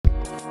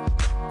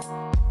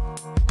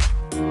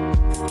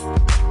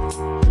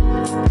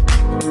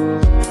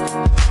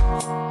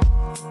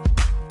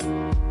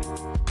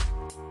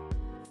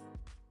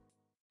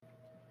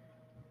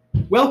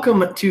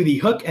Welcome to the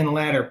Hook and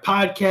Ladder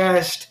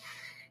podcast,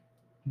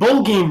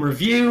 bowl game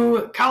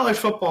review, college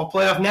football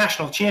playoff,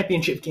 national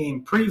championship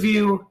game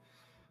preview.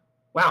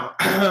 Wow,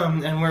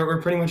 and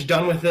we're pretty much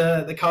done with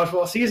the college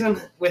football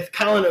season. With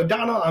Colin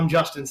O'Donnell, I'm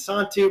Justin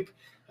Santup.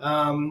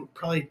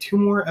 Probably 2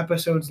 more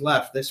episodes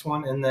left, this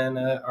one, and then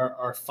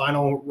our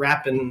final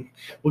wrap, and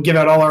we'll give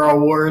out all our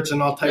awards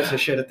and all types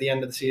of shit at the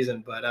end of the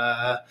season.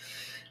 But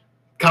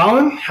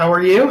Colin, how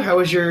are you? How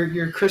was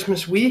your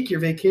Christmas week,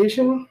 your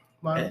vacation?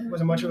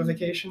 Wasn't much of a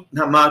vacation?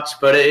 Not much,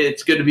 but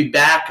it's good to be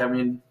back. I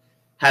mean,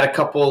 had a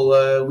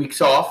couple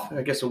weeks off,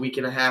 I guess a week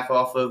and a half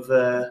off of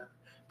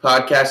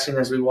podcasting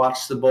as we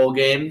watched the bowl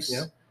games.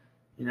 Yep.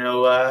 You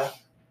know,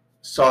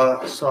 saw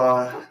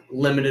a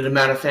limited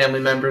amount of family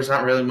members,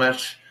 not really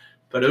much,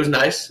 but it was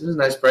nice. It was a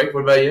nice break. What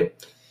about you?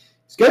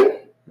 It's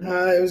good.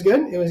 It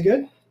was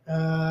good.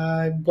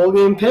 Bowl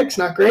game picks,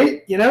 not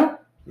great, you know?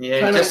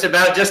 Yeah, just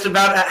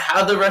about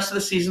how the rest of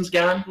the season's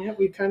gone. Yeah,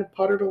 we kind of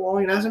puttered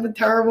along. It hasn't been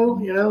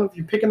terrible. You know, if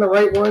you're picking the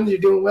right ones, you're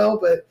doing well.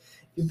 But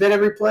if you bet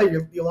every play,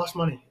 you lost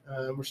money.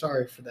 We're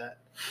sorry for that.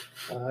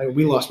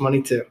 We lost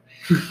money too.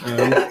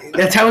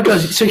 That's how it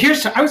goes. So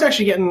I was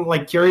actually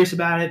getting curious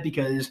about it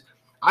because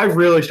I've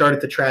really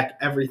started to track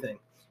everything.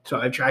 So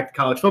I've tracked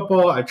college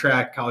football, I've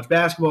tracked college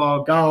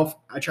basketball, golf,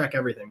 I track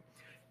everything.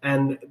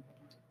 And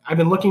I've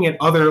been looking at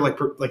other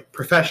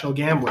professional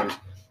gamblers,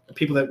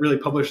 people that really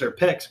publish their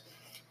picks.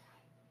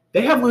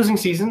 They have losing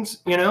seasons,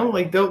 you know,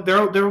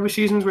 there will be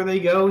seasons where they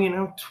go, you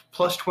know,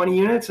 plus 20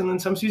 units, and then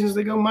some seasons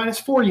they go minus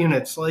 4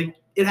 units.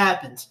 It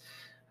happens.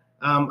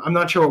 I'm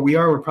not sure what we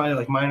are. We're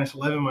probably minus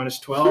 11, minus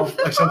 12,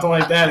 something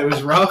like that. It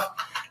was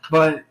rough,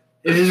 but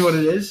it is what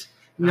it is.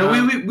 You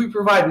know, we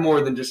provide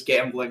more than just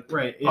gambling.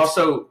 Right.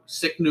 Also,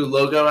 sick new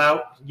logo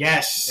out.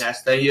 Yes.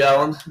 Yes, thank you,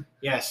 Ellen.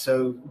 Yes,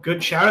 so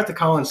good shout out to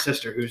Colin's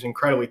sister, who's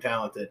incredibly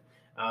talented.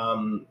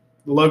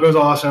 The logo's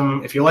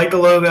awesome. If you like the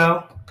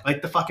logo,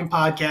 like the fucking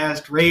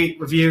podcast, rate,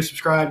 review,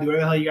 subscribe, do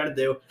whatever the hell you got to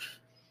do.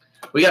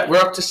 We're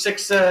up to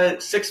six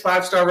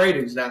 5-star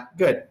ratings now.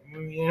 Good.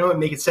 You know what?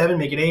 Make it 7,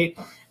 make it 8.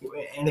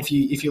 And if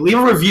you leave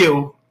a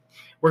review,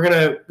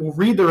 we'll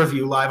read the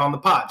review live on the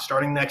pod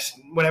starting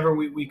whenever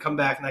we come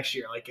back next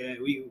year. What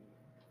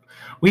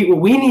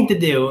we need to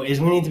do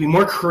is we need to be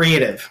more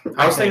creative.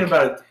 I was thinking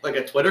about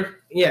a Twitter.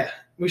 Yeah,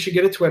 we should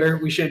get a Twitter.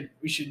 We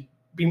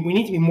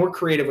need to be more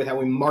creative with how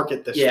we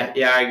market this. Yeah,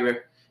 I agree.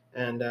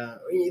 And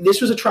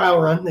this was a trial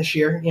run this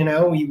year. You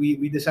know,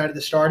 we decided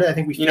to start it. I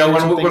think we. You know,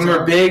 when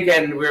we're big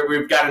and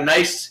we've got a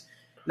nice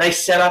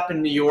setup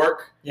in New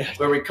York. Yeah.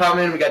 Where we come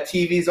in, we got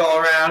TVs all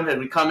around, and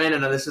we come in,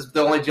 and this is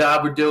the only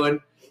job we're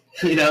doing.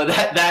 You know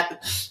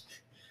that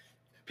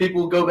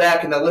people go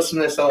back and they listen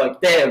to this, they're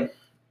like, "Damn,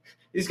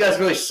 these guys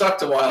really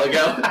sucked a while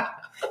ago."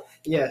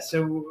 Yeah.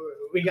 So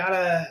we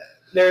gotta.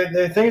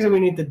 There are things that we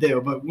need to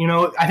do, but you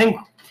know, I think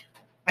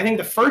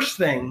the first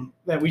thing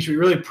that we should be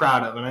really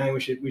proud of, and I think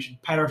we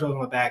should pat ourselves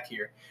on the back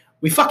here.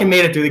 We fucking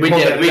made it through the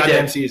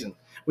goddamn season.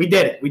 We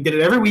did it. We did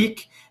it every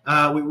week.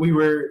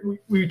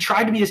 We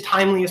tried to be as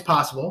timely as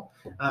possible.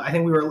 I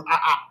think we were.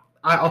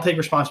 I'll take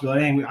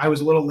responsibility. I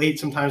was a little late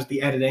sometimes with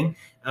the editing,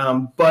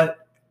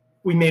 but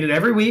we made it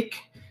every week.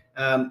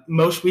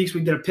 Most weeks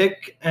we did a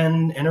pick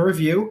and a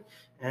review.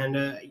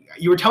 And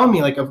you were telling me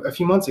a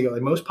few months ago,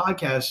 most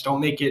podcasts don't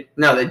make it.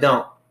 No, they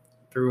don't.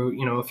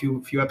 Through a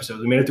few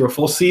episodes, we made it through a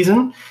full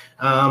season.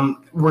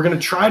 We're gonna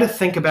try to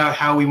think about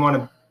how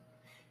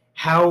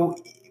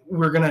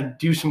we're gonna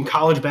do some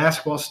college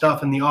basketball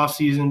stuff in the off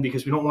season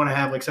because we don't want to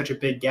have such a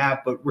big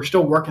gap. But we're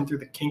still working through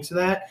the kinks of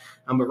that.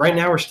 But right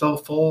now we're still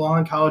full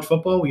on college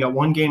football. We got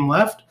 1 game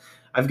left.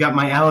 I've got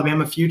my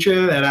Alabama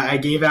future that I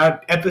gave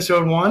out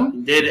episode 1.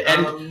 You did,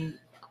 and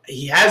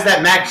he has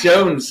that Mac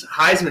Jones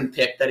Heisman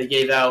pick that he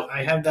gave out.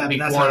 I have that. Week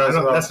That's 1 as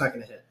well. That's not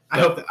gonna hit.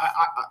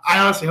 I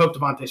honestly hope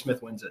Devontae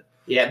Smith wins it.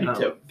 Yeah, me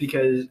too.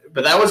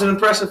 But that was an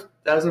impressive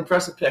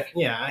pick.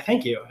 Yeah,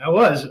 thank you. I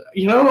was.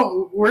 You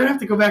know, we're gonna have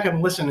to go back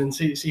and listen and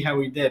see how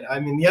we did. I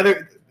mean,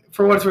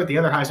 for what it's worth, the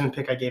other Heisman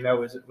pick I gave out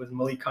was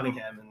Malik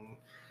Cunningham, and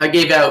I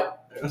gave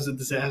out it was a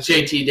disaster.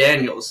 JT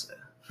Daniels.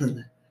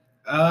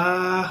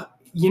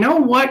 You know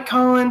what,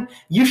 Colin?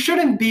 You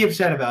shouldn't be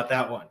upset about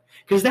that one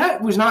because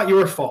that was not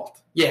your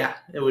fault. Yeah,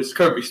 it was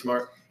Kirby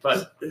Smart,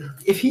 but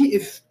if he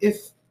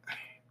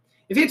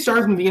had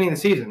started from the beginning of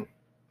the season,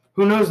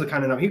 who knows the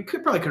kind of number? He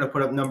could have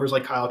put up numbers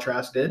like Kyle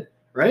Trask did,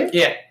 right?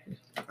 Yeah.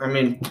 I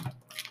mean,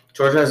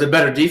 Georgia has a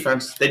better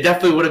defense. They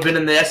definitely would have been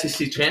in the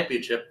SEC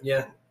championship.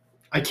 Yeah.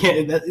 I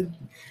can't.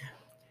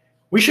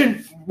 We're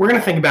going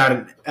to think about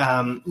it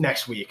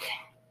next week.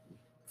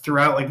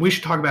 Throughout, we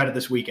should talk about it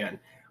this weekend.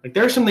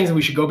 There are some things that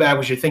we should go back.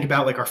 We should think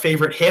about our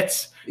favorite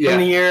hits from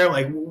the year.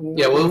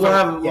 We'll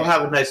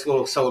have a nice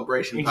little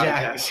celebration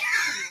podcast.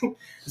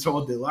 That's what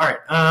we'll do. All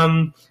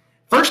right.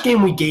 First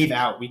game we gave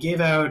out.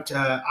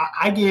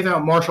 I gave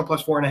out Marshall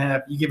plus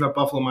 4.5. You gave out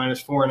Buffalo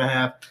minus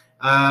 4.5.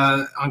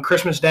 On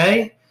Christmas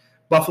Day,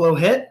 Buffalo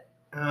hit.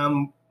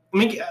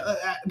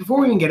 Before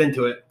we even get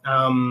into it,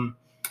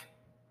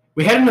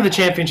 We head into the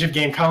championship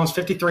game. Colin's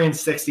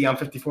 53-60. I'm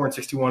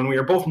 54-61. We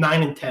are both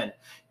 9-10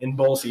 in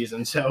bowl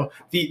season. So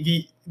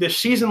the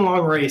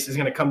season-long race is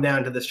going to come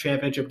down to this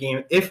championship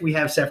game if we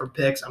have separate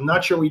picks. I'm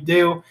not sure we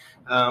do.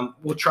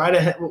 We will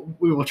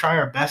try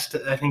our best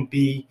to, I think,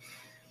 be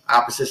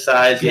opposite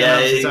sides. Yeah,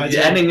 opposite sides,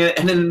 yeah.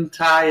 Ending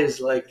tie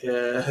is like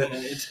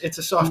it's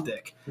a soft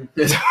dick.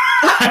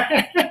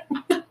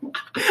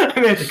 I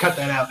may have to cut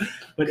that out,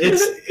 but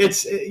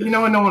it's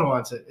no one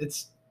wants it.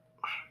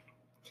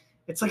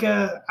 It's like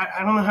I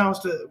don't know how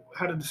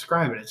to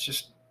describe it. It's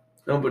just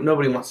but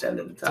nobody wants to end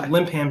in a tie. It's a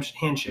limp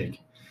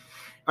handshake.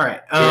 All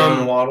right.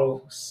 Jalen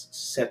Waddle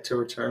set to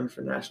return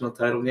for national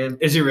title game.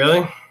 Is he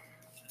really?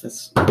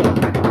 That's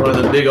one of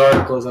the big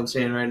articles I'm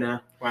seeing right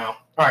now. Wow.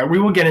 All right, we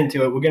will get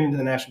into it. We'll get into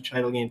the national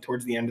title game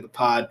towards the end of the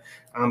pod.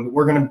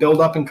 We're going to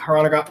build up in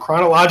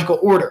chronological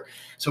order.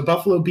 So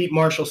Buffalo beat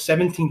Marshall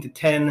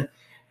 17-10.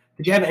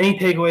 Did you have any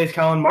takeaways,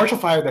 Colin? Marshall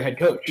fired their head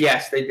coach.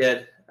 Yes, they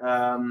did.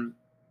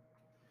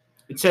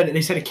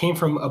 They said it came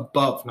from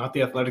above, not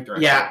the athletic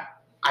director. Yeah,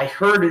 I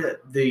heard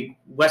that the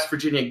West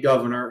Virginia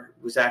governor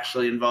was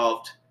actually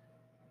involved.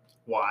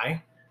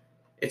 Why?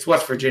 It's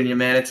West Virginia,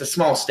 man. It's a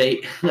small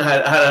state.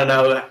 I don't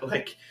know.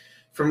 Like,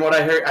 from what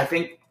I heard, I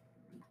think,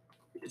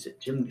 is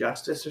it Jim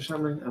Justice or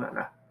something? I don't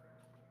know.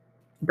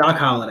 Doc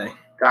Holliday.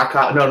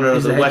 No.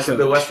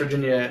 The West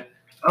Virginia.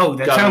 Oh,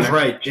 that governor. sounds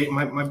right. Jake,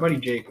 my buddy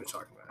Jake was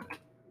talking about it.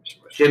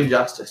 Jim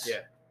Justice. Yeah.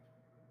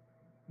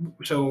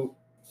 So.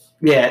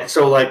 Yeah.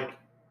 So like,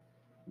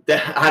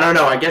 I don't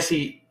know. I guess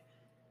he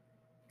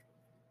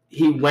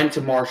went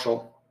to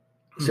Marshall,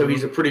 so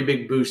he's a pretty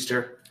big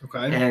booster.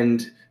 Okay.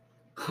 And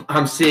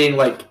I'm seeing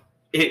like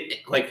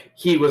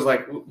he was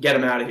like, get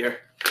him out of here.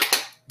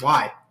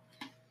 Why?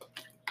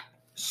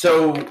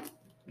 So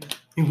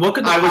look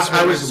at I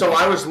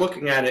was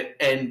looking at it,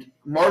 and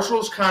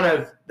Marshall's kind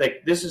of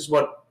like this is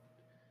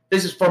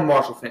from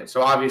Marshall fans.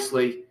 So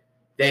obviously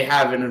they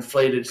have an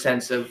inflated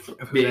sense of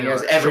being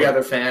as every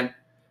other fan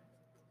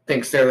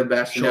thinks they're the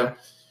best. Sure. You know,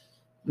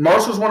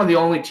 Marshall's one of the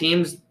only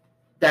teams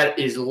that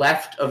is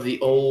left of the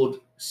old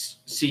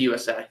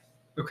CUSA.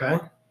 Okay.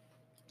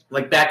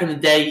 Like back in the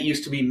day, it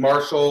used to be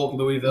Marshall,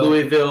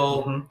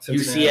 Louisville,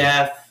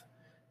 UCF,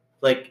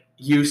 like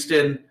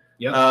Houston.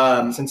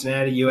 Yep.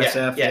 Cincinnati,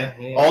 USF. Yeah.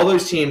 All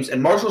those teams.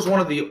 And Marshall's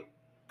one of the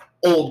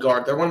old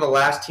guard. They're one of the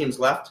last teams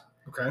left.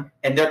 Okay.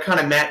 And they're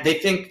kind of mad. They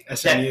think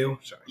SMU.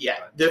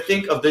 They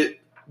think of the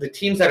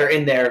teams that are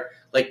in there,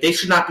 like they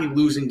should not be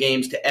losing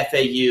games to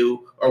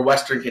FAU or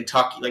Western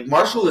Kentucky. Like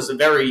Marshall is a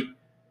very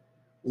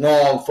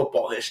long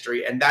football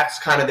history, and that's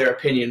kind of their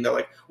opinion. They're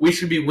like, we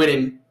should be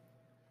winning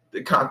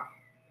the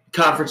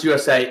Conference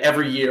USA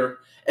every year,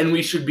 and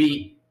we should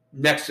be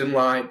next in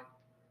line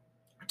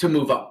to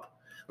move up.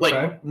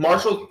 Like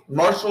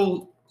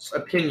Marshall's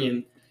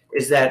opinion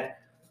is that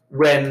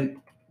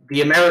when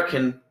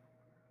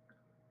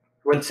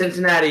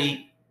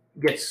Cincinnati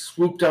gets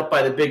swooped up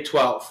by the Big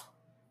 12,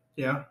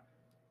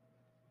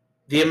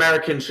 the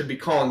Americans should be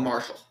calling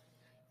Marshall.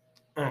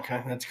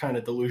 Okay, that's kind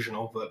of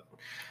delusional, but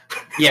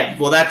yeah,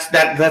 well, that's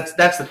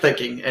the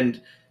thinking, and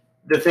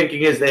the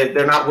thinking is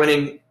they're not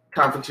winning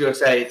Conference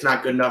USA. It's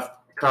not good enough.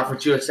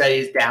 Conference USA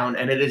is down,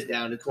 and it is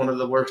down. It's one of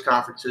the worst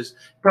conferences.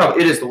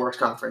 Probably it is the worst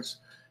conference.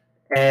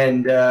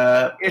 And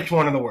it's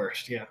one of the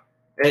worst, yeah.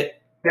 Maybe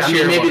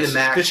the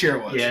MAC. This year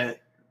it was. Yeah.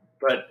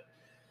 But,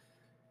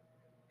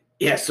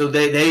 yeah, so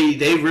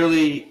they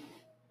really...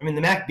 I mean,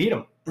 the MAC beat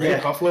them. Right?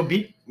 Yeah. Buffalo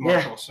beat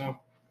Marshall, so...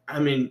 I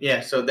mean,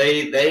 yeah, so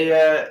they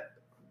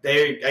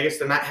I guess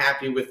they're not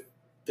happy with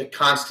the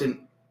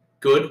constant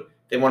good.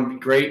 They want to be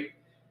great.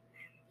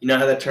 You know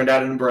how that turned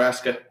out in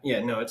Nebraska. Yeah,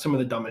 no, it's some of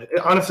the dumbest.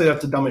 Honestly,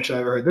 that's the dumbest shit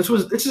I've ever heard. This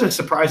is as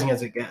surprising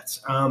as it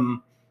gets,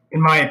 in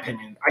my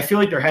opinion. I feel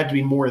like there had to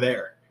be more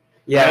there.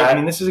 Yeah, I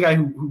mean, this is a guy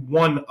who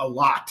won a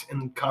lot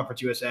in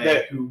Conference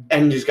USA.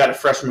 And he's got a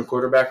freshman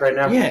quarterback right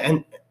now. Yeah,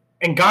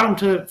 and got him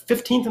to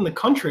 15th in the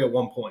country at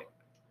one point.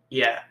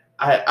 Yeah,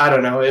 I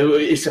don't know.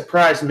 It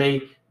surprised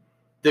me.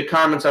 The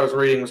comments I was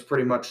reading was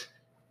pretty much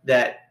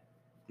that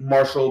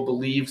Marshall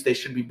believes they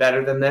should be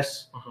better than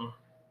this. Mm-hmm.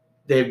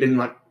 They've been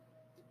like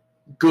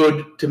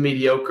good to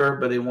mediocre,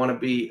 but they want to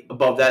be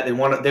above that. They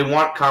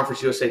want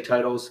Conference USA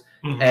titles.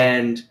 Mm-hmm.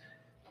 And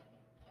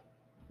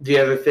the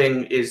other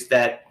thing is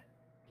that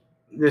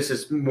this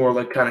is more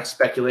like kind of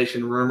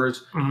speculation,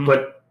 rumors, mm-hmm.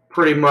 but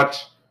pretty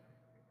much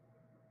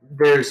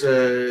there's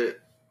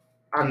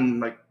on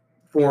like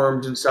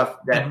forums and stuff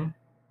that mm-hmm.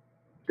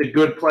 the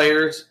good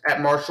players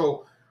at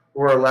Marshall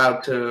were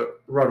allowed to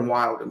run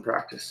wild in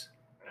practice.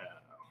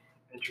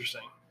 Interesting.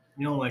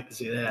 You don't like to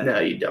see that. No,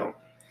 you don't.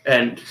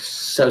 And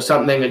so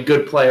something a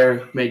good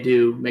player may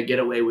get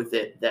away with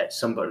it that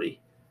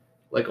somebody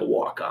like a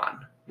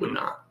walk-on would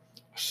not.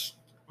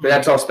 But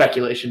that's all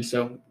speculation,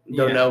 so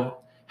don't know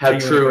how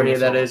true any of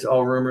that is,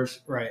 all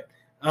rumors. Right.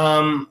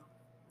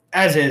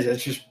 As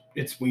is,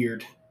 it's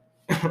weird.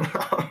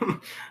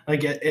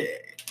 Like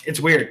it's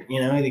weird,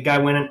 you know. The guy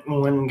went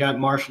and got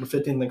Marshall to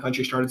 15th in the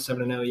country, started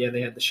 7-0. Yeah,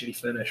 they had the shitty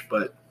finish,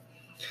 but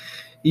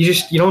you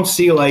don't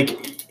see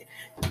like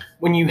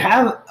when you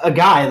have a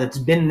guy that's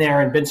been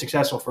there and been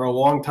successful for a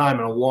long time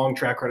and a long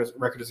track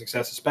record of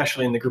success,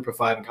 especially in the group of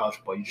 5 in college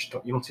football, you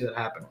don't see that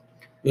happen.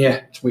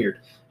 Yeah, it's weird.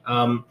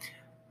 For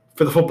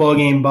the football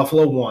game,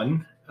 Buffalo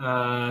won.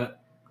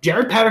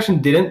 Jared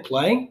Patterson didn't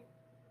play,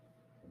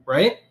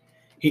 right?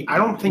 I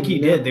don't think he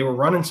did. They were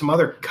running some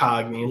other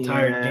cog the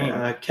entire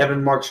game.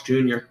 Kevin Marks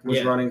Jr.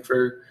 was running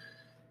for.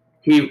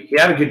 He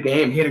had a good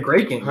game. He had a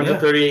great game.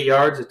 138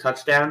 yards, a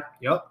touchdown.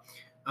 Yep.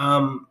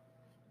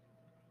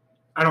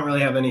 I don't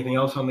really have anything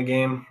else on the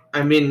game.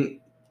 I mean,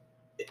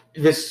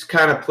 this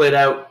kind of played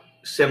out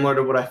similar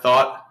to what I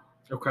thought.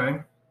 Okay.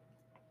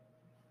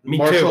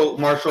 Marshall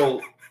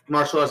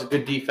has a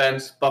good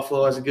defense.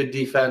 Buffalo has a good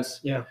defense.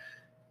 Yeah.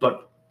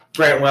 But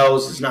Grant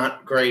Wells is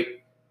not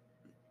great.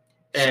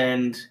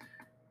 And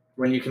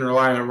when you can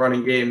rely on a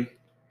running game,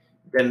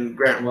 then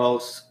Grant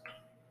Wells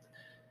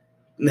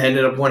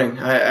ended up winning.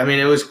 I mean,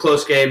 it was a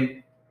close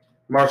game.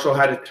 Marshall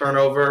had a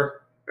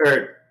turnover,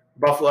 or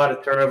Buffalo had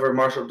a turnover.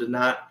 Marshall did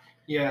not.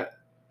 Yeah.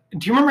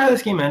 Do you remember how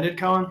this game ended,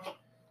 Colin?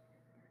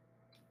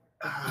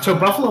 So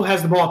Buffalo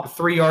has the ball at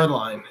the 3-yard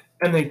line,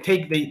 and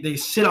they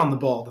sit on the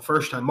ball the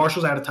first time.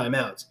 Marshall's out of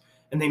timeouts,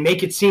 and they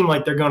make it seem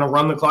like they're going to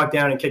run the clock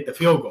down and kick the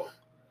field goal.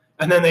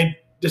 And then they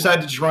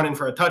decide to just run in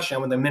for a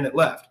touchdown with a minute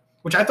left,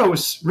 which I thought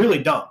was really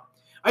dumb.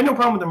 I had no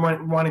problem with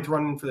them wanting to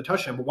run in for the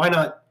touchdown, but why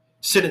not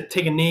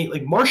take a knee?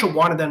 Like, Marshall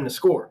wanted them to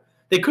score.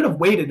 They could have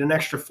waited an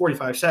extra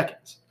 45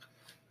 seconds.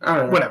 I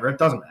don't know. Whatever, it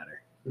doesn't matter.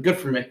 Good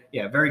for me.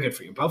 Yeah, very good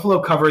for you. Buffalo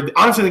covered.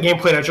 Honestly, the game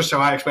played out just how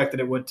I expected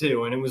it would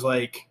too, and it was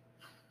like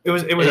it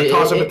was a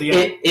toss up at the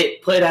end.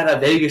 It played out how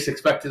Vegas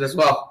expected as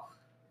well.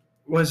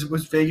 Was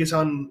Vegas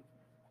on?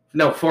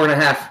 No,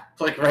 4.5.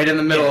 It's like right in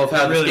the middle of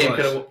how this game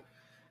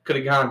could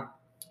have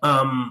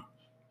gone.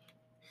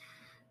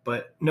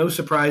 But no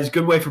surprise,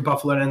 good way for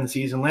Buffalo to end the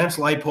season. Lance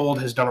Leipold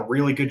has done a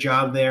really good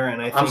job there,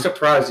 and I'm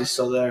surprised he's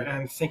still there.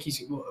 I think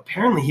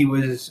apparently he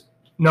was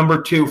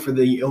number 2 for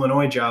the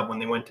Illinois job when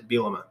they went to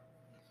Bielema.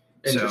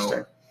 Interesting.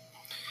 So,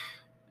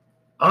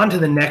 on to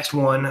the next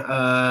one.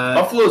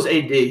 Buffalo's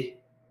AD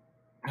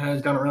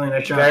has done a really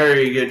nice job.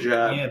 Very good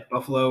job. Yeah,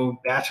 Buffalo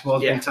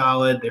basketball's been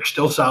solid. They're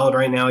still solid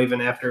right now,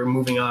 even after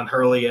moving on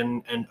Hurley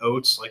and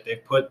Oates. Like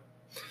they've put.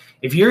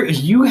 If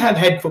you have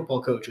head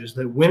football coaches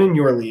that win in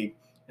your league,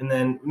 and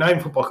then not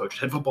even football coaches,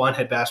 head football and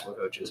head basketball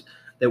coaches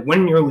that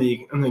win in your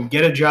league, and then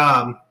get a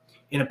job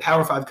in a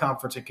Power 5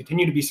 conference and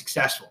continue to be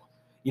successful,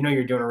 you know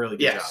you're doing a really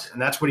good job, and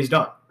that's what he's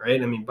done,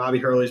 right? I mean, Bobby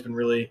Hurley's been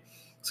really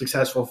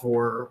successful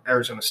for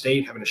Arizona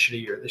State, having a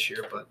shitty year this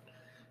year, but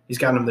he's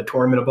gotten them the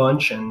tournament a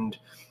bunch, and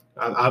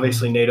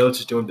obviously Nate Oates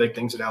is doing big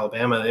things at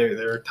Alabama.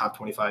 They're a top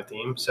 25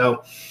 team,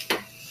 so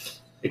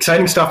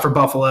exciting stuff for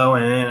Buffalo.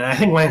 And I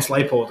think Lance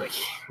Leipold,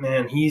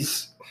 man,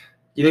 he's.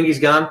 You think he's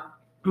gone?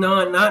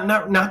 No,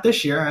 not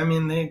this year. I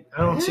mean, I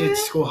don't see a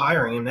school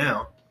hiring him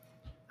now.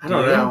 I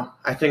don't know.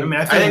 I think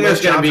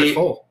those jobs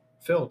are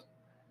filled.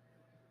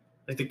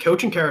 Like the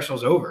coaching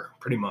carousel's over,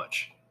 pretty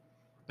much.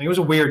 It was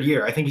a weird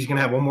year. I think he's going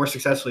to have one more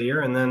successful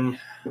year, and then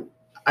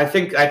I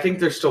think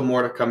there's still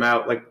more to come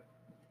out. Like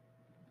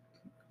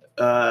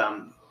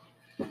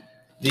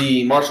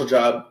the Marshall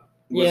job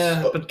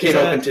came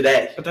open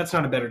today. But that's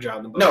not a better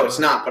job than Buffalo. No, it's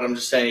not. But I'm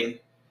just saying.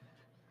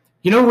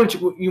 You know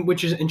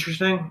which is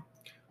interesting.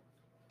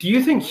 Do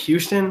you think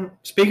Houston?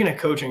 Speaking of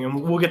coaching, and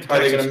we'll get to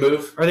Texas, are they going to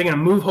move? Are they going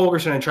to move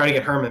Holgorsen and try to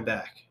get Herman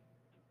back?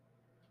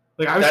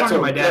 Like I was talking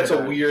to my dad.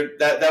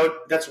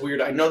 That's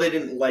weird. I know they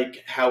didn't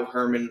like how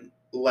Herman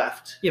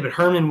left. Yeah, but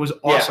Herman was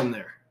awesome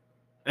there,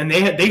 and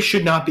they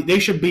should not be. They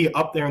should be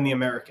up there in the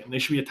American. They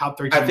should be a top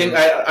 3 team.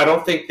 I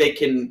don't think they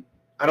can.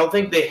 I don't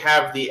think they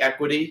have the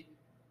equity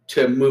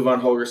to move on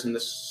Holgorsen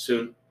this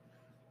soon.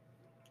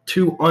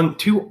 Two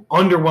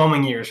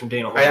underwhelming years from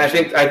Dana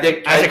Holgorsen. I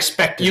think as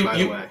expected. By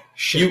the way,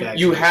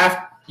 you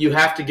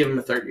have to give him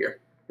a 3rd year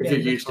if you're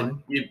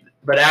Houston.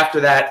 But after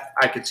that,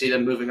 I could see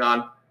them moving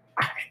on.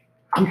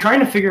 I'm trying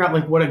to figure out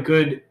like what a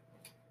good.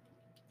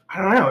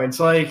 I don't know. It's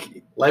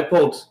like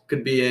Leipold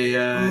could be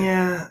a.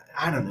 Yeah,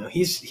 I don't know.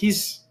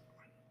 He's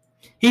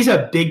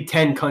a Big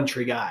Ten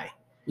country guy.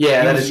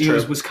 Yeah, that is true. He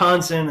was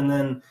Wisconsin, and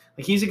then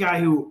like he's a guy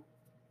who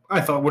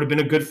I thought would have been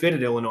a good fit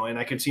at Illinois, and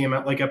I could see him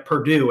at like a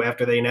Purdue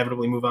after they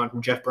inevitably move on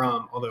from Jeff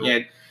Brom. Although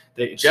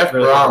Jeff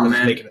Brom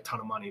is making a ton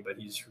of money, but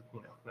he's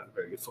not a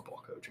very good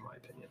football coach in my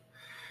opinion.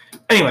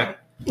 Anyway,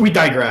 we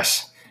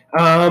digress.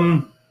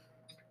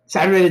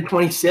 Saturday the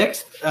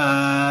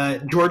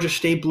 26th, Georgia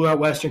State blew out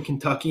Western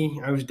Kentucky.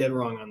 I was dead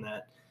wrong on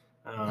that.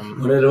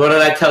 What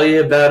did I tell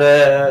you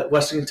about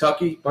Western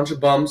Kentucky? Bunch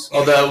of bums.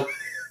 Although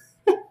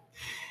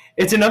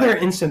it's another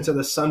instance of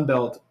the Sun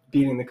Belt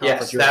beating the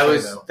conference.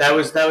 Yes,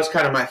 that was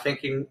kind of my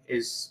thinking.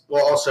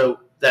 Also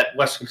that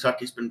Western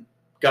Kentucky's been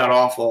god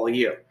awful all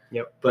year.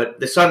 Yep.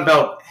 But the Sun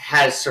Belt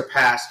has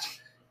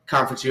surpassed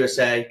Conference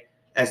USA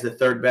as the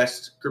 3rd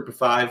best Group of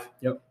 5.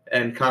 Yep.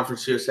 And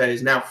Conference USA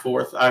is now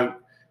 4th.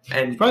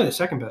 It's probably the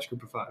 2nd best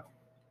Group of 5.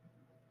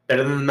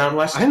 Better than the Mountain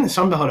West? I think the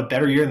Sun Belt had a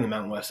better year than the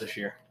Mountain West this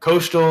year.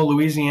 Coastal,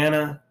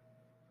 Louisiana.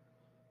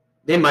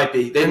 They might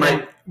be. They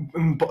might.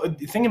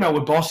 Thinking about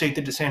what Ball State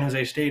did to San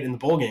Jose State in the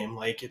bowl game,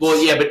 like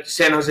but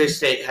San Jose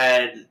State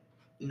had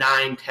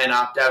 9, 10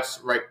 opt-outs,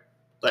 right?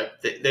 Like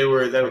they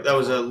were that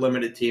was a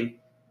limited team.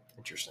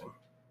 Interesting.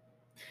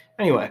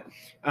 Anyway,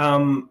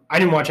 I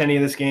didn't watch any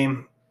of this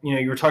game.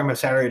 You were talking about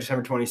Saturday,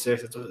 December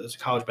 26th. It's a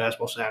college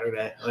basketball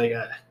Saturday.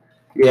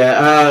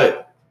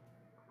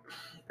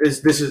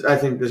 This is. I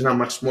think there's not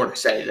much more to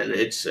say than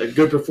it's a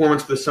good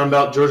performance for the Sun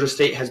Belt. Georgia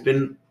State has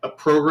been a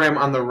program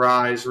on the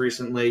rise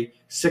recently.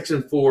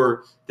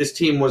 6-4. This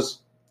team was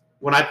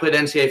when I played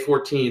NCAA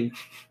 14.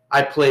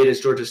 I played as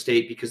Georgia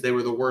State because they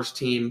were the worst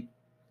team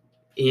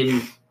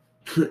in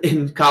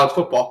college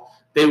football.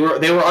 They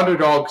were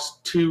underdogs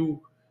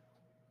to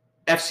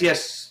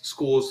FCS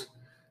schools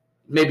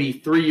maybe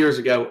 3 years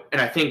ago,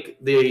 and I think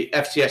the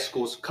FCS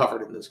schools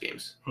covered in those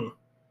games.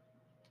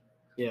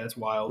 Yeah, it's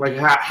wild. Like,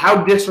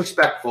 how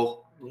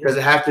disrespectful does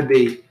it have to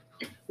be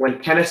when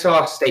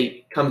Kennesaw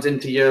State comes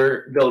into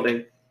your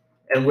building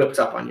and whips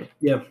up on you?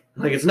 Yeah.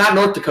 Like, it's not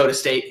North Dakota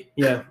State.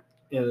 Yeah,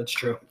 that's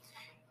true.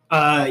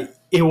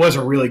 It was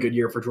a really good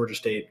year for Georgia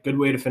State. Good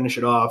way to finish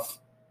it off.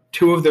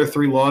 2 of their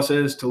 3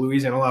 losses to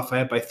Louisiana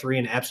Lafayette by 3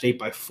 and App State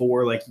by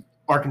 4, like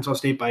Arkansas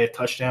State by a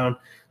touchdown.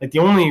 Like, the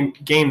only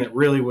game that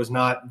really was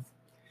not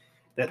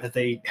that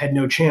they had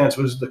no chance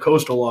was the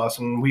Coastal loss,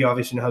 and we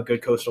obviously know how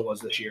good Coastal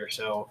was this year.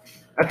 So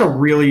that's a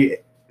really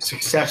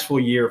successful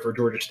year for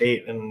Georgia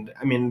State. And,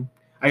 I mean,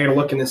 I got to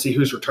look in and see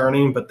who's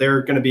returning, but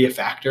they're going to be a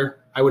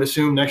factor, I would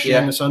assume, next year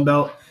in the Sun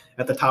Belt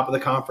at the top of the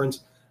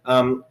conference.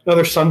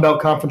 Another Sun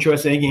Belt Conference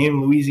USA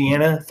game,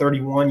 Louisiana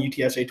 31,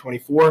 UTSA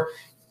 24.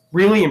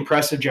 Really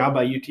impressive job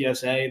by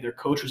UTSA. Their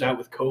coach was out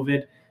with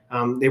COVID.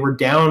 They were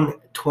down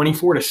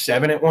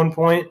 24-7 at one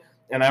point,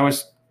 and I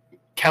was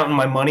counting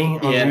my money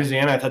on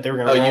Louisiana. I thought they were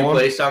going to roll them. Oh, you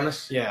placed on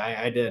this? Yeah,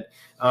 I did.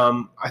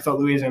 I thought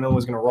Louisiana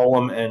was going to roll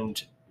them,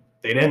 and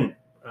they didn't.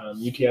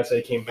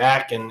 UTSA came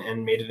back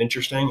and made it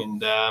interesting,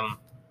 and they're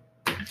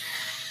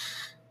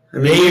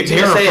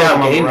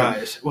on the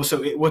rise. Well,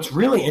 so what's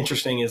really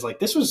interesting is, like,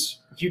 this was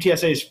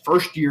UTSA's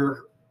first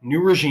year,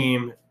 new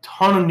regime,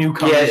 ton of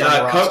newcomers on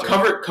the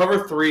roster.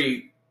 Cover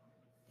 3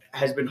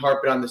 has been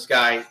harping on this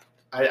guy.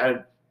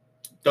 I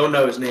don't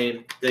know his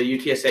name, the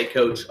UTSA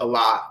coach, a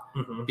lot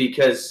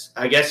because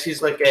I guess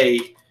he's like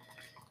a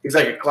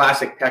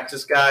classic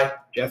Texas guy.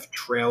 Jeff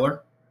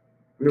Traylor.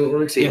 Let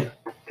me see.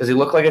 Does he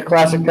look like a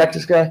classic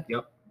Texas guy?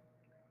 Yep.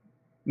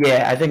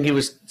 Yeah, I think he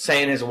was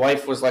saying his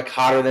wife was like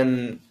hotter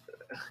than.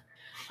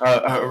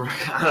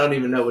 I don't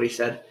even know what he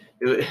said.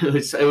 It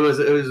was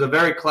a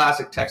very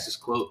classic Texas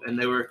quote, and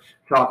they were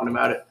talking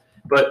about it.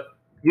 But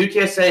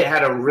UTSA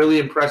had a really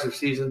impressive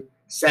season,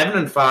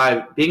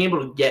 7-5, being able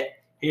to get.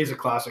 He is a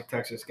classic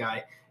Texas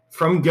guy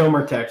from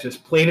Gilmer, Texas.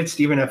 Played at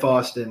Stephen F.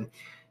 Austin.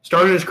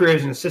 Started his career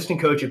as an assistant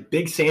coach at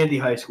Big Sandy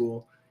High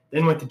School.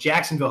 Then went to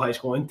Jacksonville High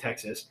School in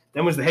Texas.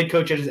 Then was the head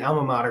coach at his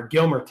alma mater,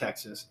 Gilmer,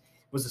 Texas.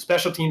 Was the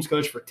special teams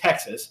coach for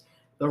Texas.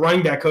 The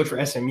running back coach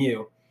for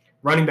SMU.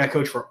 Running back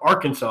coach for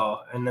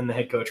Arkansas. And then the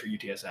head coach for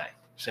UTSA.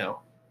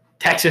 So,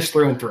 Texas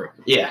through and through.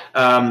 Yeah.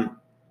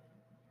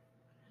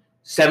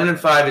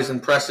 7-5 is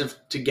impressive.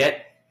 To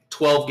get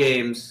 12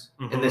 games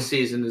in this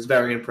season is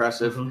very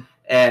impressive.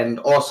 And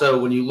also,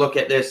 when you look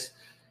at this,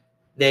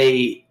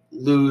 they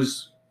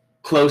lose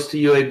close to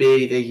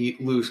UAB. They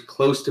lose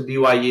close to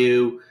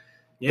BYU.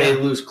 Yeah. They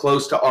lose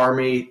close to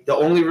Army. The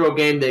only real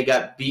game they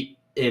got beat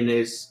in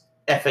is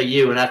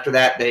FAU, and after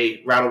that,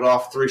 they rattled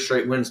off 3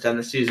 straight wins down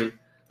the season.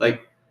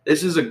 Like,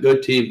 this is a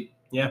good team.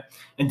 Yeah,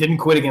 and didn't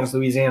quit against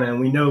Louisiana,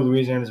 and we know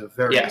Louisiana is a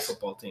very good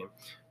football team.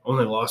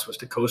 Only loss was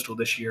to Coastal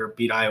this year,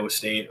 beat Iowa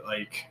State.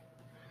 Like,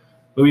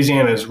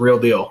 Louisiana is real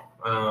deal.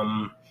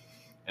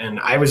 And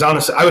I was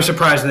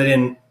surprised they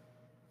didn't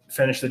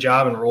finish the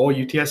job and roll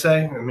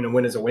UTSA. I mean, a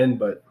win is a win,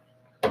 but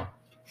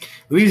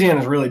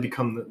Louisiana's really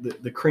become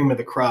the cream of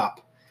the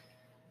crop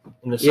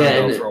in the Sun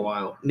Belt for a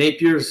while.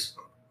 Napier's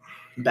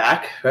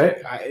back,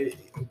 right?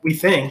 We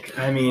think.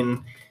 I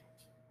mean,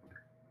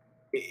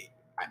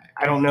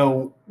 I don't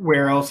know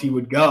where else he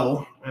would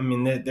go. I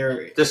mean,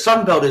 the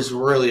Sun Belt is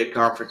really a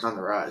conference on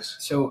the rise.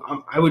 So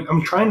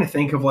I'm trying to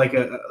think of like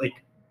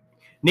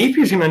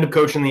Napier's going to end up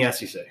coaching the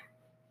SEC.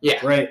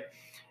 Yeah. Right.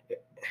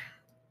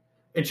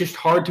 It's just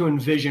hard to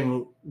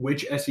envision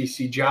which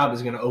SEC job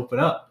is going to open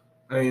up.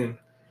 I mean,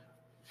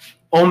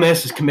 Ole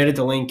Miss is committed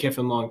to Lane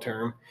Kiffin long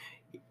term.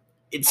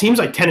 It seems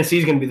like Tennessee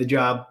is going to be the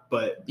job,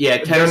 but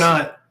they're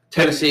not.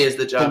 Tennessee is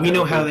the job. But we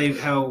know how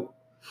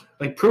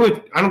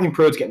Pruitt. I don't think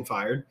Pruitt's getting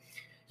fired.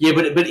 Yeah,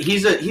 but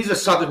he's a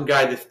Southern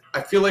guy. That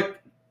I feel like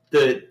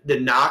the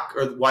knock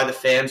or why the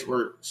fans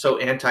were so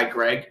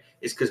anti-Greg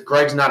is because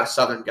Greg's not a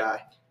Southern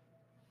guy.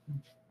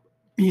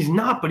 He's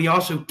not, but he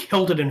also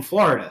killed it in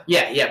Florida.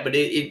 Yeah, but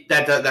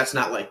that's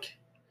not like.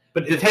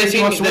 But if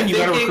Tennessee wants to win, you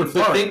got to recruit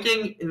Florida. The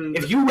thinking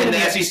if you win in the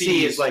SEC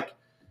is like,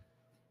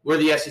 we're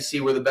the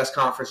SEC, we're the best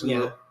conference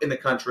in the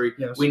country.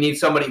 Yes. We need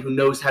somebody who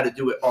knows how to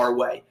do it our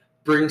way.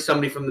 Bring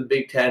somebody from the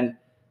Big Ten.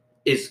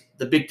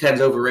 The Big Ten's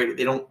overrated.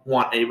 They don't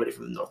want anybody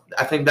from the North.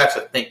 I think that's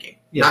the thinking.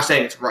 Yeah. Not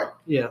saying it's right.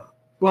 Yeah.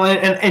 Well,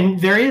 and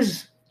there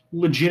is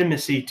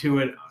legitimacy to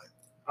it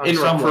in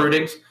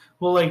recruiting.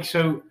 Well, like,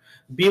 so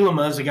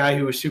Bielema is a guy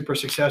who was super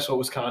successful at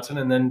Wisconsin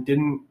and then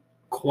didn't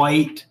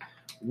quite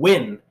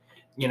win.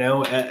 You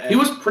know, he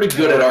was pretty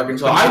good at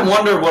Arkansas. I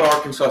wonder what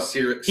Arkansas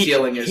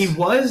ceiling is. He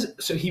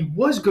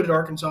was good at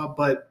Arkansas,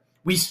 but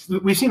we've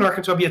seen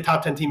Arkansas be a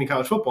top 10 team in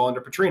college football under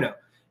Petrino.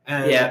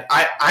 And yeah,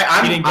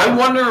 I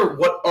wonder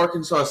what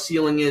Arkansas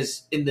ceiling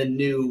is in the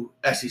new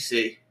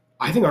SEC.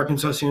 I think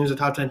Arkansas ceiling is a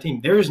top 10 team.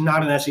 There is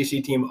not an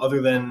SEC team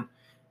other than,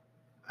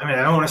 I mean,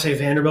 I don't want to say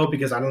Vanderbilt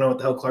because I don't know what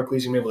the hell Clark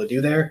Lee's going to be able to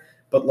do there,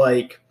 but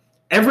like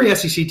every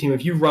SEC team,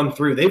 if you run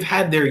through, they've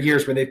had their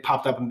years where they've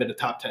popped up and been a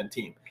top 10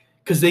 team.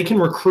 Because they can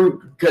recruit.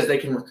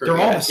 They're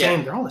all the same.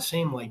 Yeah. They're all the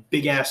same, like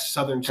big ass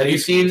Southern. Have you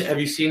seen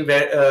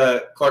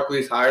Clark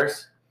Lee's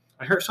hires?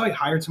 I saw he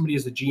hired somebody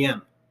as the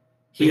GM.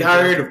 He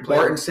hired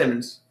Barton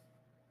Simmons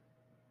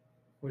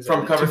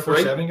from Cover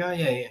 3.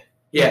 Guy,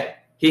 yeah.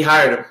 He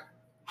hired him.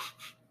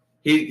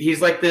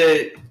 He's like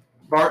the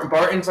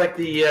Barton's like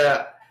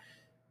the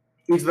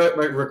he's the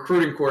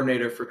recruiting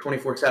coordinator for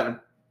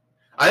 24/7.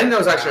 I think that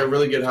was actually a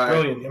really good hire.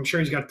 Brilliant. I'm sure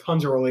he's got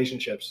tons of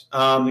relationships. He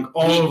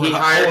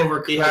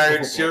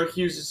hired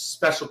Syracuse's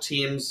special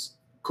teams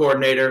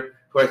coordinator,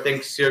 who I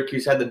think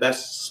Syracuse had the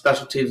best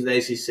special teams in the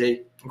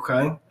ACC.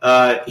 Okay.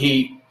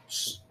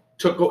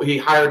 He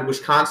hired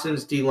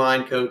Wisconsin's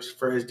D-line coach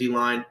for his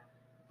D-line.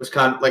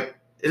 Wisconsin,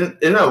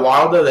 isn't it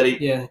wild though that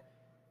he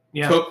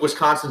took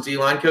Wisconsin's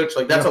D-line coach?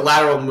 Like that's a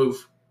lateral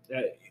move.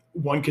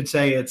 One could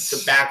say it's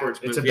a backwards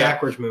move. It's a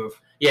backwards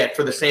move. Yeah,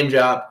 for the same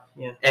job.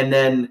 Yeah. And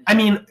then I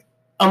mean,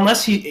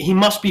 unless he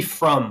must be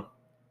from.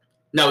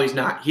 No, he's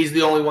not. He's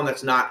the only one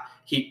that's not.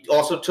 He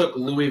also took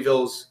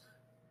Louisville's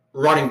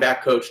running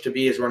back coach to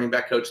be his running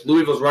back coach.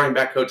 Louisville's running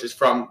back coach is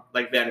from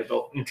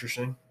Vanderbilt.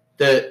 Interesting.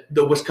 The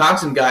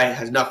Wisconsin guy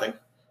has nothing.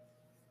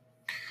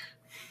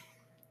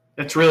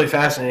 That's really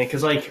fascinating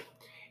because like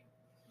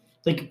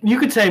you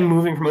could say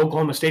moving from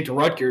Oklahoma State to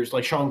Rutgers,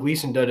 like Sean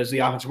Gleason did as the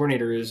offensive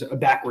coordinator, is a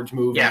backwards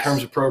move in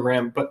terms of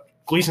program. But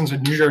Gleason's a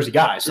New Jersey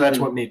guy, so that's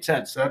what made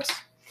sense. So that's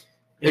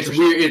it's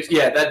weird.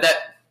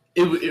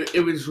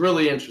 It was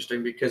really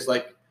interesting because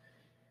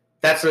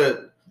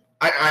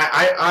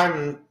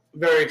I'm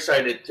very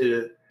excited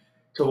to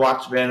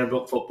watch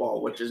Vanderbilt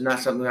football, which is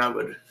not something I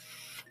would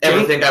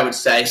ever think I would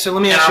say. So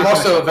let me ask you. I'm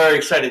also very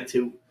excited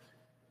to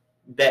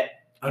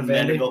bet on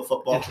Vanderbilt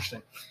football.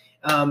 Interesting.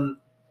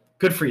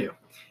 Good for you.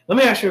 Let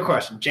me ask you a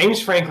question.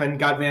 James Franklin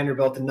got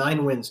Vanderbilt to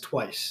 9 wins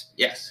twice.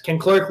 Yes. Can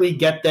Clark Lee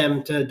get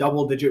them to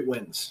double-digit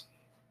wins?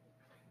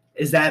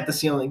 Is that the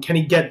ceiling? Can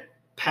he get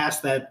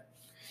past that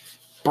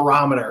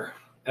barometer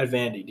at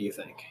Vandy, do you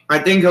think? I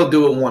think he'll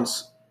do it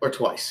once or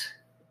twice.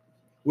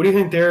 What do you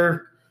think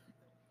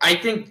I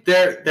think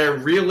their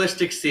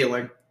realistic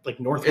ceiling is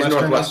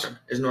Northwestern.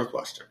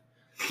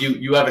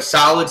 You have a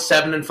solid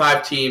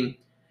 7-5 team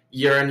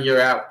year in,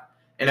 year out,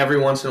 and every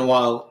once in a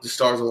while the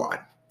stars align.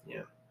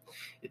 Yeah.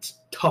 It's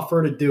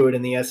tougher to do it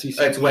in the SEC.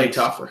 It's way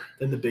tougher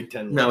than the Big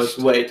Ten. No, it's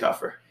way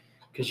tougher.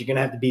 Because you're going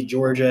to have to beat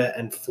Georgia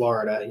and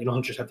Florida. You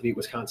don't just have to beat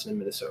Wisconsin and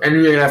Minnesota. And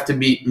you're going to have to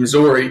beat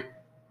Missouri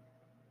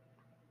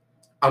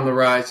on the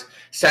rise.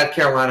 South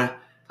Carolina,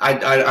 I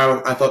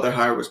thought their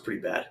hire was pretty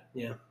bad.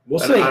 Yeah. We'll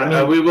see.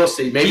 We will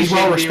see. Maybe he's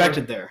well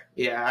respected there.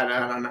 Yeah,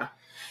 I don't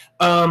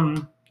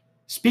know.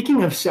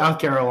 Speaking of South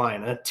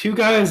Carolina, 2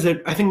 guys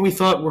that I think we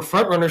thought were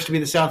front runners to be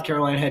the South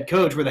Carolina head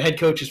coach were the head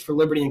coaches for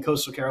Liberty and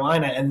Coastal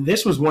Carolina, and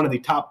this was one of the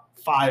top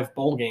 5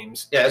 bowl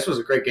games. Yeah, this was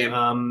a great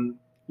game.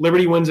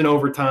 Liberty wins in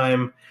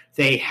overtime.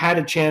 They had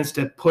a chance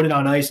to put it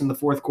on ice in the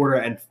fourth quarter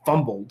and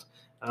fumbled.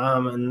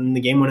 And the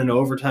game went into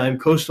overtime.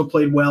 Coastal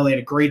played well. They had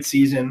a great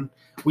season.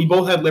 We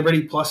both had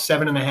Liberty plus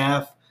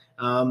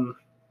 7.5.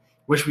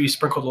 Wish we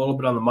sprinkled a little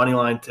bit on the money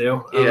line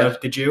too.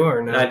 Did you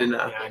or no? I did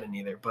not. Yeah, I didn't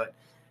either. But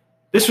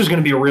this was going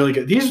to be a really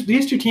good.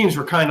 These 2 teams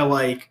were kind of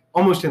like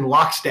almost in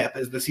lockstep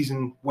as the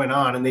season went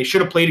on, and they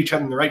should have played each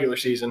other in the regular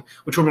season,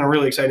 which would have been a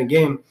really exciting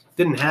game.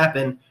 Didn't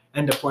happen.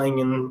 Ended up playing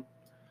in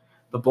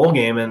the bowl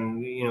game, and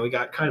we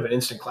got kind of an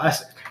instant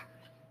classic.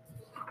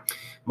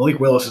 Malik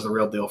Willis is the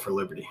real deal for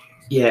Liberty.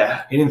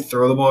 Yeah. He didn't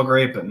throw the ball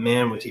great, but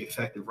man, was he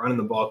effective running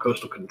the ball.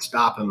 Coastal couldn't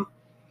stop him.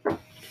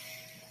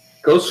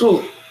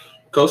 Coastal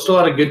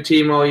had a good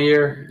team all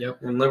year.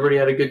 Yep. And Liberty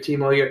had a good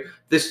team all year.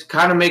 This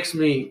kind of makes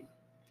me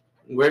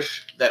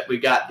wish that we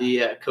got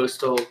the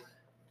Coastal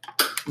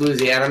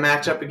Louisiana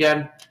matchup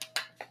again.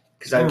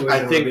 Because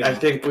I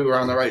think we were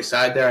on the right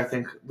side there. I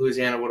think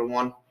Louisiana would have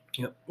won.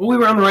 Yep. Well, we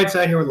were on the right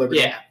side here with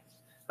Liberty.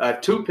 Yeah.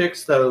 2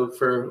 picks, though,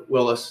 for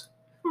Willis.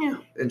 Yeah.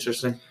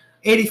 Interesting.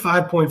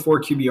 85.4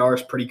 QBR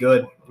is pretty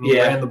good. He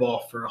ran the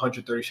ball for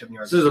 137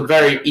 yards. This is a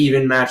very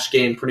even match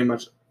game pretty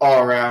much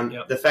all around.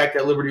 Yep. The fact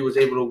that Liberty was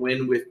able to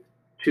win with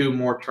 2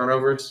 more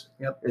turnovers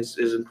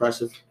is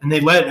impressive. And they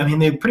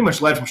pretty much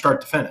led from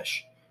start to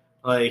finish.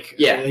 They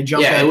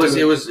jumped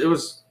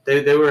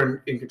they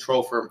were in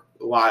control for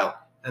a while.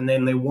 And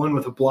then they won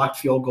with a blocked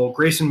field goal.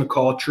 Grayson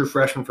McCall, true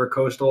freshman for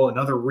Coastal,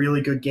 another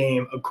really good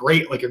game. A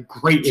great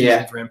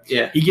season for him.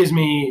 Yeah. He gives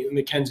me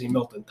Mackenzie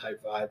Milton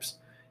type vibes.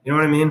 You know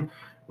what I mean?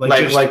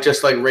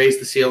 Just raise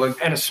the ceiling.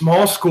 At a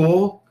small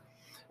school,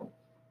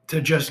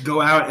 to just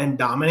go out and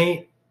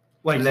dominate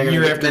like year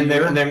after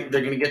year. And they're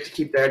going to get to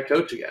keep their head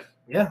coach again.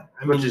 Yeah,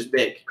 which is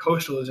big.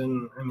 Coastal is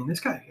in. I mean, this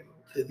guy,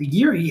 the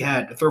year he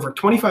had to throw for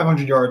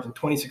 2,500 yards and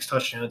 26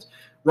 touchdowns,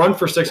 run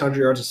for 600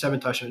 yards and 7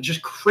 touchdowns,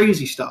 just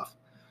crazy stuff.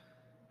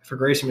 For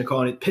Grayson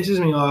McCall, and it pisses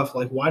me off.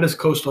 Like, why does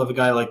Coastal have a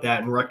guy like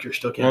that, and Rutgers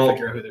still can't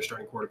figure out who their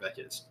starting quarterback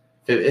is?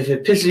 If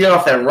it pisses you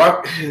off that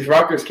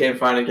Rutgers can't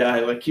find a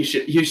guy, like you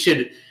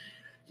should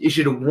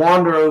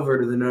wander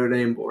over to the Notre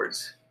Dame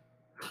boards.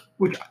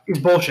 Which is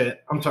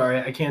bullshit. I'm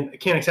sorry, I can't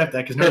accept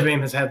that because Notre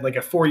Dame has had like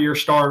a 4-year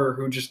starter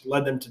who just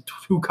led them to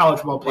 2 college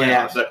football playoffs.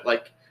 Yeah, but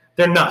like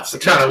they're nuts.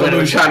 They're trying to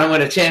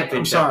win a championship.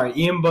 I'm sorry,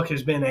 Ian Book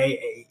has been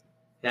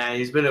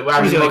he's been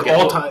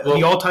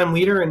the all-time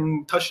leader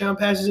in touchdown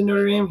passes in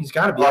Notre Dame. He's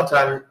got to be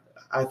all-time.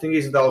 I think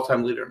he's the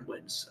all-time leader in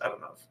wins. I don't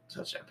know if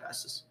touchdown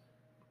passes.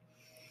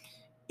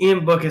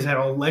 Ian Book has had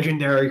a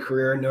legendary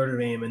career at Notre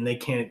Dame, and they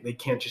can't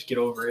just get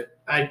over it.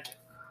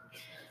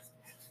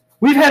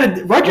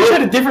 Rutgers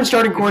had a different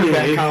starting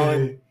quarterback,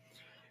 Colin.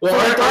 Well,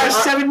 for the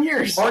last 7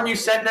 years. Aren't you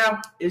set now?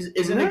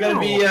 Isn't it going to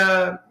be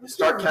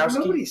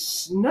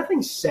Starkowski?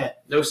 Nothing's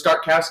set. No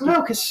Starkowski?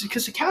 No, because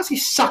Starkowski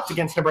sucked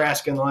against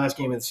Nebraska in the last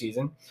game of the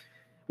season.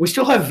 We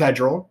still have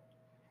Vedral.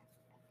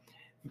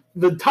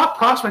 The top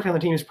prospect on the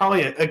team is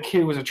probably a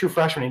kid who was a true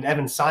freshman named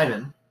Evan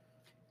Simon.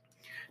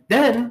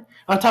 Then,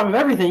 on top of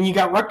everything, you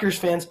got Rutgers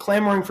fans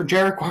clamoring for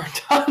Jarrett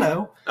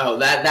Guarantano. Oh,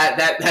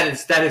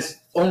 that is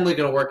only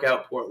going to work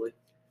out poorly.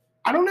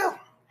 I don't know,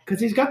 because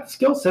he's got the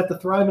skill set to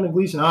thrive in a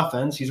Gleason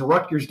offense. He's a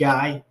Rutgers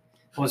guy.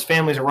 Well, his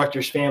family's a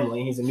Rutgers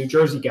family. He's a New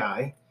Jersey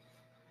guy.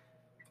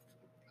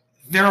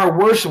 There are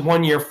worse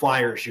one-year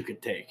flyers you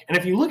could take. And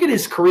if you look at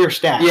his career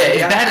stats,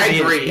 I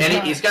agree.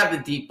 He's got the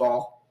deep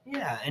ball.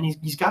 Yeah, and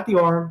he's got the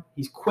arm.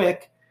 He's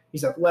quick.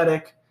 He's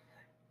athletic.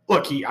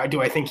 Look,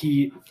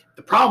 the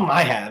problem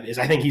I have is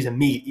I think he's a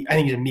me guy. I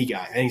think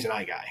he's an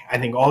I guy. I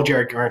think all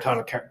Jarrett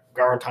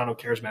Guarantano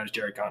cares about is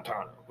Jarrett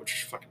Guarantano,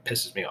 which fucking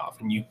pisses me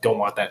off. And you don't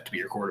want that to be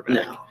your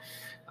quarterback.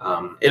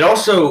 No. It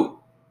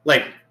also,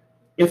 like,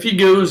 if he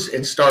goes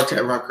and starts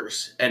at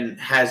Rutgers and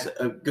has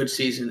a good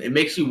season, it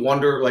makes you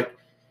wonder, like,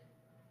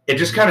 it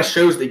just kind of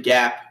shows the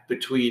gap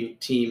between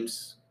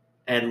teams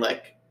and,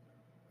 like,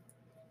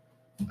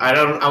 I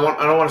don't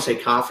want to say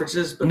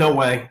conferences, but no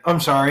way. I'm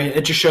sorry.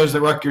 It just shows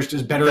that Rutgers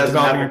is better at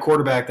developing a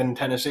quarterback than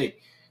Tennessee.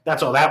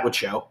 That's all that would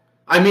show.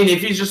 I mean,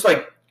 if he's just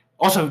like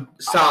also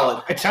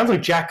solid, it sounds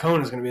like Jack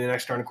Cohn is going to be the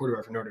next starting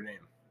quarterback for Notre Dame.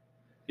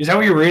 Is that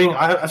what you're reading?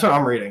 That's what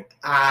I'm reading.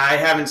 I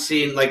haven't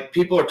seen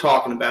people are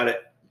talking about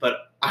it,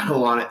 but I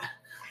don't want it.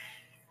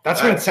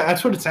 That's what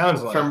it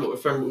sounds like.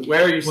 From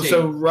where are you seeing?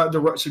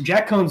 So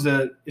Jack Cohn's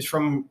is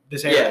from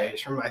this area.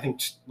 He's from I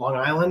think Long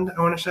Island.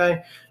 I want to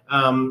say.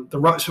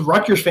 So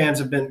Rutgers fans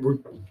have been.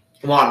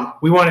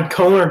 We wanted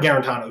Cohn or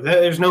Guarantano.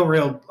 There's no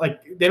real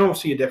they don't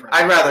see a difference.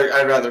 I'd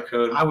rather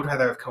Cohn. I would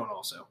rather have Cohn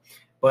also,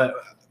 but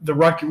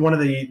one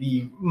of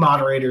the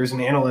moderators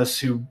and analysts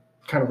who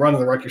kind of runs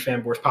the Rutgers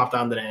fan boards popped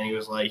on today and he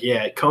was like,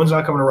 "Yeah, Cohn's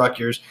not coming to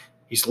Rutgers.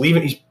 He's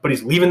leaving.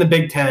 He's leaving the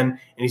Big Ten and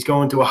he's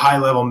going to a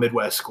high-level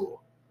Midwest school."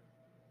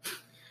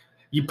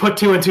 You put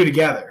 2 and 2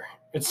 together,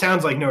 it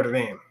sounds like Notre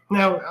Dame.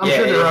 Now I'm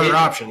sure there are other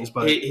options,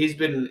 but he's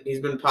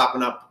been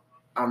popping up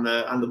on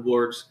the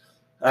boards.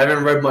 I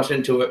haven't read much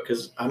into it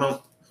because I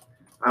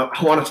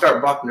want to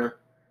start Buckner.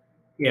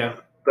 Yeah,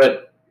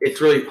 but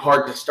it's really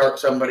hard to start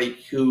somebody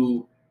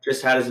who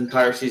just had his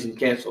entire season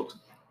canceled.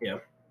 Yeah.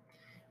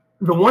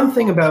 The one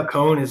thing about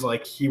Cohn is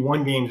he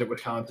won games at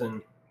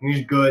Wisconsin.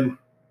 He's good.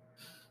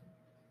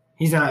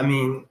 He's not. I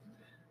mean,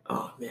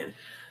 oh man.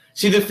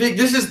 See,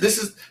 this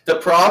is the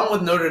problem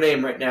with Notre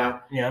Dame right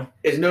now. Yeah,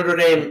 is Notre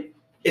Dame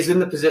is in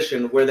the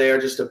position where they are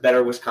just a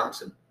better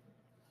Wisconsin.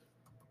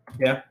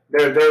 Yeah,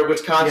 they're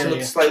Wisconsin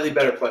with slightly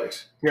better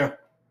players. Yeah,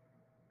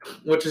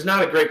 which is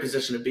not a great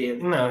position to be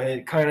in. No,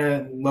 it kind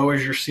of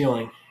lowers your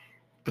ceiling,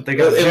 but they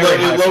got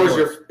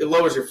it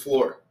lowers your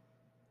floor.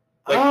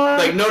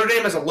 Like Notre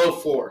Dame has a low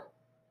floor,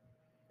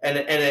 and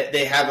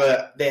they have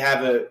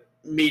a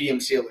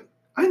medium ceiling.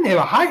 I think they have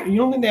a high. You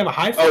don't think they have a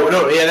high floor? Oh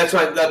no, yeah, that's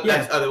right. That's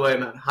the other way,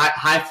 man.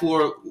 High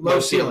floor, low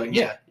ceiling.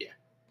 Yeah.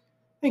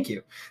 Thank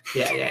you.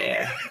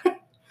 Yeah.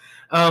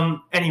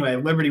 Anyway,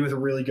 Liberty was a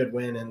really good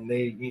win, and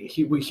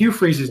Hugh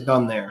Freeze is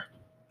done there,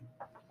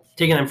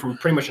 taking them from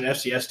pretty much an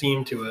FCS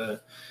team to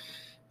a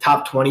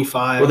top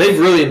 25. Well, they've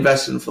really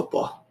invested in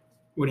football.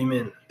 What do you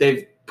mean?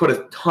 They've put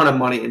a ton of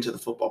money into the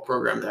football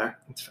program there.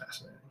 It's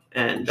fascinating,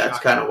 and that's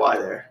kind of why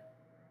they're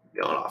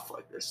going off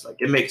like this.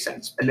 It makes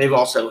sense, and they've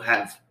also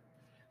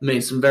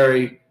made some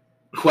very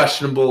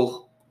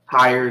questionable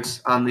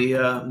hires on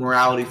the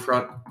morality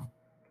front,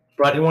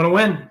 but they want to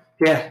win.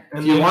 Yeah,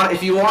 if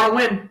you want to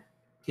win,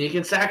 you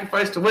can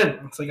sacrifice to win.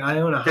 It's like I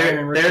own a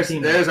hiring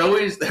team. There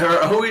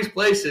are always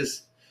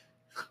places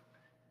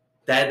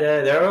that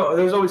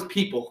there's always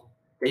people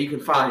that you can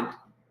find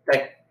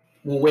that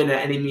will win at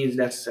any means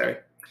necessary.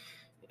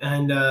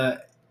 And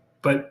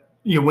but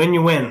you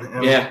win.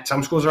 And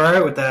some schools are all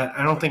right with that.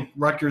 I don't think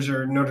Rutgers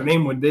or Notre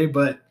Dame would be,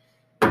 but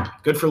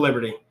good for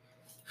Liberty.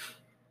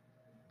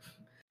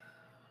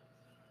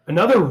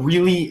 Another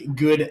really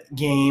good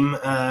game,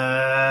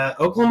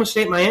 Oklahoma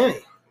State, Miami.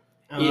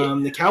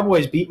 The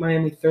Cowboys beat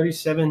Miami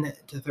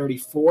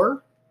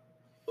 37-34.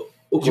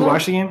 Did you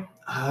watch the game?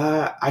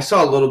 I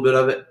saw a little bit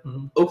of it.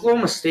 Mm-hmm.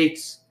 Oklahoma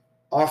State's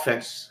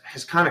offense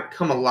has kind of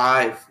come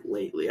alive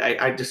lately.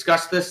 I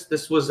discussed this.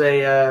 This was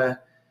the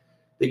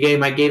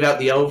game I gave out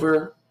the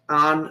over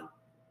on.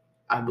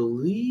 I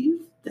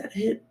believe that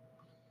hit.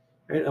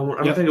 Right? I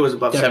don't think it was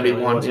above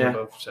 71. It wasn't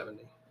above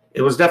 70.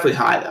 It was definitely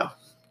high though.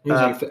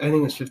 I think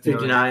it was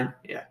 59.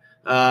 Yeah.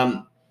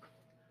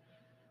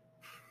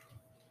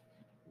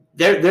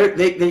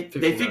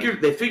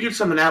 They figured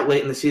something out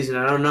late in the season.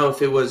 I don't know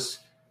if it was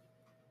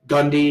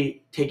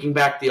Gundy taking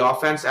back the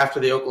offense after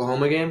the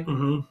Oklahoma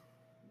game,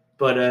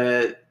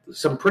 but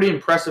some pretty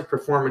impressive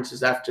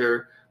performances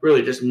after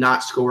really just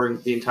not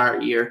scoring the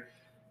entire year.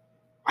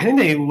 I think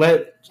they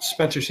let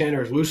Spencer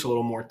Sanders loose a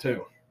little more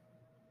too.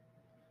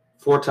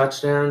 4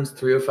 touchdowns,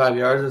 305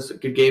 yards. That's a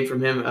good game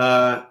from him.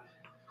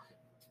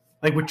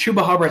 Like with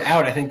Chuba Hubbard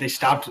out, I think they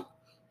stopped.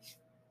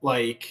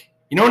 Like,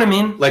 you know what I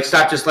mean? Like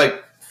stop just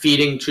like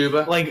feeding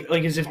Chuba. Like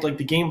as if like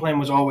the game plan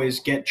was always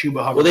get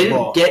Chuba Hubbard. Well, they the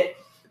ball. didn't get.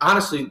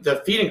 Honestly,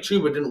 the feeding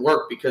Chuba didn't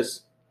work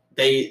because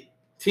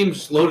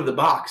teams loaded the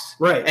box.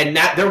 Right. And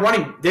now they're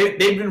running. They've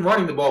been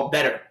running the ball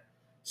better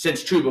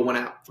since Chuba went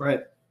out.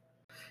 Right.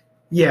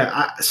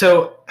 Yeah.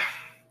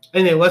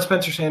 And they let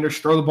Spencer Sanders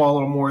throw the ball a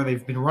little more.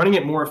 They've been running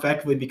it more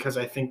effectively because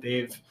I think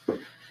they've.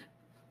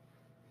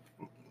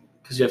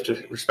 Because you have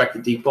to respect the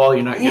deep ball.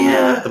 You're not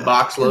getting the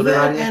box loaded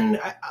on you. And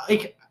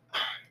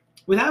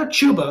without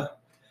Chuba,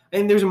 I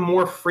think there's a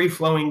more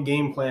free-flowing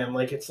game plan.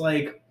 It's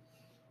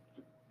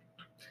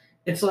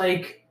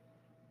like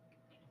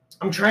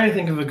I'm trying to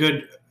think of a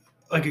good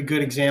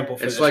example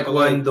for this. It's like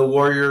when the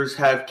Warriors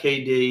have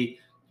KD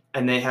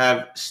and they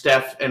have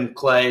Steph and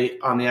Clay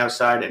on the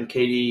outside and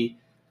KD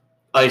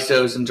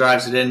ISOs and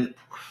drives it in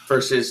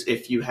versus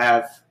if you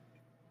have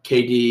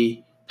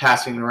KD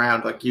passing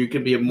around. Like you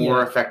could be a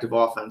more effective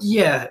offense.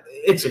 Yeah,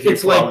 it's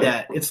like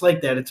that. It's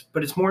like that.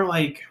 It's more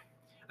like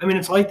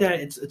it's like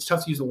that. It's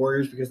tough to use the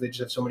Warriors because they just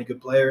have so many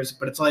good players,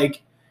 but it's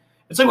like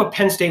what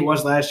Penn State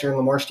was last year and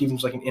Lamar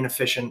Stevens was like an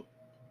inefficient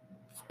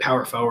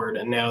power forward,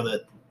 and now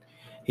that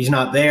he's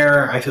not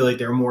there, I feel like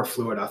they're more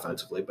fluid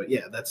offensively. But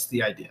yeah, that's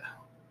the idea.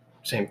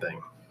 Same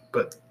thing.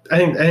 But I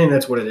think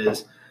that's what it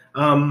is.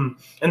 And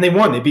they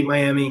won. They beat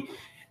Miami.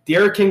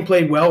 De'Aaron King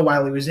played well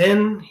while he was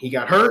in. He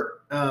got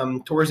hurt,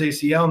 tore his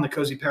ACL, and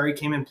N'Kosi Perry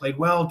came in, played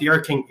well.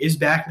 De'Aaron King is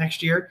back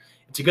next year.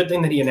 It's a good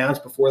thing that he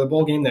announced before the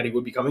bowl game that he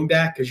would be coming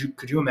back. Because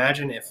could you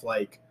imagine if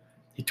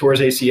he tore his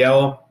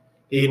ACL,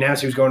 he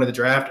announced he was going to the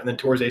draft, and then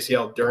tore his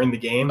ACL during the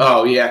game?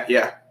 Oh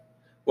yeah.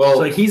 Well,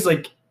 so he's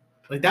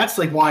that's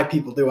why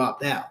people do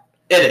opt out.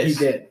 It is.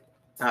 He did.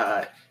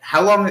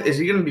 How long is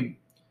he going to be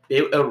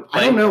able to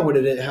play? I don't know what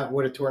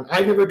it tore.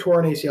 I've never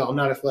torn an ACL. I'm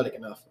not athletic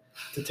enough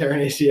to tear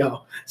an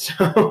ACL.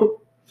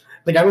 So,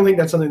 I don't think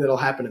that's something that'll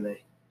happen to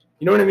me.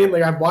 You know what I mean?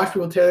 I've watched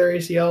people tear their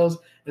ACLs,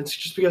 and it's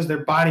just because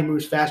their body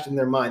moves faster than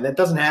their mind. That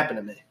doesn't happen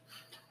to me.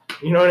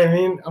 You know what I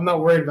mean? I'm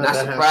not worried about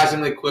that. Not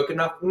surprisingly quick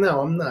enough?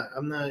 No, I'm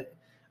not.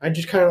 I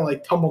just kind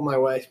of tumble my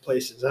way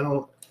places. I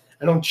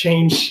don't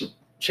change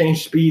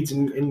speeds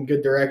in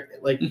good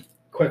direction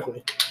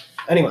quickly.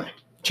 Anyway,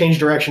 change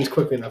directions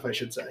quickly enough, I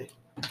should say.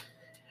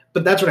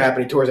 But that's what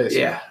happened. He tore his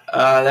ACL.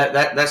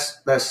 Yeah,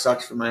 that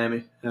sucks for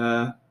Miami.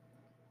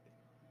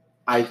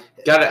 I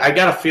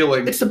got a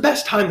feeling it's the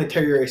best time to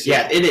tear your ACL.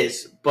 Yeah, it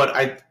is. But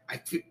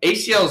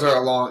ACLs are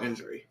a long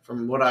injury.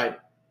 From what I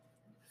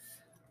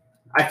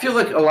feel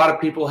like a lot of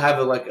people have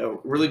a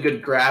really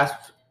good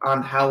grasp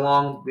on how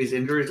long these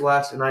injuries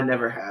last, and I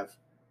never have.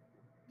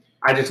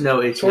 I just know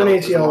ACL. Torn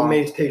ACL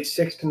may take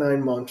 6 to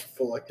 9 months for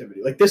full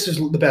activity. This is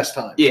the best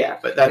time. Yeah,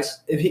 but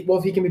that's if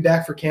he can be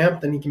back for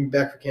camp, then he can be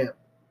back for camp.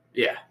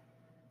 Yeah.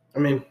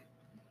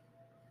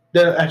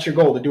 That's your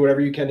goal, to do whatever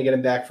you can to get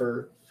him back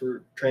for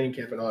training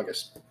camp in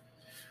August.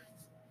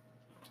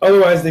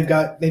 Otherwise, they've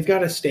got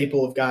a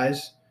staple of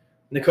guys.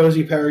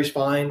 N'Kosi Perry's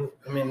fine.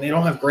 They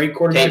don't have great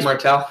quarterbacks. Tate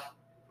Martell.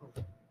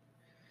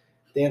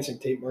 Dancing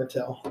Tate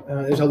Martell.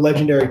 There's a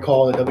legendary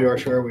call in the WR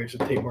Airwaves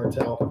of Tate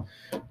Martell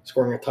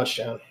scoring a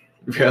touchdown.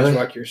 Really?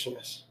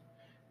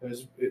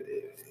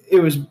 It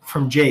was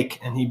from Jake,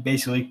 and he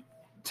basically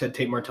said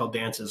Tate Martell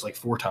dances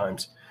 4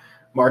 times.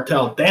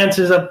 Martell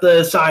dances up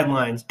the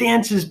sidelines,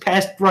 dances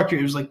past Rutgers.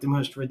 It was the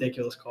most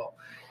ridiculous call.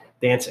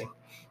 Dancing.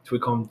 So we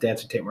call him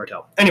Dancing Tate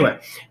Martell. Anyway.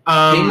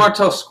 Tate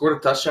Martell scored a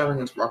touchdown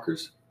against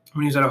Rutgers?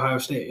 When he was at Ohio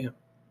State, yeah.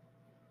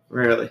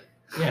 Really?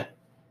 Yeah.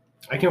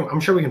 I'm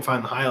sure we can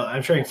find the highlight.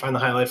 I'm sure I can find the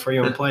highlight for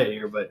you and play it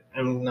here, but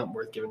I'm not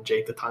worth giving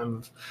Jake the time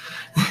of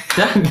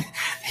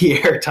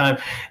the air time.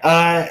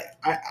 I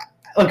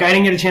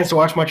didn't get a chance to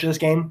watch much of this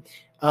game.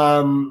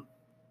 I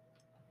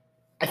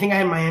think I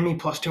had Miami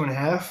plus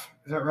 2.5.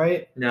 Is that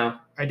right? No.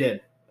 I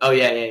did. Oh,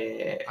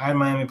 yeah. I had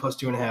Miami plus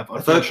 2.5. I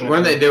thought,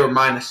 weren't they? They were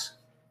minus.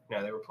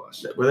 No, they were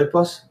plus. Were they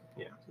plus?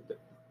 Yeah.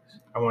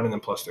 I wanted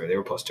them plus 3. They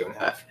were plus 2.5.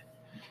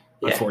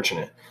 Yeah.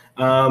 Unfortunate.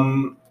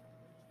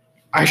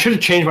 I should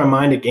have changed my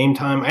mind at game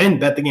time. I didn't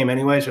bet the game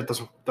anyway, so it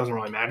doesn't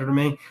really matter to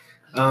me.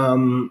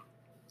 I'm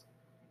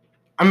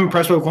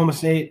impressed with Oklahoma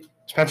State.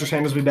 Spencer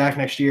Sanders will be back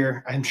next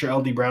year. I'm sure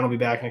LD Brown will be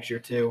back next year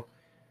too.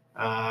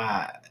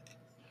 The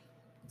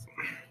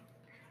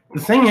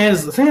thing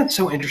that's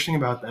so interesting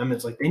about them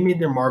is like they made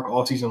their mark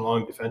all season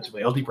long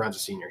defensively. LD Brown's a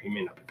senior; he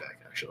may not be back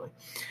actually.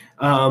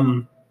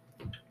 And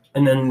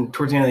then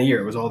towards the end of the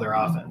year, it was all their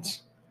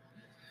offense.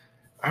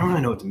 I don't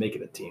really know what to make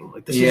of the team.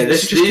 Like this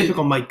is just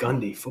typical Mike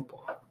Gundy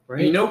football,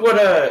 right? You know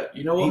what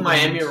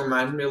Miami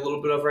reminds me a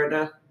little bit of right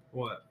now?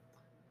 What?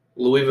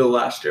 Louisville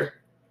last year.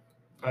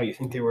 Oh, you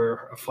think they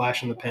were a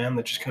flash in the pan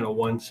that just kind of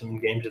won some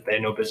games that they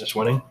had no business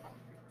winning?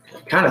 I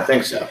kind of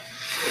think so.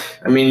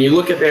 I mean, you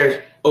look at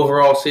their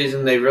overall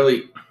season, they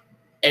really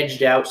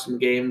edged out some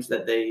games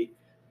that they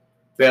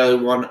barely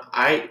won.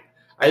 I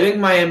think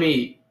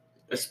Miami,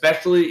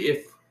 especially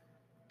if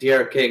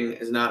De'Aaron King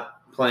is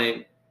not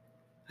playing,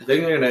 I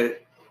think they're going to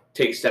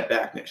take a step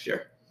back next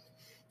year.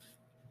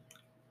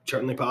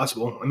 Certainly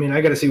possible. I mean,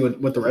 I got to see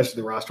what the rest of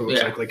the roster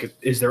looks like. Like,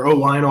 is their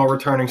O-line all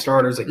returning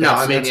starters? Like,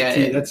 I'm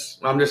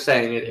just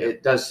saying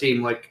it does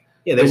seem like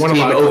they won a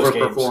lot of close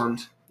overperformed.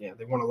 Games. Yeah,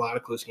 they won a lot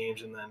of close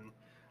games, and then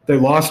they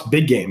lost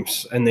big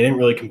games, and they didn't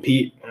really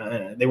compete.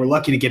 They were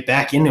lucky to get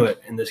back into it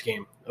in this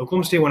game.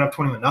 Oklahoma State went up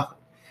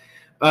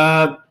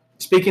 21-0.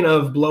 Speaking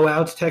of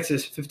blowouts,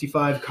 Texas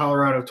 55,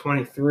 Colorado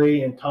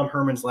 23, and Tom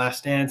Herman's last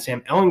stand,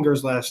 Sam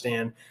Ehlinger's last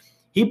stand.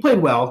 He played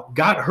well,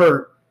 got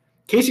hurt.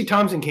 Casey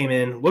Thompson came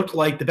in, looked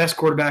like the best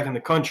quarterback in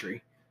the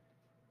country.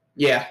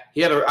 Yeah,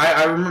 he had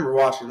I remember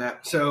watching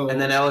that. So,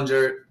 and then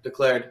Ehlinger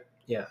declared.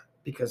 Yeah,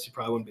 because he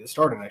probably wouldn't be the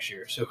starter next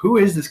year. So who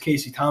is this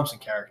Casey Thompson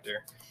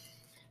character?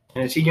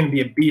 And is he going to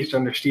be a beast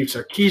under Steve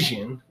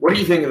Sarkisian? What do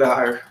you think of the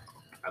hire?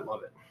 I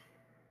love it.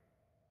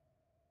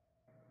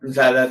 Is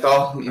that's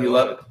all? You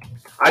love it?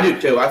 I do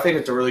too. I think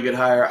it's a really good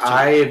hire.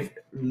 I've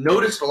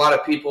noticed a lot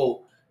of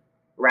people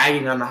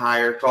ragging on the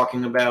hire,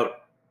 talking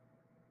about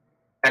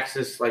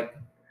Texas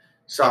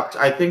sucked.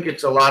 I think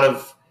it's a lot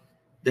of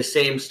the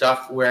same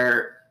stuff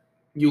where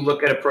you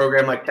look at a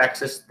program like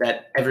Texas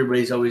that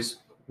everybody's always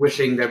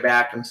wishing they're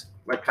back and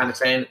kind of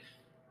saying,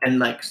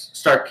 and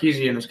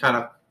Sarkisian is kind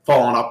of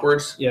fallen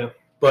upwards. Yeah.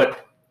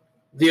 But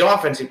the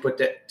offense he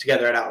put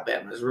together at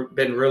Alabama has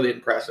been really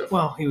impressive.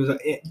 Well, he was,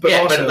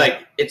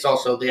 it's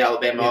also the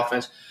Alabama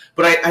offense.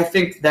 But I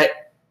think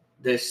that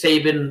the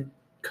Saban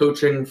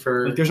coaching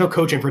for there's no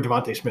coaching for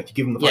Devontae Smith. You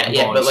give him the fucking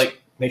ball. But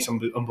make some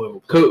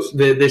unbelievable plays.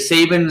 The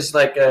Saban's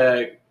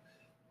a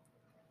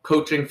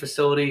coaching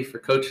facility for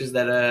coaches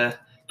that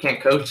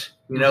can't coach.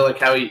 You know,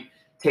 how he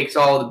takes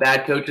all the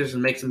bad coaches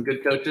and makes them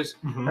good coaches.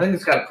 Mm-hmm. I think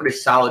it's got a pretty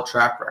solid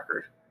track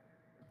record.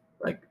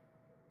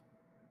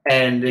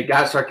 And it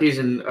got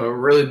Sarkisian a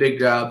really big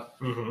job.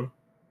 Mm-hmm.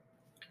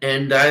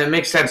 And it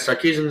makes sense.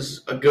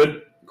 Sarkisian's a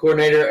good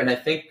coordinator, and I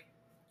think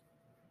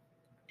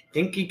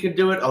he could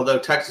do it, although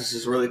Texas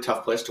is a really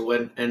tough place to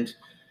win. And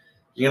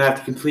you're going to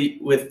have to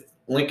compete with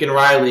Lincoln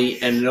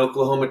Riley and an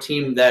Oklahoma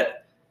team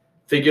that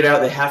figured out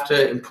they have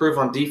to improve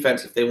on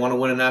defense if they want to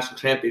win a national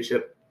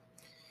championship.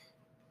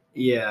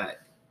 Yeah.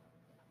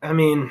 I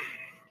mean,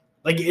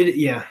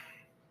 it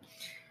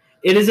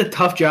is a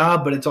tough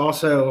job, but it's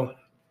also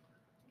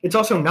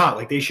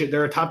not.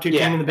 They're a top 2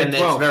 team in the Big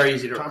 12. It's very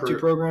easy to top recruit. 2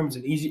 programs,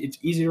 it's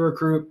easy to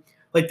recruit.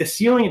 The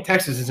ceiling in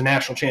Texas is a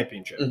national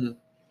championship.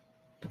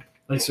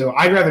 Mm-hmm. So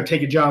I'd rather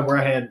take a job where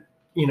I had,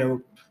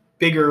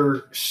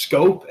 bigger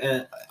scope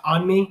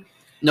on me.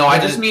 No, I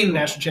just mean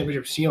national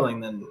championship ceiling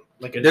than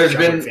there's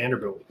job at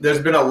Vanderbilt.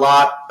 There's been a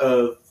lot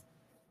of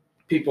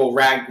people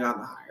ragging on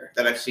the hire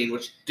that I've seen,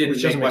 which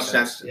didn't make much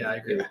sense to me. Yeah, I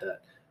agree with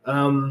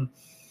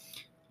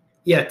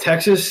that.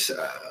 Texas,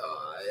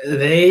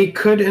 they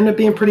could end up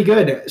being pretty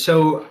good.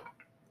 So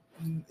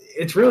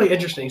it's really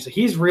interesting. So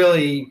he's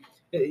really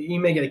 – you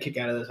may get a kick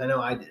out of this. I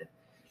know I did.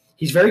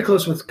 He's very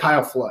close with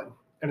Kyle Flood,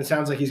 and it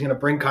sounds like he's going to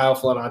bring Kyle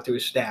Flood onto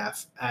his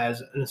staff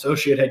as an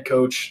associate head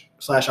coach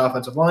 /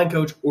 offensive line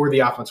coach or the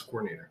offensive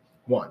coordinator,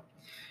 1.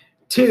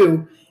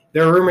 2,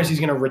 there are rumors he's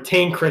going to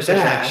retain Chris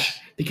Ash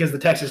because the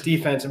Texas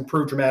defense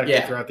improved dramatically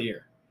throughout the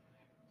year.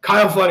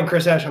 Kyle Flood and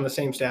Chris Ash on the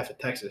same staff at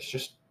Texas.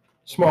 Just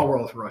small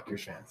world for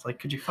Rutgers fans.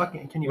 Can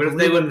you? What if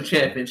they win the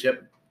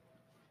championship?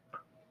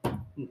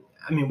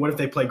 I mean, what if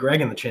they play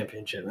Greg in the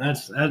championship? What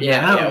if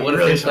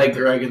they play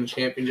Greg in the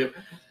championship?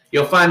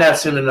 You'll find out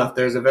soon enough.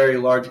 There's a very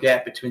large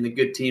gap between the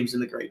good teams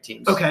and the great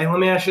teams. Okay, let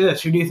me ask you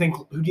this: Who do you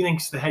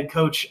think's the head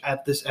coach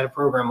at a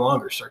program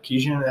longer,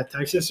 Sarkisian at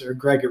Texas or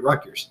Greg at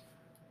Rutgers?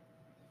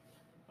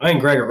 I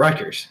think Greg at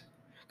Rutgers,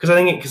 because I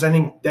think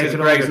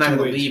Greg's not going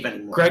to leave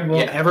anymore. Greg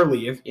won't ever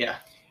leave. Yeah,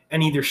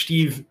 and either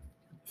Steve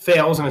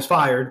fails and is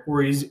fired,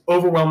 or he's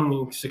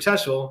overwhelmingly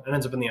successful and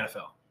ends up in the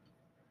NFL.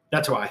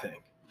 That's what I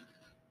think.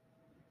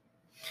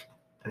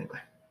 Anyway,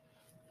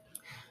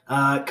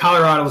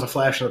 Colorado was a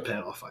flash in the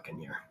pan all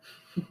fucking year.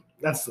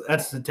 That's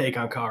the take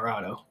on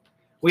Colorado.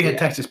 We had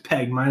Texas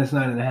pegged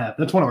 -9.5.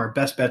 That's one of our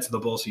best bets of the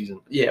bowl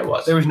season. Yeah, it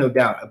was. There was no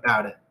doubt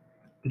about it.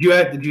 Did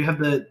you have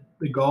the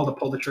gall to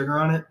pull the trigger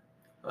on it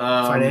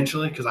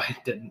financially? Because I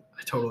didn't.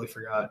 I totally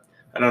forgot.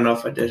 I don't know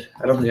if I did.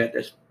 I don't think I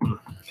did.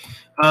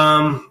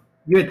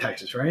 You had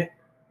Texas, right?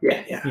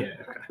 Yeah. Okay.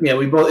 Yeah,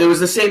 we both. It was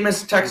the same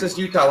as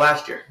Texas-Utah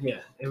last year. Yeah.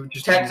 It was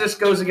just Texas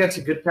goes against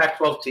a good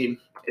Pac-12 team.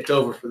 It's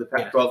over for the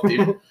Pac-12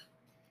 team.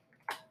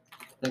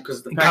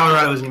 Because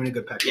Colorado isn't even a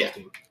good Pac-12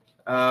 team.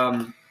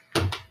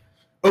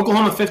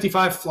 Oklahoma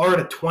 55,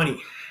 Florida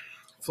 20.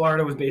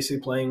 Florida was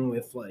basically playing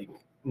with like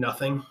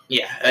nothing.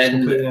 Yeah, and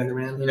completely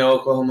undermanned.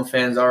 Oklahoma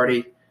fans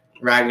already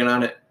ragging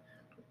on it.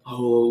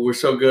 Oh, we're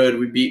so good.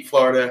 We beat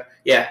Florida.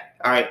 Yeah,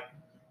 all right.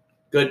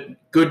 Good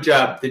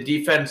job. The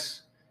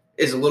defense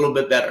is a little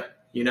bit better,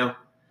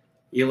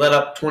 You let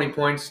up 20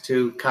 points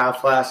to Kyle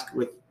Flask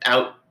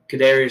without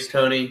Kadarius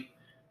Toney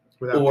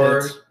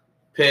or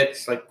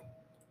Pitts.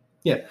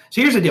 Yeah.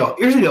 So here's the deal.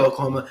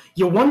 Oklahoma.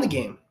 You won the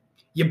game.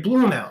 You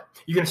blew them out.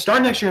 You're going to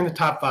start next year in the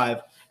top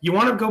 5. You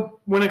want to go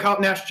win a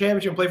national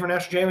championship and play for a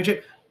national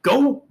championship?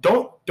 Go.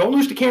 Don't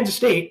lose to Kansas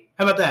State.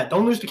 How about that?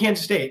 Don't lose to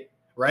Kansas State,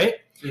 right?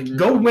 Mm-hmm.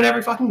 Go win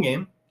every fucking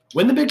game.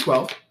 Win the Big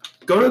 12.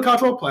 Go to the college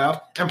football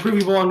playoff and prove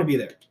you belong to be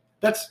there.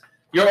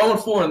 You're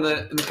 0-4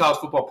 in the college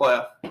football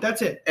playoff.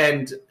 That's it.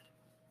 And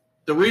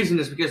the reason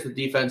is because the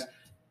defense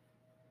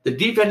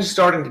is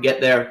starting to get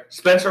there.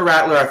 Spencer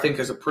Rattler, I think,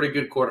 is a pretty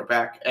good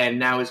quarterback, and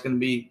now he's going to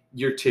be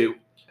year 2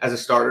 as a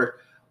starter.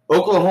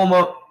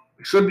 Oklahoma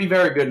should be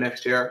very good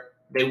next year.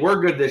 They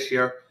were good this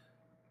year,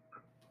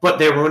 but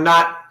they were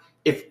not.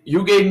 If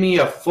you gave me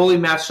a fully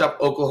matched up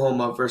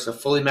Oklahoma versus a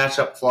fully matched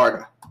up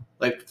Florida,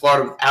 like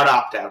Florida without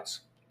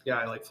opt-outs. Yeah,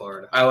 I like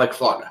Florida.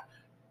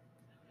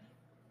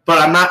 But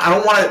I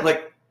don't want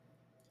to,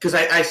 because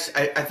I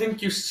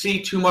think you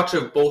see too much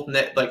of both,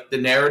 the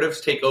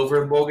narratives take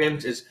over in bowl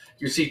games. Is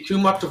you see too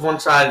much of one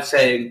side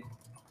saying,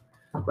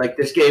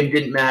 this game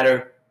didn't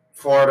matter,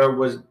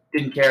 Florida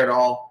didn't care at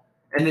all.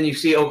 And then you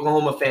see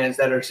Oklahoma fans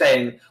that are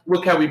saying,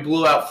 look how we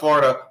blew out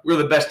Florida. We're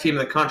the best team in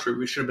the country.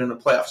 We should have been in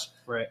the playoffs.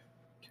 Right.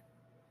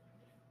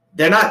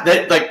 They're not,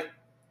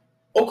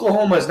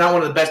 Oklahoma is not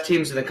one of the best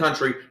teams in the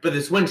country, but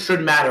this win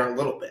should matter a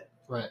little bit.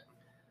 Right.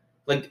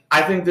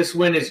 I think this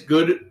win is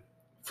good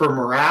for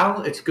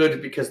morale. It's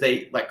good because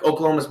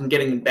Oklahoma's been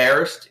getting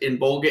embarrassed in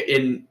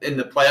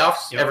the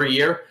playoffs every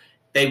year.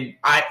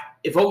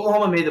 If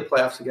Oklahoma made the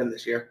playoffs again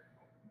this year,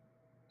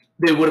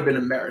 they would have been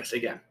embarrassed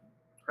again.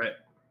 Right.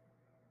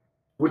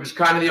 Which is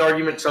kind of the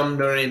argument some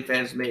Notre Dame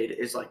fans made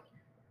is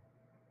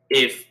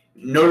if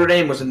Notre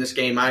Dame was in this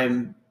game, I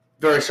am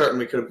very certain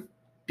we could have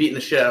beaten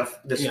the shit out of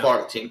this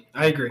Florida team.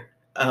 I agree.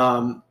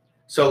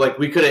 So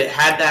we could have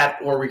had that,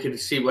 or we could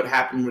see what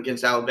happened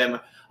against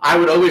Alabama. I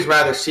would always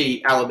rather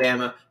see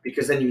Alabama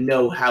because then you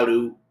know how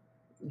to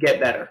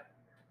get better.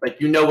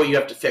 You know what you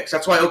have to fix.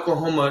 That's why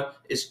Oklahoma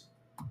is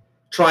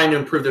trying to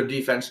improve their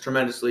defense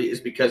tremendously,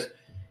 is because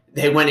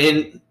they went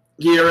in,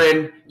 year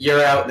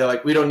out. They're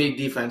like, we don't need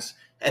defense.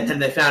 And then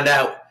they found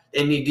out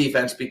they need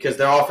defense because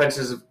their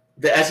offenses,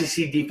 the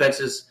SEC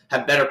defenses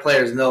have better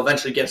players, and they'll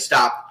eventually get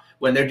stopped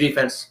when their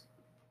defense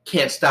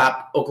can't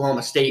stop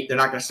Oklahoma State. They're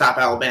not going to stop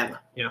Alabama.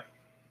 Yeah.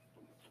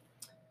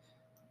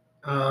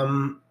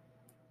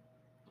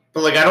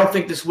 But I don't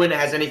think this win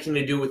has anything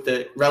to do with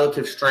the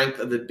relative strength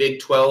of the Big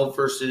 12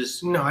 versus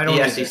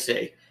the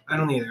SEC. I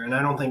don't either, and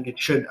I don't think it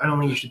should. I don't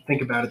think you should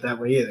think about it that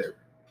way either,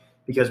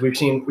 because we've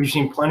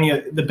seen plenty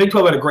of the Big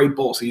 12 had a great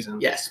bowl season.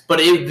 Yes, but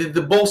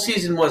the bowl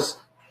season was.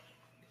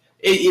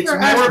 It's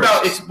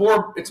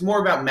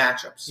more about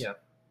matchups. Yeah.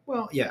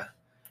 Well, yeah.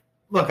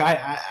 Look,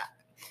 I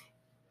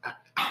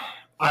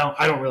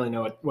don't really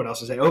know what else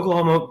to say.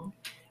 Oklahoma.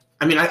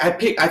 I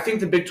think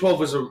the Big 12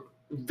 was a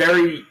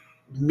very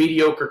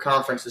mediocre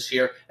conference this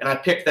year, and I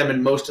picked them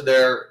in most of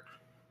their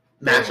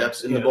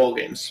matchups in the bowl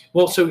games.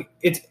 Well, so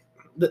it's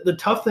the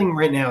tough thing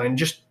right now, and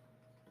just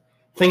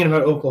thinking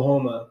about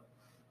Oklahoma,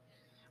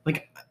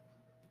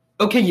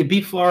 okay, you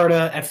beat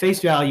Florida at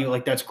face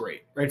value, that's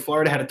great, right?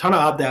 Florida had a ton of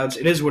opt-outs.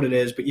 It is what it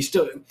is, but you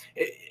still,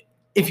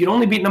 if you'd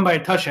only beaten them by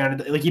a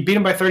touchdown, you beat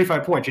them by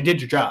 35 points, you did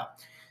your job.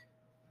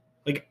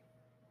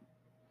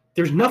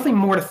 There's nothing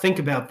more to think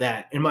about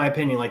that, in my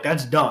opinion.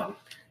 That's done.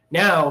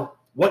 Now,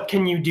 what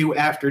can you do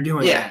after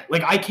doing that?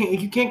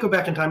 You can't go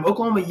back in time.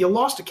 Oklahoma, you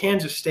lost to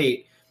Kansas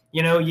State.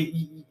 You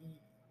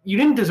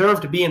didn't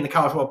deserve to be in the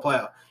college football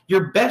playoff.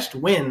 Your best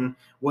win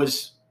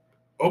was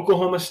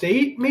Oklahoma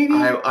State, maybe?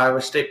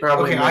 Iowa State,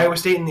 probably. Okay, Iowa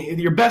State,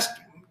 your best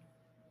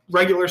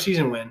regular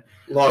season win.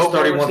 Lost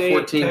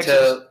 31-14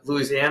 to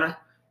Louisiana.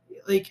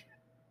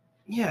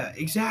 Yeah,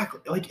 exactly.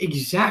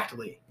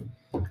 Exactly.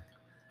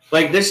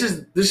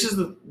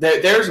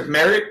 There's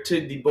merit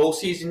to the bowl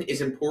season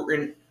is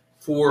important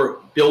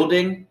for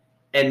building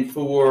and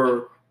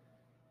for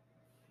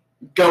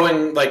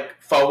going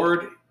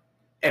forward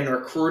and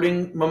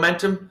recruiting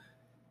momentum.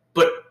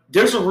 But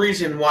there's a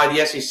reason why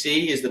the SEC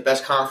is the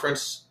best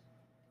conference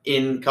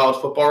in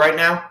college football right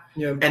now.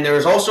 Yeah. And there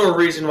is also a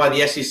reason why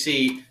the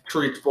SEC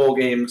treats bowl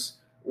games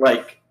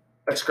like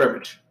a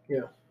scrimmage.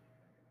 Yeah.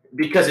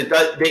 Because it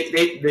does.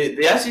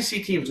 The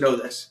SEC teams know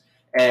this,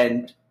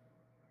 and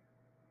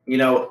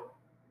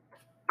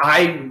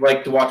I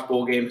like to watch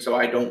bowl games, so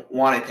I don't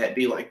want it to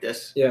be like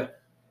this. Yeah.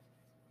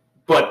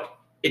 But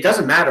it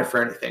doesn't matter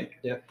for anything.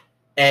 Yeah.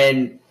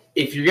 And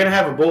if you're going to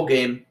have a bowl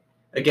game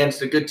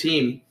against a good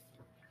team,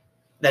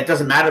 that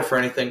doesn't matter for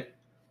anything.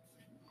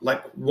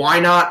 Like, why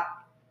not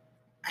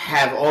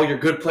have all your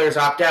good players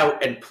opt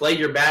out and play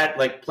your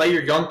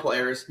young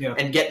players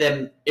and get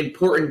them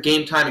important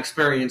game time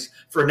experience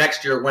for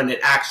next year when you're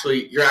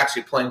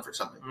actually playing for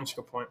something. That's a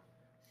good point.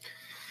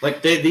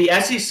 Like the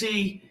SEC,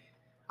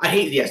 I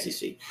hate the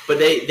SEC, but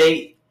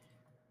they're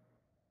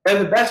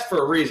the best for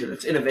a reason.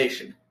 It's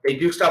innovation. They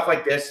do stuff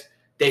like this.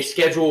 They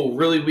schedule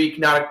really weak,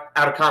 not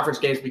out of conference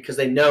games because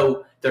they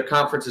know their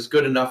conference is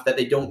good enough that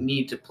they don't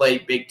need to play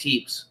big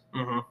teams.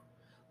 Mm-hmm.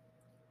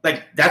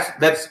 Like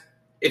that's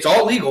it's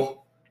all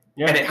legal,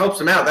 and it helps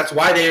them out. That's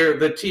why they're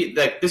the team.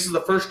 Like this is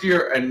the first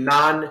year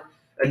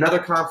another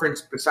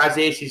conference besides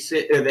the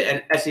ACC or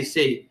the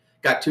SEC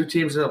got 2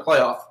 teams in the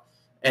playoff,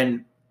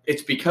 and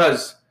it's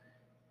because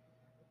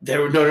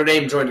Notre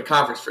Dame joined the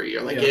conference for a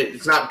year. Like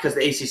it's not because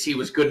the ACC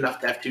was good enough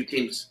to have 2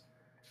 teams.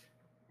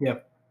 Yeah,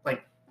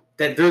 like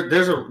that.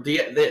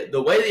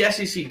 The way the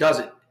SEC does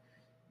it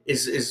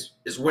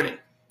is winning,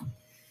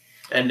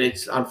 and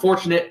it's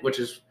unfortunate, which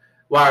is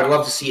why I'd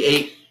love to see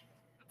 8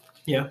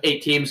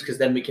 teams, because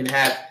then we can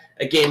have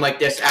a game like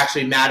this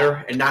actually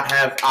matter and not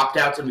have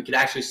opt-outs, and we can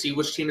actually see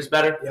which team is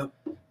better. Yep.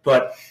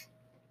 But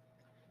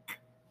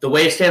the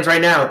way it stands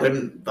right now,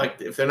 then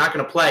like if they're not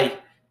going to play,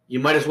 you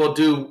might as well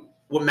do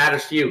what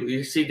matters to you.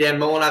 You see Dan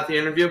Mullen at the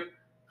interview?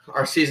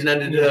 Our season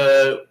ended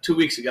 2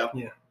 weeks ago.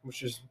 Yeah,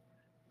 which is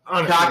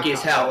cocky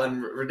as hell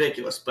and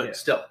ridiculous, but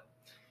still.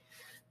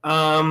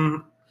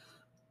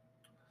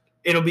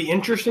 It'll be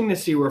interesting to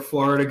see where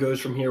Florida goes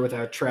from here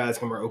without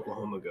Trask and where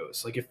Oklahoma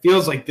goes. Like, it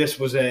feels like this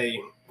was a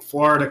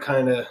Florida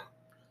kind of.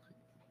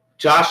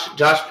 Josh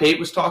Pate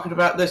was talking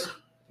about this,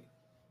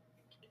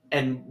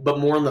 but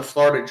more in the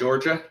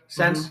Florida-Georgia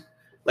sense. Mm-hmm.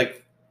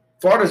 Like,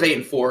 Florida's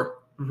 8-4.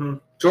 Mm-hmm.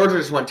 Georgia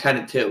just won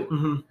 10-2.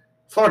 Mm-hmm.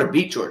 Florida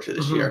beat Georgia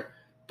this year,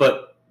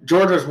 but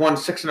Georgia's won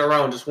 6 in a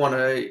row and just won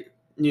a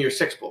New Year's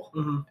Six Bowl.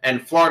 Mm-hmm.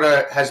 And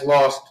Florida has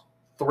lost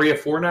 3 or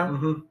 4 now.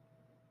 Mm-hmm.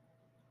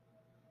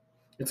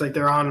 It's like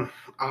they're on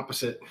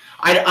opposite.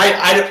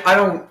 I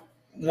don't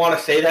want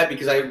to say that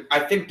because I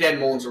think Dan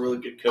Mullen's a really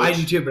good coach. I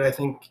do too, but I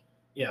think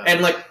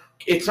and like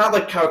it's not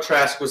like Kyle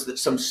Trask was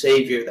some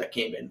savior that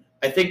came in.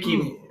 I think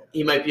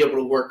he might be able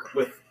to work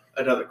with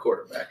another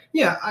quarterback.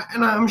 Yeah,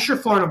 and I'm sure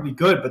Florida will be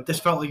good, but this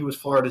felt like it was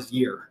Florida's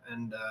year,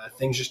 and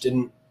things just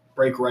didn't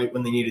break right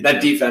when they needed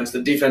that defense.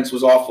 The defense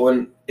was awful,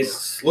 and it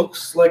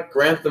looks like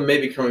Grantham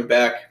may be coming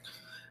back.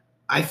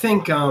 I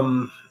think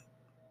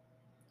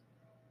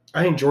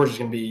Georgia's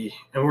going to be,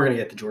 and we're going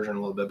to get to Georgia in a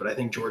little bit, but I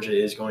think Georgia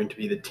is going to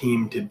be the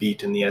team to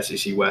beat in the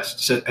SEC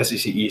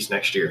East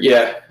next year.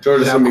 Yeah,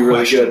 Georgia's going to be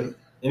really good.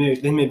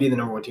 They may be the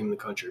number 1 team in the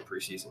country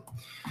preseason.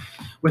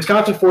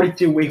 Wisconsin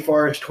 42, Wake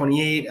Forest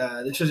 28.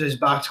 This is as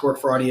box score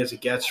fraudy as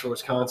it gets for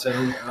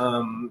Wisconsin.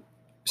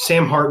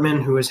 Sam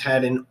Hartman, who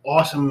had an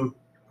awesome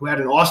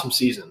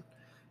season,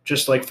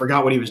 just like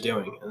forgot what he was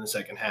doing in the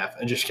second half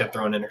and just kept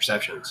throwing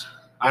interceptions.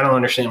 I don't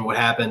understand what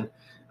happened.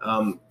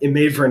 It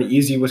made for an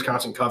easy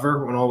Wisconsin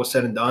cover when all was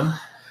said and done.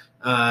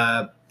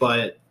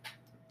 But,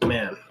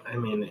 man, I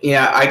mean,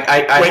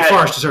 Wake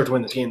Forest deserved to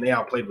win this game. They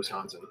outplayed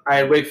Wisconsin. I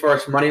had Wake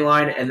Forest money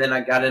line, and then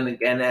I got in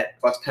again at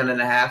plus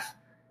 10.5.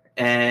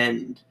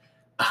 And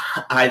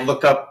I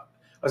look up.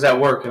 I was at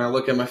work, and I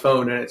look at my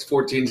phone, and it's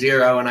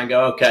 14-0, and I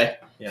go, okay,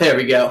 there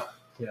we go.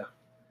 Yeah.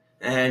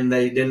 And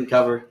they didn't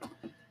cover.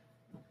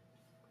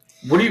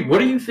 What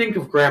do you think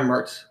of Graham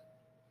Mertz?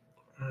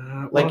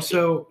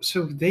 So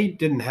they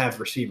didn't have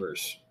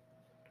receivers.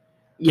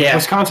 Yeah.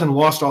 Wisconsin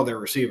lost all their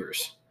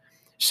receivers.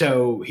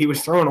 So he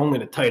was throwing only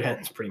to tight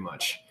ends pretty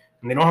much.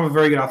 And they don't have a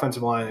very good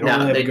offensive line. They don't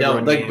really have a good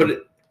run game.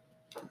 But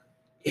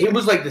he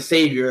was like the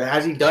savior.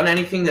 Has he done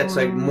anything that's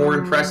like more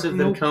impressive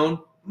than Cone?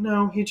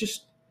 No, he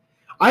just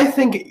I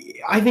think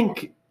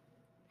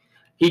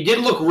he did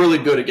look really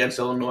good against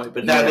Illinois,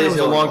 but that was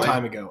a long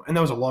time ago. And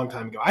that was a long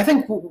time ago. I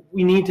think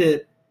we need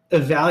to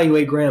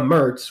evaluate Graham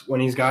Mertz when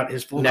he's got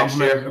his full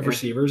complement of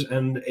receivers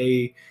and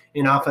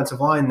an offensive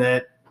line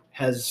that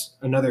has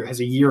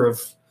a year of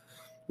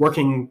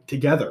working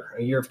together,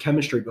 a year of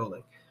chemistry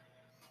building.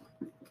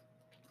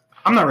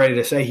 I'm not ready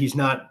to say he's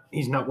not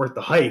worth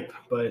the hype,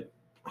 but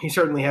he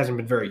certainly hasn't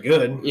been very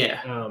good.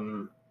 Yeah.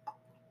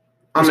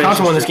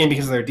 Wisconsin won this game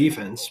because of their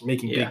defense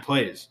making big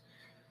plays.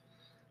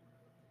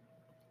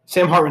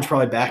 Sam Hartman's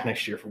probably back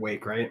next year for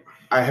Wake, right?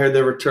 I heard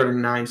they're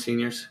returning 9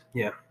 seniors.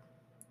 Yeah.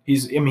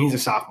 He's a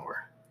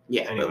sophomore.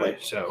 Yeah. Anyway,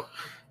 so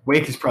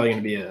Wake is probably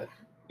going to be a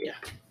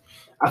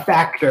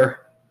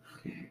factor.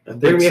 They're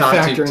going to be a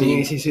factor in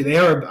the ACC.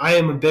 I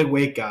am a big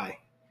Wake guy.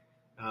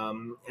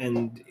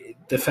 And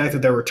the fact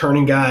that they're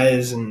returning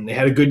guys and they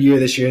had a good year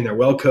this year and they're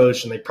well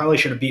coached and they probably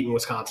should have beaten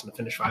Wisconsin to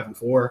finish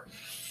 5-4.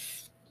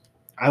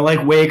 I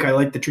like Wake. I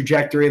like the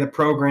trajectory of the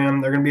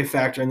program. They're going to be a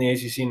factor in the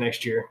ACC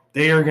next year.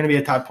 They are going to be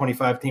a top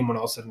 25 team when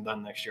all is said and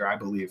done next year, I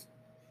believe.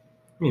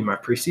 I mean, my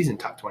preseason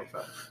top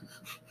 25.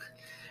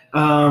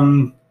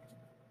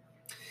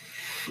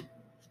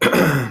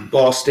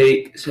 Ball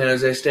State, San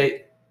Jose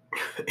State.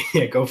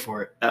 Yeah, go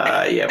for it.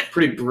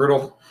 Pretty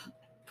brutal.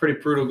 pretty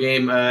brutal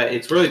game.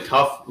 It's really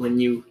tough when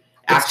you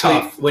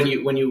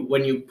when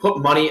you put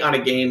money on a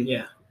game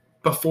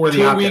before the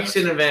 2 weeks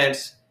in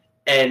advance,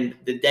 and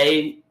the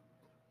day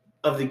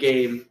of the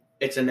game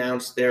it's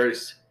announced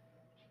there's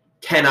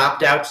 10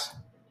 opt-outs.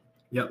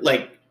 Yep.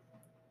 Like,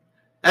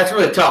 that's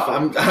really tough.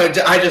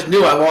 I just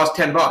knew I lost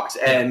 $10,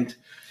 and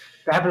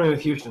that happened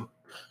with Houston.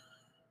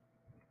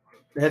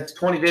 That's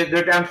 20.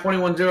 They're down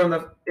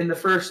 21-0 in the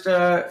first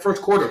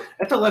quarter.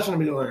 That's a lesson to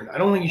be learned. I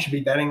don't think you should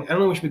be betting. I don't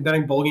think we should be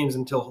betting bowl games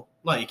until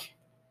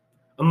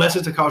unless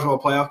it's a college football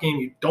playoff game.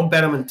 You don't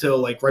bet them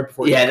until right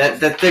before. Yeah,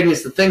 the thing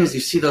is you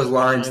see those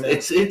lines.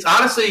 It's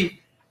honestly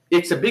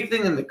it's a big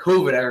thing in the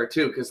COVID era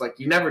too, because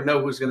you never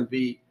know who's going to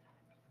be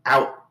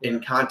out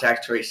in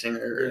contact tracing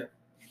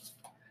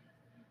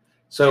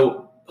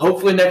So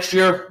hopefully next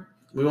year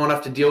we won't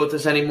have to deal with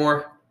this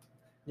anymore.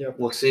 Yep.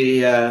 We'll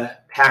see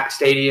packed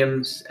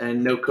stadiums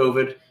and no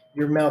COVID.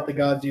 Your mouth to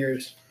God's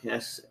ears.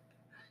 Yes.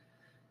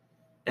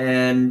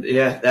 And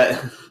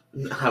that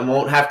I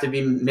won't have to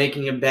be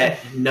making a bet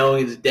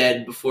knowing it's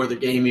dead before the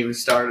game even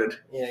started.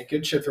 Yeah,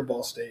 good shit for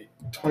Ball State.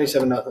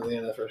 27-0 at the end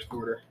of the first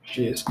quarter.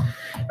 Jeez.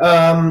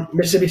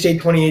 Mississippi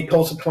State 28,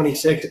 Tulsa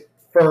 26.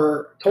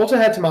 Tulsa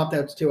had some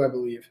opt-outs too, I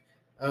believe.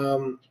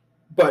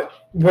 But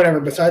whatever,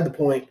 beside the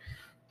point.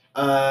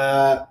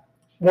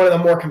 One of the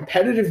more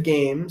competitive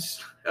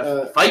games.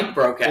 A fight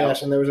broke out.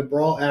 Yes, and there was a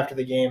brawl after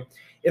the game.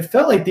 It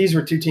felt like these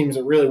were two teams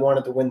that really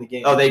wanted to win the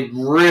game. Oh, they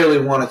really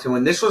wanted to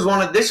win. This is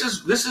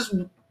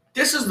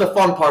the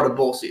fun part of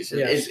bowl season.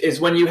 Yes.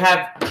 Is when you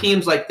have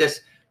teams like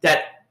this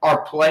that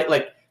are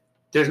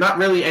there's not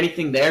really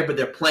anything there, but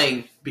they're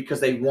playing because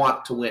they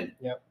want to win.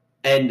 Yep.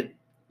 And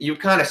you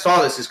kind of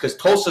saw this is because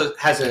Tulsa's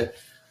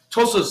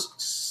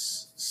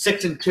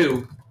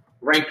 6-2,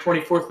 ranked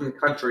 24th in the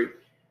country,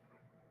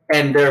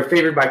 and they're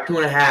favored by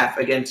 2.5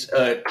 against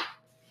a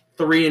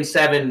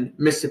 3-7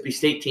 Mississippi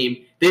State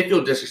team. They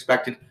feel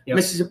disrespected. Yep.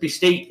 Mississippi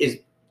State is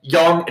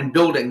young and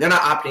building. They're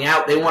not opting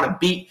out. They want to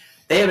beat.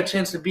 They have a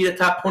chance to beat a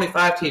top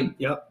 25 team.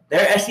 Yep.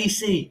 They're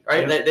SEC,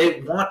 right? Yep.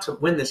 They want to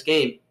win this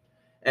game.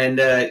 And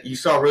you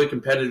saw a really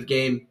competitive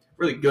game,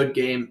 really good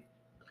game.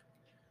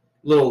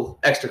 Little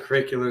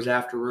extracurriculars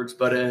afterwards.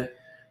 But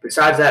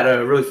besides that,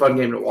 a really fun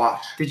game to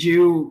watch. Did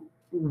you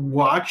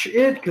watch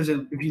it? Because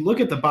if you look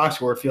at the box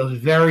score, it feels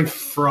very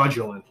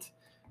fraudulent.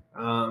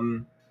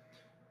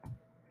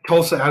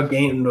 Tulsa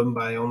outgained them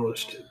by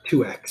almost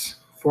 2x.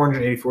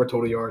 484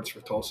 total yards for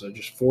Tulsa,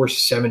 just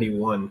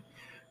 471.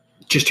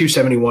 Just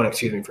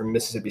 271, from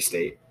Mississippi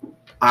State.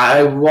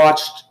 I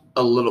watched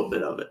a little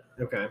bit of it.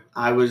 Okay.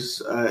 I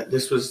was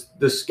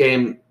this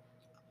game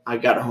I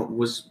got home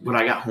was when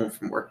I got home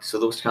from work. So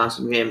the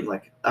Wisconsin game,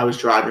 I was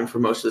driving for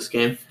most of this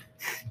game.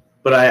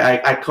 But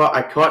I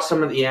caught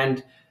some at the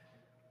end.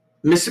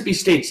 Mississippi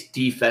State's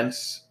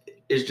defense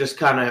is just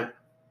kind of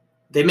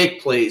they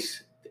make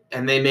plays.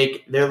 And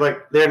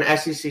they're an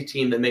SEC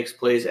team that makes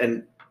plays,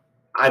 and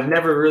I've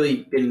never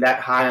really been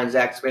that high on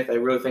Zach Smith. I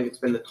really think it's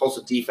been the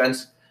Tulsa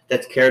defense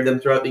that's carried them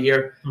throughout the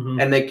year,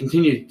 and they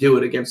continue to do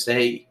it against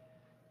a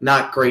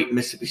not great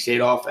Mississippi State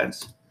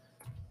offense.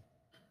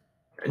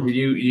 And did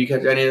you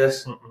catch any of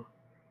this?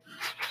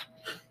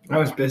 I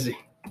was busy.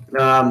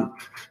 I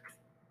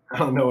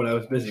don't know what I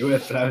was busy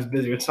with, but I was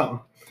busy with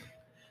something.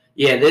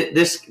 Yeah,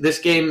 this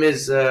game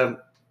is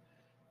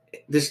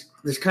this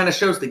kind of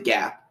shows the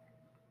gap.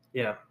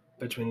 Yeah.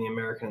 Between the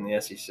American and the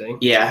SEC.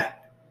 Yeah.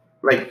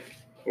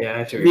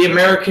 The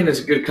American is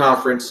a good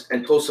conference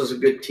and Tulsa's a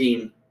good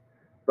team,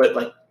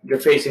 but you're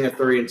facing a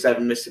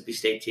 3-7 Mississippi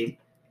State team.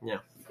 Yeah.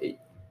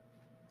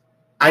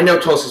 I know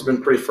Tulsa's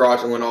been pretty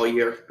fraudulent all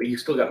year, but you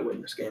still got to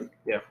win this game.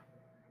 Yeah.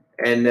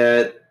 And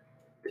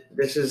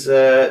this is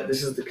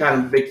the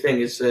kind of big thing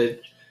is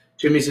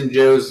Jimmy's and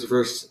Joe's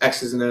versus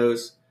X's and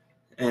O's,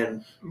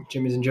 and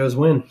Jimmy's and Joe's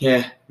win.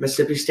 Yeah,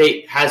 Mississippi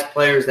State has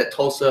players that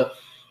Tulsa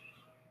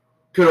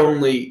could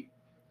only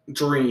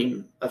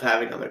dream of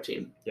having on their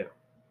team. Yeah.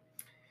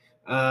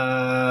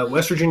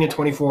 West Virginia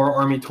 24,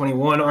 Army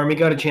 21. Army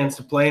got a chance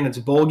to play in its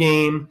bowl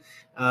game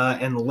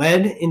and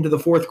led into the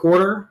fourth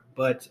quarter,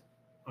 but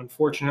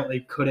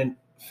unfortunately couldn't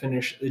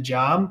finish the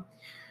job.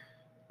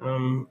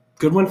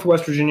 Good win for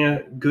West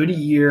Virginia. Good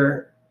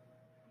year.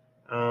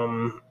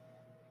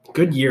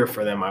 Good year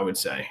for them, I would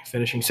say.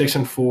 Finishing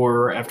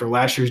 6-4 after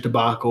last year's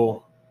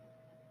debacle.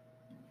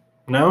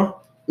 No?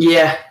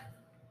 Yeah.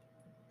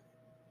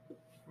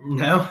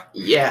 No?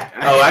 Yeah.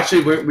 Oh,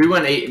 actually, we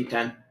went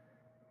 8-10.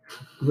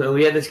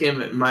 We had this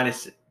game at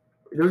minus.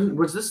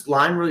 Was this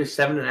line really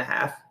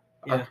 7.5?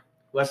 Yeah.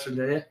 West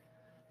Virginia.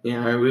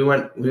 Yeah, we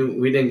went.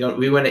 We didn't go.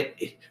 We went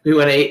 8. We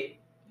went 8.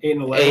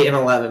 8-11.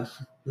 8-11.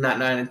 Not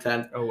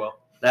 9-10. Oh well.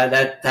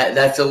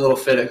 That's a little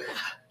fitting.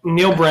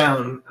 Neil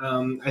Brown.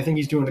 I think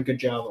he's doing a good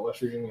job at West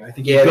Virginia. I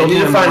think. Yeah, they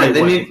need to find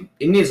it.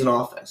 It needs an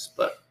offense,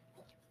 but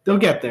they'll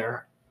get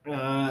there.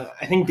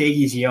 I think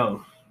Daigie's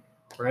young,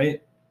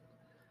 right?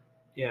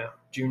 Yeah,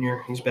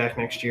 junior. He's back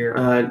next year.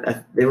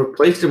 They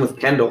replaced him with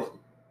Kendall,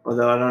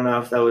 although I don't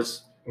know if that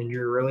was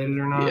injury related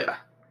or not. Yeah,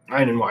 I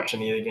didn't watch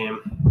any of the game,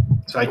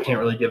 so I can't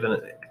really give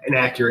an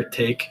accurate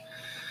take.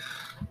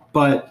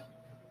 But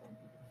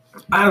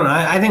I don't know.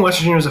 I think West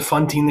Virginia was a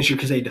fun team this year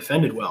because they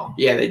defended well.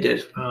 Yeah, they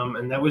did.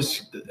 And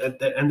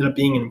that ended up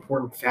being an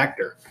important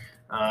factor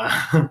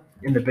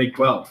in the Big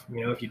 12.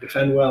 If you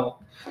defend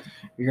well,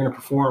 you're going to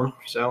perform.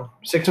 So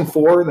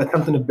 6-4, that's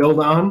something to build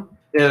on.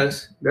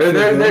 Yes,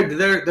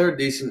 they're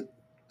decent.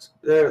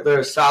 They're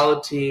a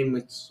solid team.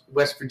 It's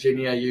West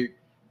Virginia. You're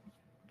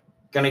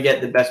going to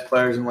get the best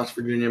players in West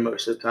Virginia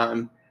most of the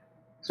time.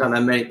 It's not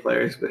that many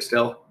players, but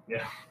still.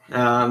 Yeah.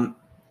 And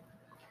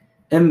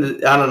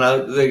I don't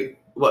know.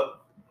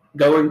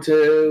 Going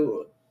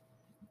to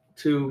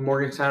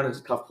Morgantown is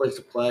a tough place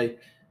to play.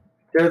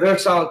 They're a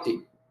solid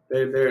team.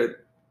 They're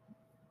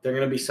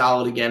going to be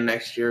solid again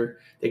next year.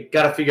 They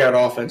got to figure out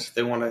offense if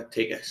they want to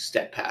take a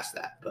step past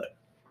that. But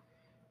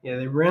yeah,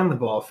 they ran the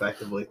ball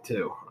effectively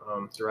too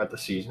throughout the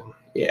season.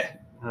 Yeah.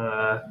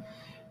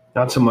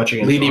 Not so much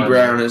against Leedy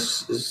Brown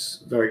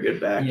is very good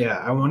back. Yeah,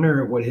 I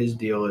wonder what his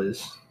deal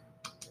is.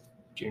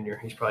 Junior,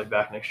 he's probably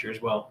back next year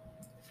as well.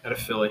 Out of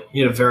Philly, he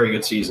had a very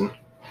good season.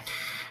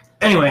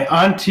 Anyway,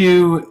 on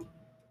to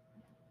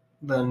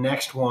the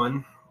next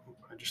one.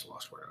 I just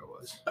lost where I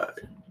was.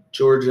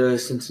 Georgia,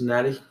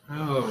 Cincinnati.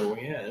 Oh,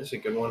 yeah, this is a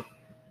good one.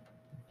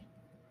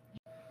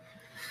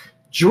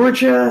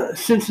 Georgia,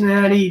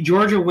 Cincinnati.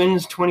 Georgia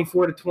wins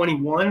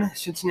 24-21.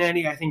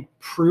 Cincinnati, I think,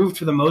 proved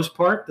for the most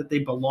part that they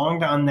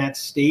belonged on that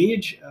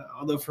stage.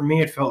 Although for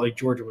me, it felt like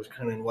Georgia was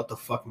kind of in what the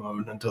fuck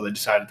mode until they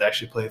decided to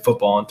actually play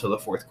football until the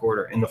fourth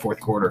quarter.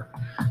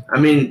 I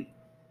mean,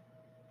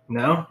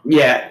 no?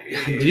 Yeah.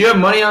 Did you have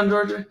money on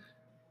Georgia?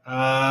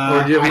 Or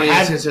did you have money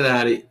on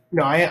Cincinnati?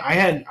 No, I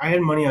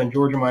had money on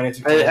Georgia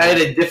minus. I had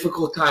a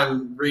difficult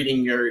time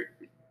reading your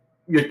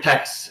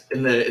texts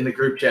in the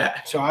group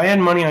chat. So I had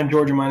money on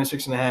Georgia minus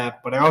 6.5,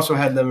 but I also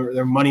had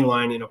their money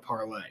line in a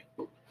parlay.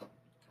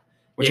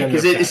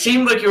 Because it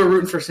seemed like you were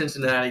rooting for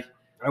Cincinnati.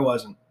 I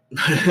wasn't.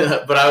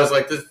 But I was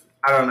like, this.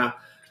 I don't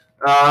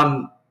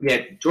know.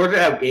 Georgia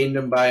outgained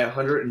them by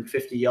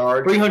 150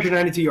 yards.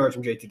 392 yards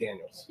from JT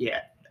Daniels.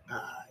 Yeah.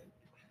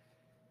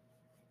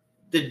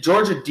 The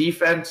Georgia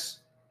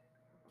defense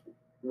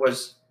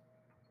was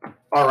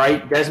all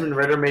right. Desmond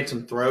Ridder made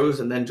some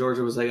throws, and then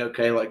Georgia was like,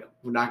 okay, like,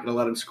 we're not going to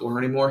let him score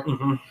anymore.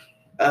 Mm-hmm.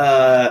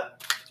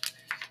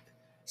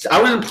 So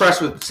I was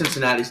impressed with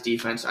Cincinnati's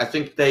defense. I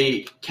think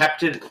they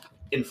kept it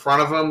in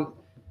front of them.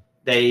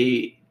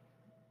 They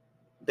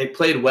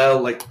played well.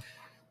 Like,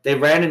 they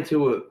ran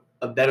into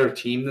a better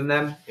team than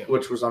them,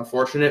 which was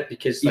unfortunate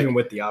because even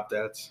with the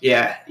opt-outs.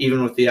 Yeah,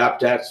 even with the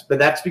opt-outs. But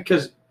that's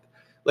because,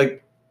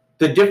 like,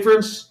 the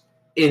difference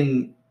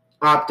in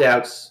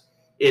opt-outs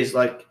is,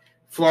 like,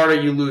 Florida,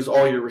 you lose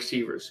all your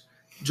receivers.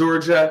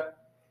 Georgia,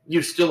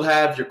 you still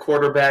have your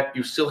quarterback.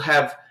 You still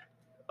have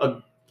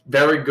a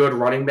very good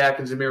running back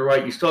in Zamir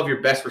White. You still have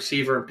your best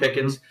receiver in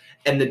Pickens. Mm-hmm.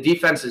 And the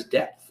defense is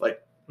depth.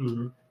 Like,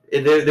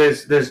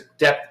 there's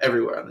depth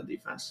everywhere on the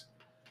defense.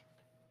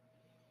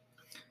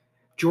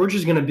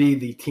 Georgia's going to be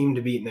the team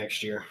to beat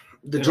next year.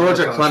 The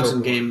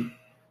Georgia-Clemson game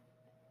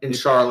in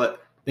Charlotte.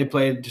 They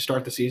played to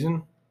start the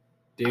season?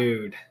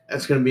 Dude.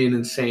 That's going to be an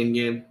insane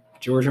game.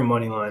 Georgia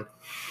money line.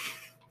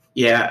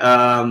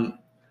 Yeah.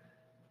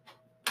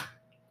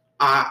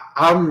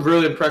 I'm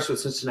really impressed with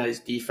Cincinnati's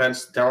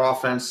defense. Their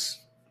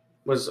offense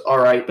was all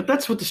right. But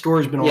that's what the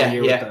story's been all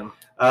year with them.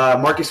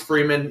 Marcus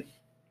Freeman.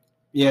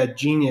 Yeah,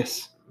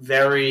 genius.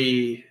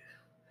 Very,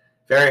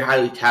 very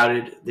highly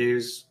touted.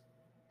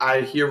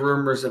 I hear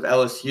rumors of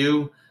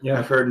LSU. Yeah.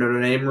 I've heard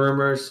Notre Dame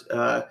rumors.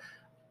 I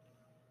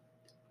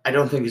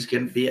don't think he's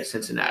going to be at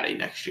Cincinnati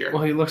next year.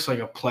 Well, he looks like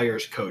a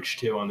player's coach,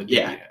 too, on the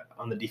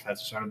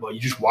defensive side of the ball. You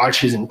just watch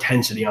his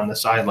intensity on the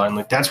sideline.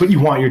 Like, that's what you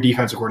want your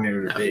defensive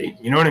coordinator to be.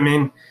 You know what I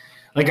mean?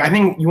 Like, I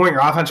think you want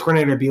your offensive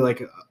coordinator to be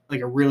like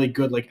a really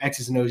good, like,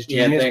 X's and O's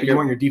genius, but you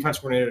want your defense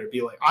coordinator to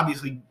be, like,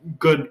 obviously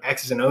good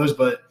X's and O's,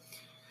 but,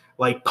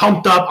 like,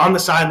 pumped up on the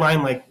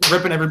sideline, like,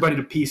 ripping everybody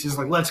to pieces.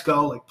 Like, let's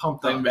go. Like,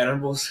 pumped up. Like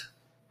Venables.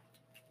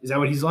 Is that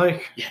what he's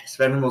like? Yes,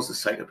 Venables is a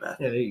psychopath.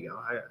 Yeah, there you go.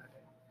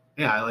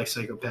 I like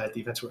psychopath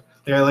defense.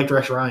 I liked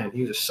Rex Ryan.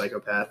 He was a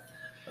psychopath.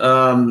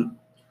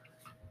 JT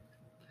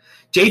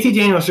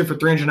Daniels threw for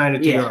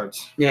 392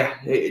 yards. Yeah,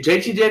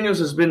 JT Daniels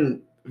has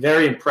been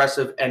very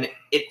impressive, and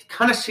it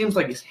kind of seems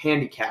like he's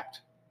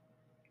handicapped.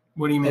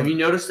 What do you mean? Have you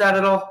noticed that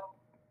at all?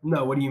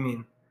 No, what do you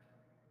mean?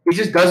 It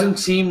just doesn't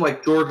seem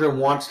like Georgia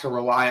wants to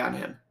rely on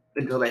him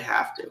until they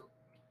have to.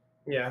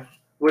 Yeah.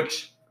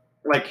 Which,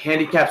 like,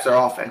 handicaps their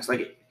offense.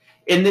 Like,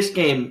 in this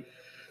game,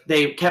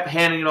 they kept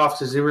handing it off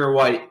to Zamir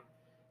White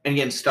and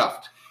getting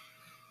stuffed.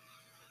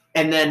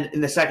 And then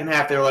in the second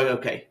half, they were like,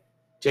 okay,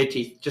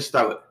 JT, just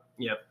throw it.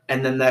 Yep.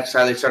 And then that's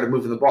how they started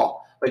moving the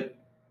ball. Like,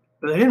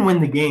 but they didn't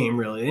win the game,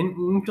 really. They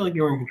didn't feel like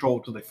they were in control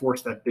until they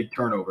forced that big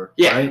turnover.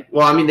 Yeah. Right?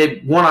 Well, I mean,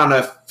 they won on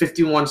a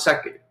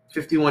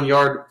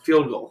 51-yard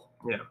field goal.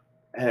 Yeah.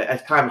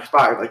 As time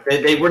expired. Like,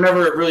 they were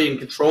never really in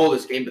control of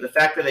this game. But the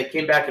fact that they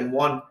came back and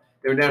won,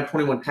 they were down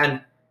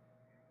 21-10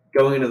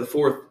 going into the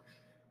fourth.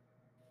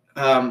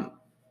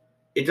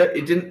 It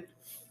didn't.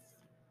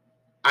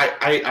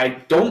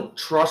 I don't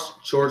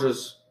trust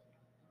Georgia's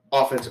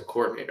offensive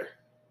coordinator.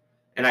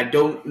 and I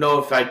don't know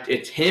if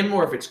it's him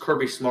or if it's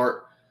Kirby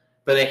Smart,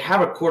 but they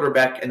have a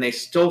quarterback, and they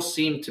still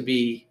seem to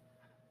be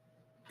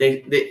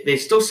they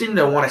still seem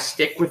to want to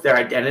stick with their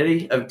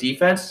identity of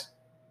defense.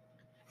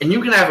 And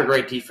you can have a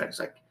great defense.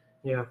 Like,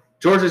 yeah,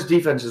 Georgia's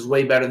defense is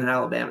way better than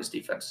Alabama's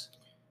defense.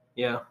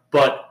 Yeah.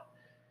 But,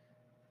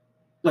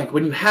 like,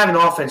 when you have an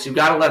offense, you've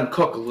got to let them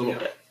cook a little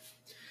bit.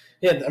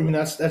 Yeah, I mean,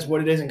 that's what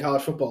it is in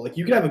college football. Like,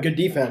 you can have a good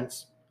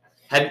defense,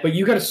 but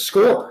you got to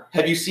score.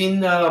 Have you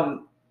seen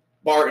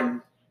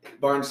Barton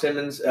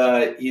Simmons?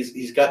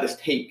 He's got this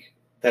take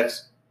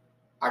that's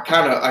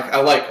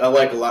I like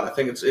a lot. I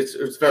think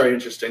it's very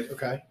interesting.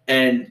 Okay.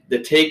 And the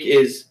take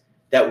is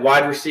that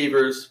wide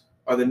receivers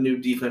are the new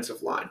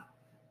defensive line.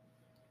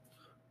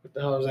 What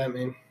the hell does that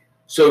mean?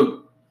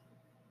 So,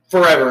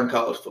 forever in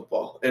college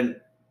football and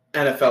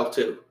NFL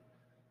too.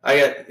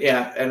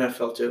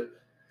 NFL too.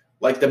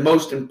 Like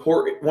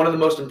one of the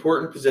most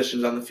important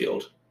positions on the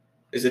field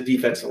is the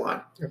defensive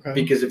line. Okay.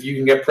 Because if you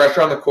can get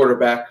pressure on the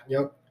quarterback,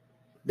 yep,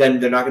 then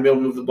they're not going to be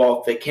able to move the ball.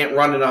 If they can't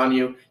run it on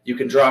you, you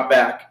can drop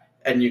back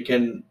and you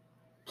can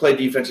play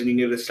defense and you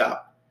need to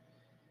stop.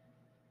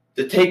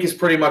 The take is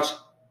pretty much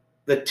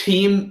the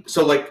team.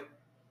 So, like,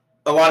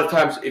 a lot of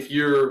times if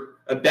you're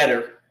a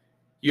better,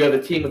 you have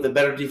a team with a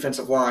better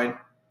defensive line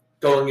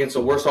going against a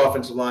worse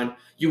offensive line,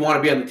 you want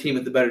to be on the team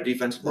with the better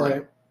defensive line.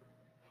 Right.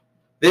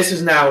 This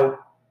is now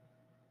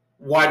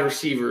wide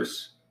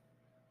receivers.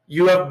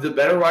 You have the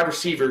better wide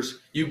receivers.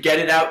 You get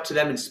it out to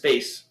them in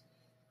space,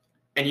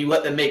 and you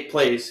let them make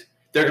plays.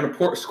 They're going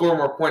to score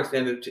more points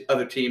than the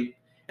other team.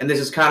 And this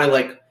is kind of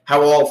like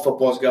how all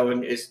football is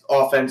going, is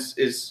offense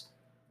is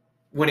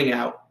winning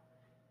out.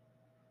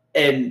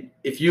 And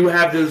if you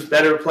have those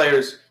better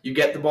players, you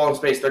get the ball in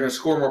space, they're going to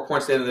score more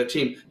points than the other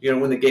team. You're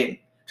going to win the game.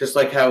 Just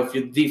like how if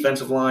your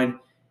defensive line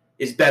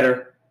is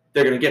better,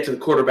 they're going to get to the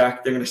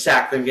quarterback, they're going to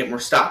sack, they're going to get more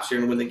stops, you're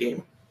going to win the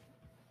game.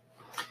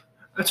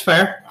 That's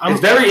fair.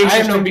 It's very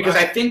interesting because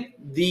I think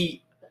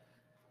the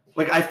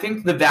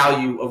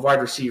value of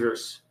wide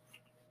receivers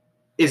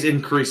is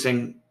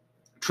increasing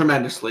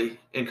tremendously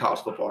in college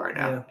football right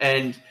now. Yeah.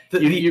 And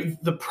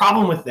the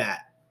problem with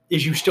that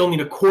is you still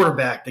need a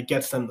quarterback that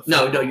gets them the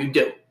football. No, you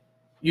do.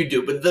 You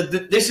do. But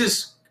this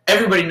is –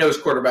 everybody knows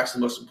quarterback's the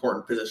most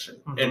important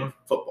position in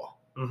football.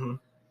 Mm-hmm.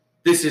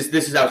 This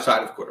is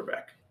outside of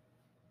quarterback.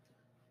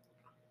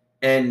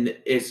 And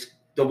it's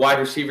the wide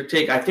receiver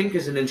take, I think,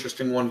 is an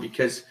interesting one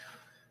because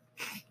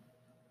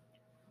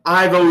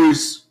I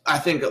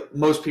think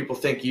most people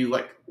think you,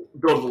 like,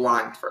 go to the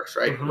line first,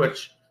 right? Mm-hmm.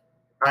 Which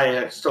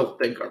I still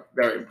think are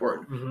very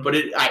important. Mm-hmm. But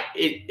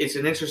it's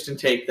an interesting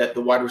take that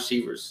the wide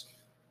receivers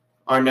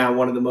are now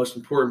one of the most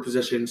important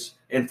positions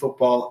in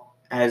football,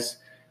 as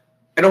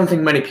I don't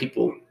think many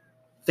people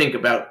think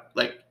about,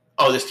 like,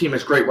 oh, this team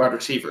has great wide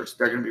receivers.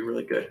 They're going to be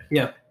really good.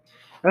 Yeah,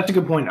 that's a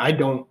good point. I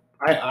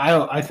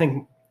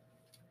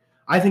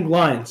think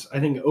lines. I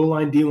think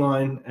O-line,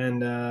 D-line,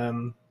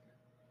 and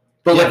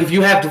but like if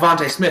you have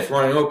Devontae Smith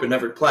running open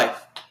every play,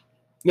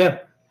 then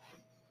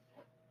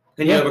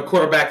you have a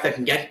quarterback that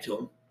can get it to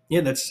him.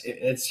 Yeah,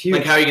 it's huge.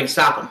 Like, how are you going to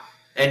stop him?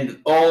 And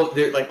all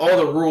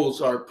the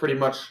rules are pretty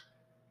much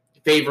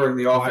favoring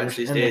the offense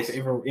these days.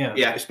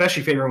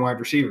 Especially favoring wide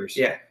receivers.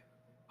 Yeah,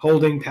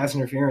 holding, pass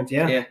interference.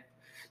 Yeah.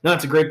 No,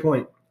 that's a great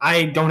point.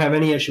 I don't have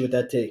any issue with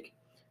that take.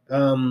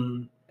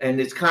 And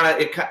it's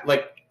kind of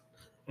like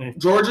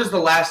Georgia's the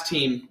last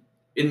team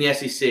in the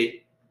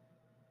SEC,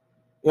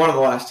 one of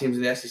the last teams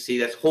in the SEC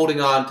that's holding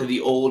on to the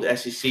old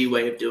SEC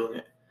way of doing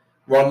it.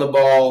 Run the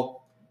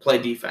ball, play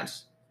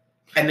defense.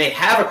 And they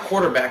have a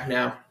quarterback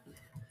now,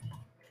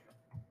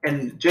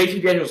 and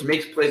JT Daniels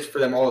makes plays for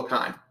them all the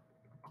time.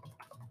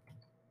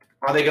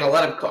 Are they going to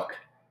let him cook?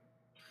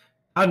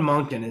 Todd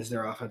Monken is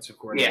their offensive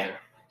coordinator. Yeah.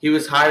 He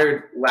was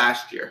hired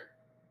last year,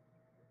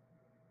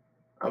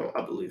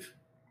 I believe.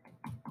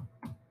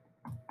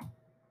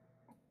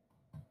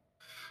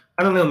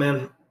 I don't know,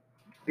 man.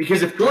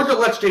 Because if Georgia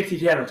lets JT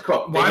Daniels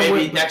cook,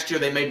 next year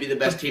they may be the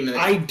best team in the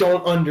I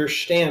don't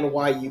understand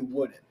why you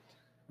wouldn't.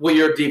 Well,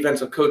 you're a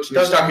defensive coach and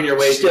you're stuck in your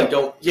ways and you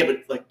don't. Yeah,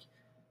 but like,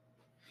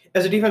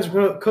 as a defensive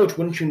coach,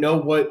 wouldn't you know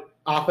what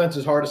offense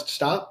is hardest to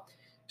stop?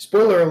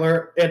 Spoiler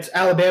alert: it's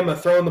Alabama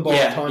throwing the ball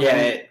a ton,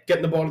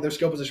 getting the ball to their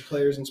skill position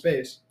players in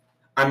space.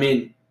 I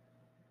mean,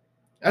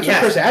 that's what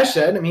Chris Ash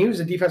said. I mean, he was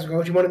a defensive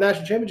coach. He won a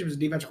national championship as a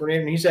defensive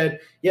coordinator, and he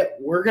said, "Yep,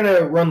 we're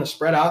gonna run the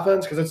spread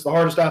offense because it's the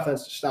hardest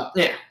offense to stop."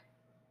 Yeah,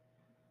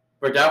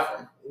 we're down for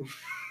him.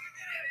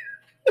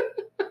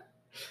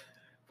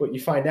 What you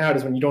find out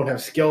is when you don't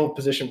have skill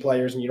position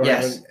players and you don't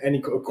have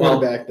any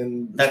quarterback,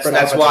 then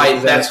that's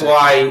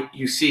why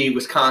you see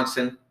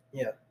Wisconsin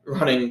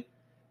running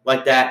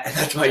like that, and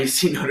that's why you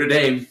see Notre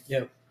Dame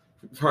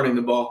running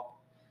the ball.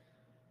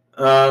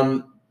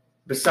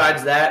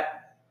 Besides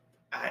that,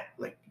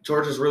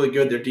 Georgia's really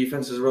good. Their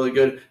defense is really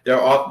good.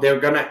 They're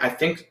gonna. I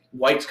think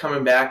White's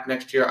coming back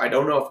next year. I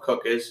don't know if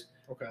Cook is.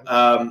 Okay.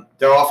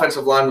 Their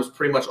offensive line was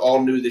pretty much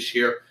all new this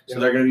year,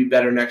 so they're going to be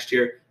better next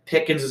year.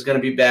 Pickens is going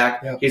to be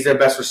back. Yep. He's their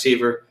best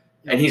receiver,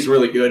 and he's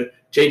really good.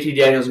 JT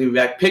Daniels is going to be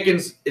back.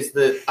 Pickens is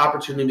the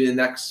opportunity to be the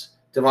next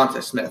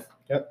Devontae Smith.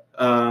 Yep.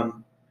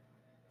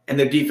 And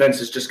their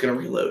defense is just going to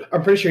reload.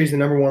 I'm pretty sure he's the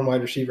number 1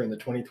 wide receiver in the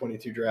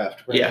 2022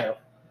 draft right now.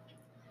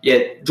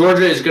 Yeah,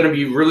 Georgia is going to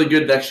be really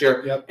good next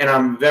year, Yep. and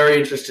I'm very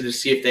interested to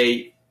see if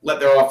they let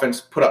their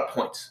offense put up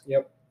points.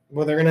 Yep.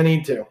 Well, they're going to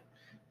need to.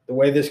 The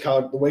way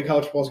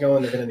college football's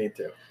going, they're going to need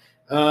to.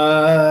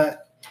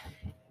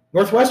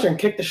 Northwestern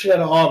kicked the shit out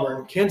of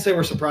Auburn. Can't say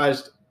we're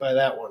surprised by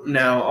that one.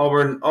 No,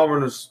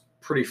 Auburn was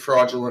pretty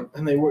fraudulent,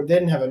 and they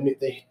didn't have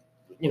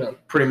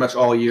pretty much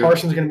all year.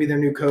 Carson's going to be their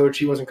new coach.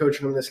 He wasn't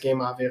coaching them this game,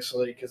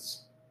 obviously,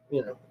 because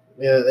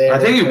I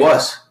think he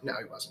was. No,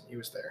 he wasn't. He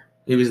was there.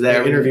 He was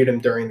there. They interviewed him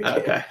during the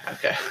game.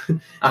 Okay.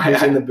 He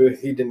was in the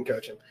booth. He didn't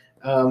coach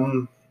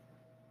him.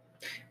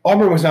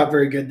 Auburn was not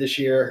very good this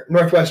year.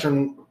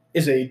 Northwestern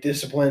is a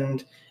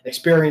disciplined,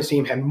 experienced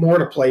team, had more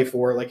to play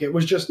for. Like, it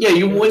was just... Yeah,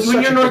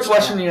 when you're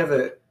Northwestern, you have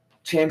a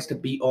chance to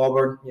beat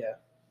Auburn. Yeah.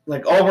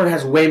 Like, Auburn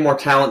has way more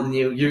talent than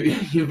you.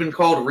 You've been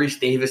called Reese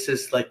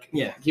Davis's. Like,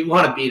 yeah, you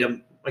want to beat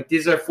them. Like,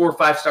 these are 4 or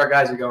 5-star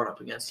guys you're going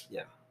up against.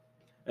 Yeah.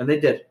 And they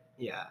did.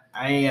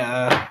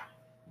 Yeah.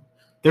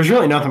 There's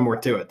really nothing more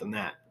to it than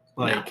that.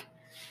 Like,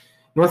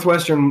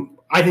 Northwestern,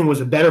 I think, was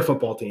a better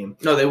football team.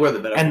 No, they were the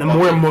better and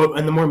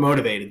the more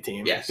motivated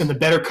team. Yes. And the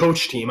better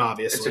coach team,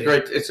 obviously.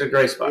 It's a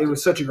great spot. It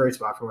was such a great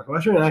spot for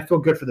Northwestern, and I feel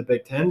good for the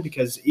Big Ten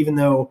because even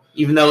though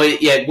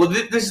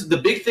this is the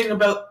big thing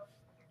about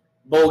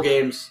bowl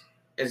games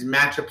is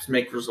matchups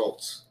make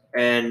results.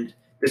 And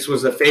this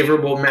was a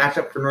favorable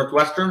matchup for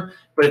Northwestern,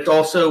 but it's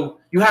also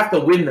you have to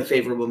win the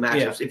favorable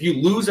matchups. Yeah. If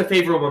you lose a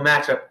favorable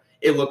matchup,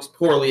 it looks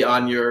poorly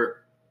on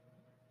your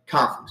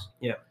conference.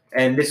 Yeah.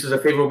 And this is a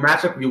favorable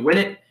matchup. You win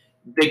it.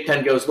 Big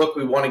Ten goes, look,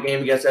 we won a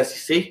game against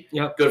SEC.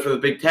 Yep. Good for the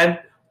Big Ten.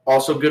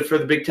 Also good for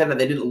the Big Ten that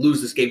they didn't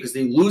lose this game because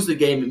they lose the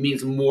game. It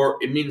means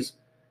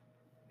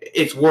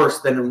it's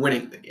worse than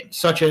winning the game.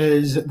 Such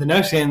as the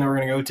next game that we're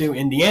going to go to,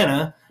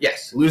 Indiana.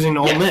 Yes. Losing to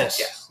Ole Miss.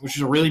 Yes. Which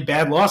is a really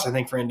bad loss, I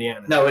think, for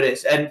Indiana. No, it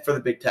is. And for the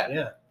Big Ten.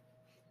 Yeah.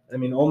 I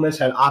mean, Ole Miss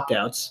had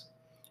opt-outs.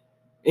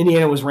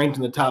 Indiana was ranked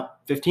in the top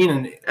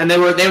 15. And they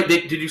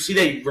did you see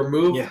they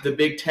removed the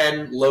Big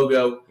Ten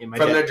logo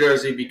from their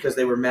jersey because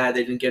they were mad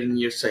they didn't get in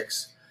year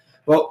 6.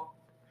 Well,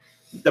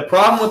 the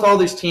problem with all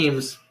these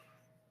teams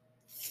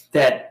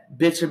that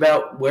bitch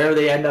about where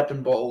they end up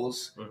in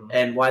bowls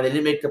and why they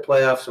didn't make the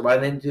playoffs or why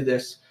they didn't do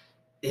this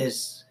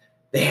is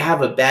they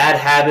have a bad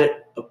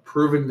habit of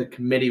proving the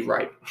committee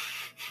right.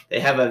 They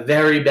have a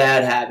very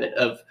bad habit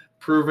of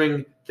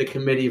proving the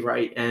committee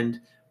right. And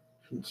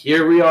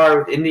here we are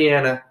with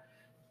Indiana,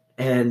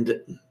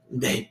 and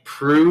they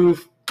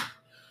prove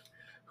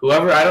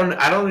whoever. I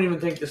don't even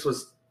think this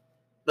was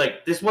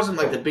this wasn't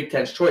like the Big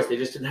Ten's choice. They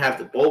just didn't have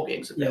the bowl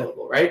games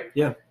available, right?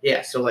 Yeah.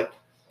 Yeah. So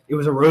it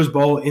was a Rose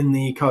Bowl in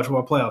the college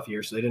football playoff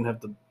year, so they didn't have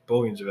the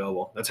bowl games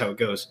available. That's how it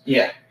goes.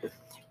 Yeah.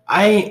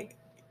 I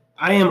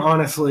am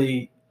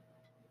honestly.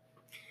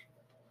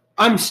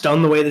 I'm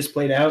stunned the way this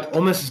played out.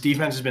 Ole Miss's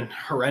defense has been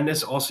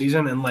horrendous all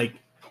season, and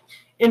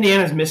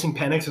Indiana's missing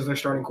Penix as their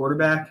starting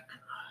quarterback.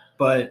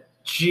 But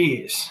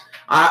jeez,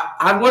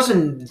 I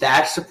wasn't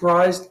that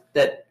surprised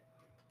that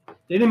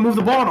they didn't move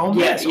the ball on Ole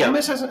Miss. Yeah. Ole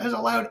Miss has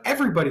allowed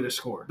everybody to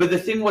score. But the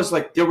thing was,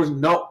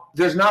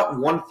 there's not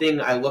one thing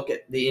I look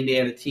at the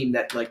Indiana team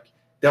that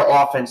their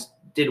offense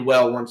did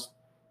well once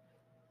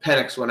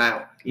Penix went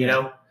out. You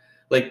know,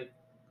 the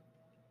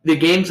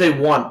games they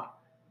won.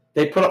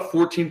 They put up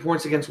 14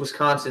 points against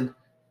Wisconsin,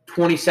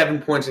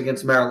 27 points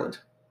against Maryland.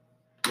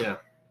 Yeah.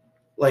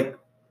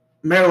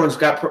 Maryland's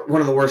got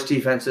one of the worst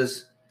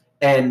defenses,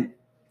 and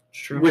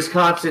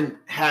Wisconsin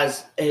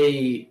has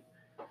a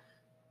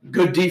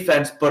good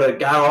defense but a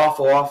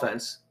god-awful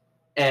offense.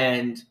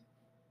 And,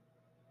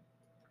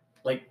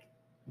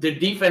 the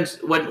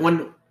defense,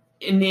 when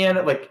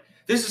Indiana,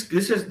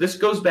 this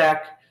goes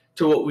back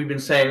to what we've been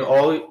saying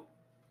all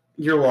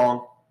year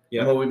long,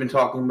 and what we've been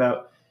talking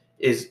about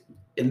is –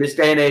 in this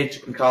day and age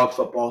in college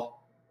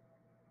football,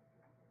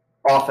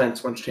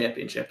 offense wins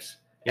championships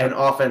and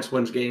offense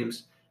wins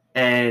games.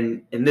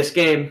 And in this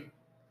game,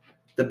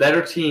 the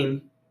better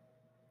team,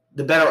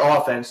 the better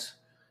offense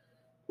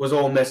was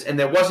Ole Miss. And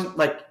there wasn't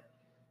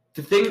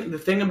the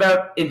thing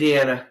about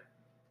Indiana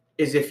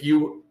is if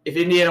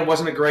Indiana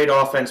wasn't a great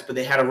offense, but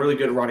they had a really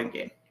good running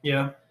game.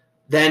 Yeah.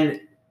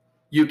 Then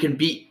you can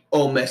beat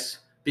Ole Miss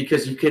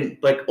because you can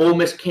Ole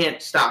Miss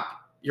can't stop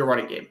your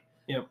running game.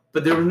 Yeah.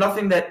 But there was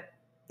nothing that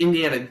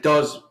Indiana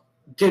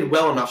did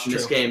well enough in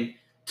this game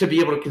to be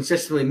able to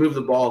consistently move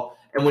the ball.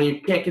 And when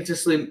you can't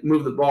consistently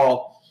move the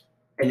ball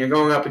and you're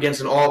going up against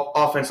an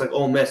offense like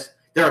Ole Miss,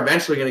 they're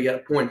eventually going to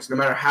get points no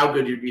matter how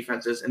good your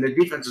defense is. And their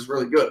defense is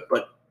really good,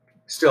 but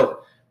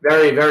still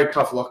very, very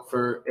tough luck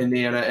for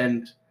Indiana.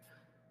 And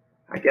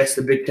I guess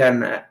the Big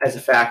Ten as a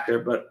factor,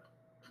 but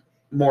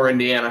more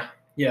Indiana.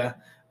 Yeah.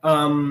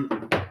 I'm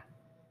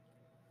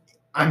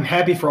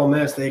happy for Ole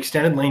Miss. They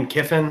extended Lane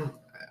Kiffin.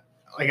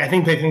 I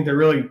think they think they're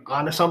really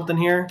onto something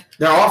here.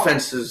 Their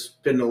offense has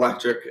been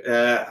electric.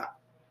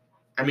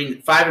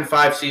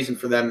 5-5 season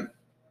for them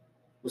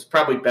was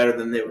probably better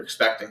than they were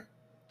expecting.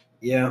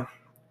 Yeah.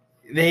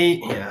 I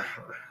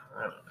don't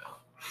know.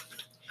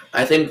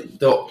 I think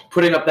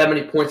putting up that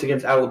many points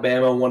against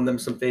Alabama won them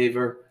some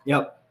favor.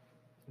 Yep,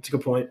 that's a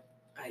good point.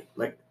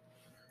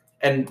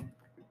 And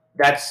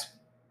that's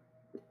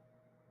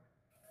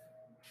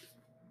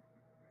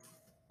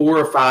 4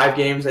 or 5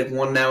 games they've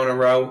won now in a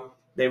row.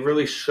 They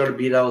really should have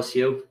beat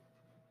LSU.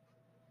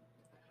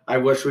 I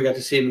wish we got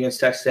to see them against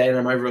Texas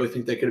A&M. I really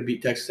think they could have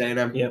beat Texas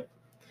A&M. Yep.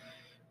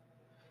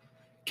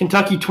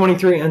 Kentucky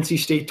 23, NC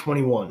State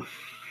 21.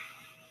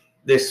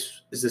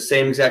 This is the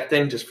same exact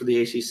thing, just for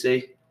the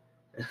ACC.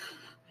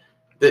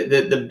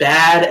 The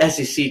bad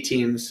SEC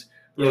teams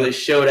really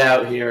showed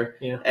out here,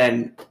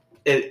 and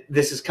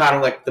this is kind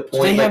of like the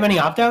point. Do they have any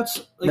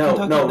opt-outs?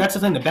 No. That's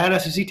the thing. The bad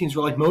SEC teams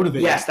were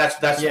motivated. Yes, that's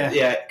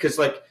because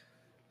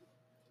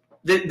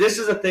this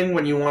is a thing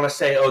when you want to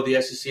say, oh,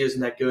 the SEC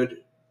isn't that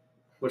good,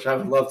 which I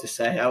would love to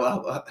say.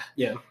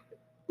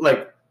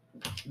 Like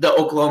the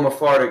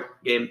Oklahoma-Florida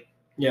game.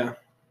 Yeah.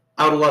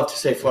 I would love to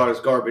say Florida's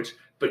garbage,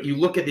 but you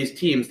look at these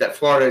teams that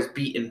Florida has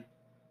beaten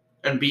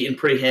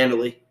pretty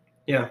handily.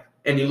 Yeah.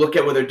 And you look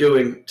at what they're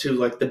doing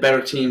to the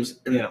better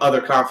teams in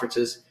other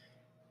conferences,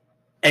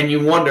 and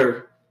you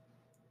wonder,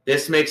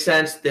 this makes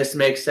sense.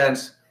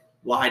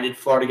 Why did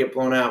Florida get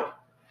blown out?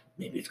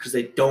 Maybe it's because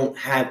they don't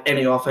have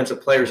any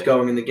offensive players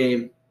going in the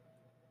game.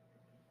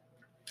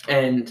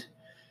 And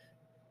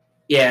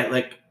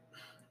I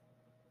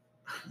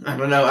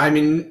don't know. I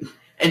mean,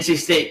 NC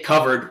State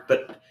covered,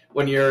 but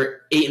when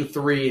you're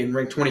 8-3 and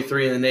ranked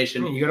 23 in the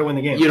nation, you got to win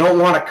the game. You don't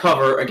want to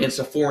cover against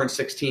a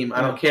 4-6 team.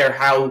 I don't care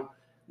how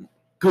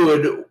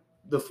good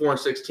the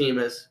 4-6 team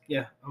is.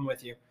 Yeah, I'm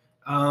with you.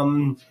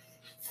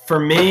 For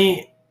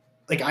me,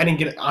 I didn't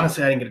get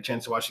a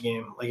chance to watch the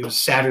game. It was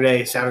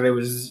Saturday. Saturday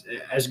was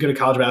as good a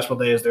college basketball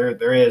day as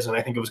there is, and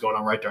I think it was going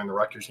on right during the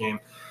Rutgers game.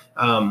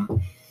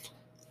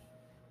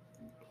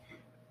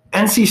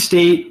 NC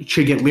State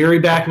should get Leary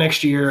back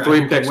next year.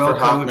 3 picks for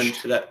Hoffman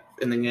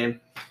in the game.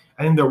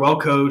 I think they're well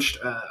coached.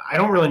 I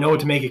don't really know what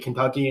to make of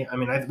Kentucky. I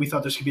mean, we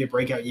thought this could be a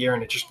breakout year,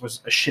 and it just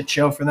was a shit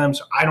show for them.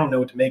 So I don't know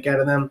what to make out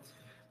of them.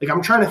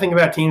 I'm trying to think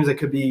about teams that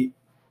could be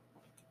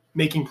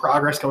making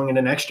progress going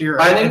into next year.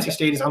 I think NC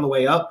State is on the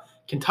way up.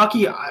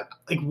 Kentucky,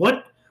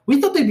 what?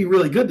 We thought they'd be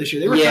really good this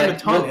year. They were kind of a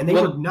ton, and they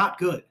were not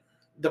good.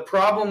 The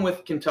problem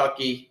with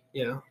Kentucky,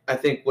 I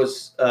think,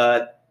 was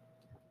their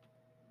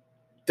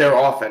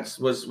offense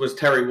was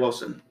Terry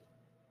Wilson.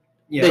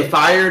 Yeah. They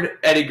fired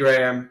Eddie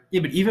Graham.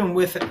 Yeah, but even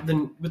with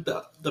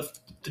the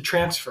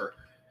transfer.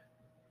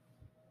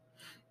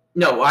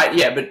 No,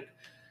 but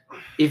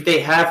if they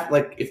have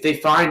if they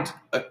find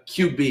a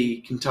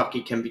QB,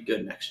 Kentucky can be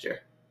good next year.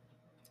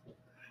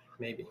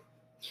 Maybe.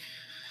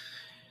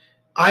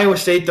 Iowa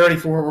State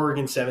 34,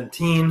 Oregon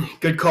 17.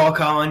 Good call,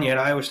 Colin. You had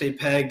Iowa State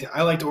pegged.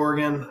 I liked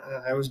Oregon.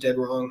 I was dead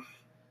wrong.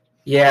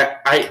 Yeah,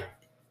 I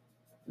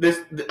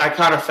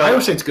kind of felt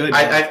Iowa State's good.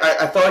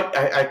 I thought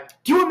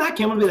Do you want Matt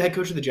Campbell to be the head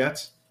coach of the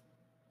Jets?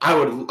 I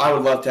would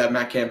love to have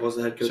Matt Campbell as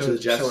the head coach of the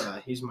Jets. So would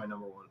I. He's my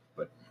number one.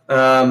 But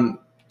I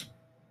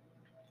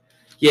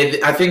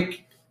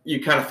think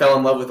you kind of fell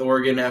in love with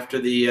Oregon after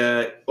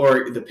the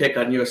pick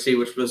on USC,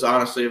 which was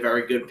honestly a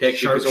very good pick.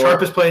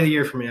 Sharpest play of the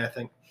year for me, I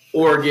think.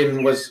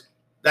 Oregon was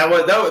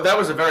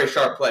a very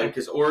sharp play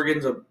because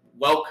Oregon's a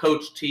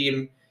well-coached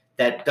team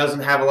that doesn't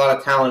have a lot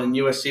of talent, and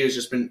USC has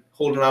just been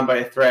holding on by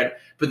a thread.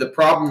 But the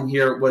problem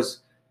here was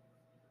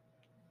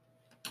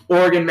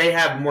Oregon may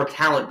have more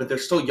talent, but they're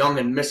still young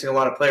and missing a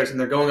lot of players, and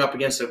they're going up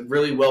against a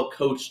really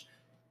well-coached,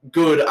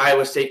 good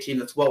Iowa State team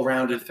that's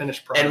well-rounded.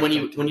 Finished product. And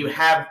when you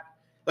have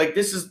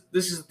this is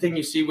the thing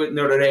you see with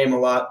Notre Dame a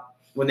lot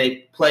when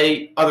they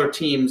play other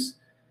teams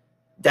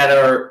that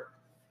are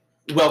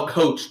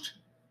well-coached.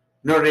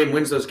 Notre Dame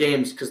wins those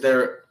games because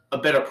they're a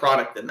better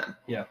product than them.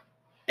 Yeah.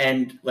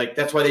 And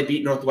that's why they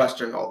beat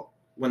Northwestern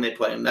when they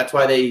play them. That's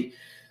why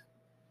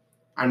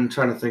I'm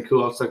trying to think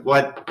who else.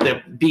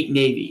 They beat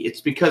Navy. It's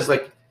because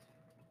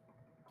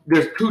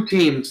there's 2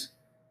 teams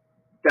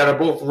that are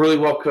both really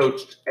well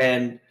coached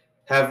and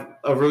have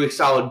a really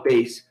solid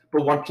base,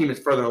 but one team is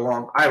further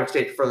along. Iowa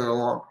State's further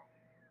along.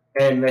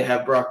 And they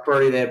have Brock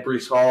Purdy, they have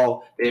Breece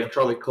Hall, they have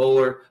Charlie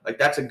Kohler.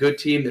 That's a good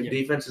team. Their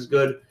defense is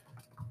good.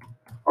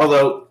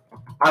 Although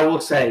I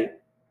will say,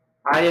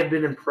 I have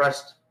been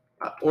impressed.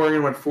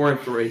 Oregon went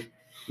 4-3.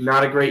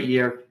 Not a great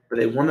year, but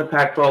they won the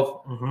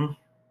Pac-12. Mm-hmm.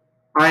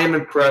 I am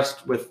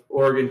impressed with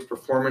Oregon's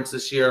performance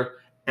this year,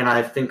 and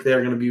I think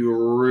they're going to be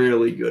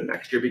really good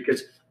next year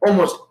because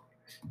almost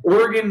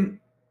Oregon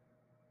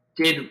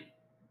did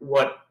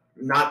what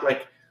not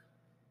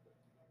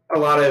a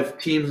lot of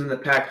teams in the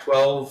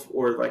Pac-12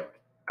 or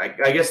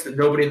I guess that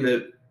nobody in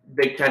the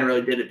Big Ten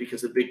really did it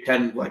because the Big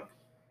Ten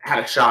had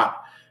a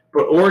shot.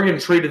 But Oregon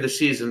treated the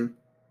season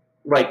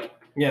like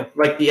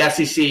the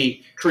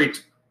SEC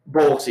treats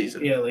bowl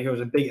season. Yeah, it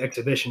was a big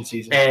exhibition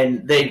season.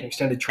 And they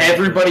extended training.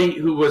 Everybody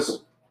who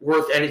was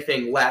worth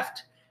anything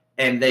left,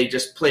 and they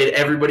just played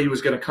everybody who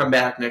was going to come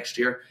back next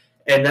year.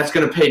 And that's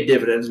going to pay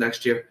dividends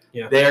next year.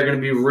 Yeah. They are going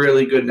to be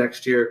really good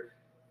next year.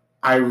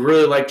 I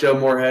really like Joe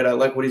Moorhead. I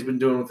like what he's been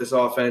doing with this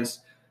offense.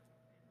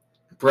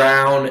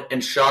 Brown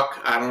and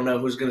Shuck, I don't know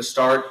who's going to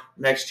start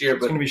next year.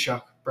 It's going to be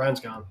Shuck. Brown's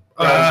gone.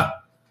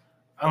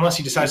 Unless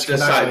he decides to come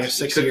back in like a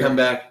 6 year. Come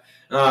back.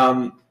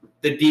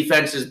 The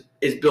defense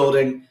is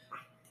building.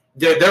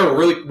 They're a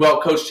really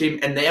well-coached team,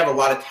 and they have a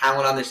lot of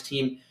talent on this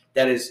team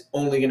that is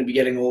only going to be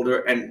getting older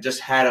and just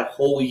had a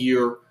whole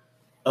year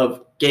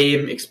of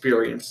game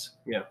experience.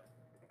 Yeah.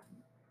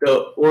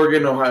 The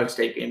Oregon-Ohio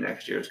State game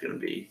next year is going to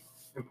be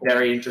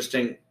very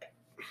interesting,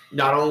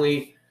 not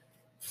only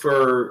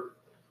for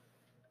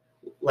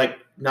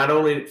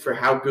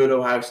how good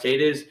Ohio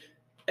State is,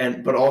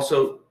 but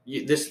also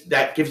that's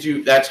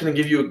going to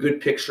give you a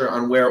good picture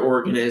on where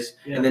Oregon is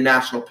in the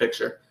national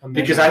picture.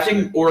 Because I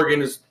think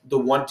Oregon is the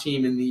one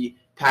team in the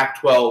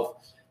Pac-12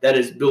 that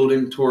is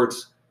building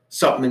towards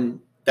something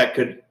that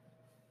could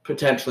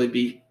potentially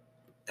be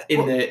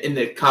in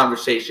the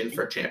conversation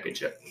for a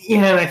championship.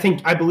 Yeah,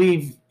 and I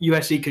believe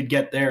USC could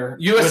get there.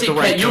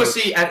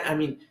 I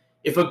mean,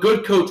 if a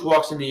good coach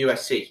walks into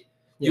USC,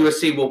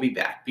 USC will be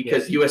back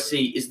because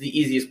USC is the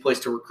easiest place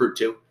to recruit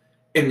to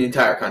in the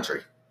entire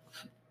country.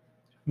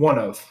 One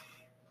of.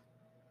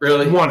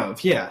 Really? One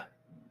of, yeah.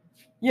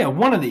 Yeah,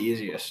 one of the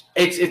easiest.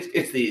 It's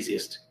the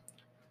easiest.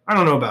 I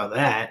don't know about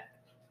that.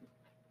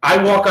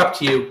 I walk up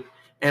to you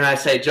and I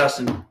say,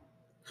 Justin,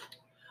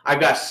 I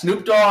got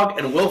Snoop Dogg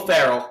and Will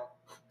Ferrell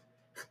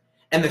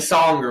and the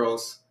Song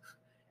Girls,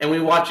 and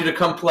we want you to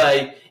come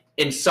play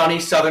in sunny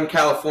Southern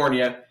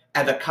California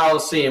at the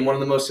Coliseum, one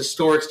of the most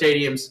historic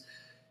stadiums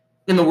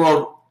in the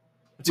world,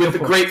 with the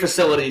great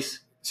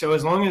facilities. So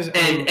as long as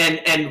I'm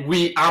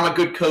a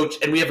good coach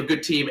and we have a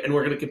good team and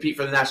we're going to compete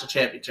for the national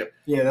championship.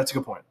 Yeah, that's a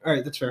good point. All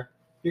right, that's fair.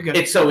 You're good.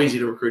 It's so easy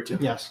to recruit to.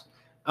 Yes.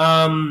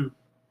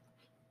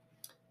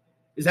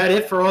 Is that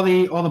it for all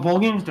the bowl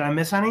games? Did I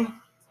miss any?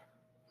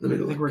 I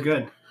think we're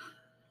good.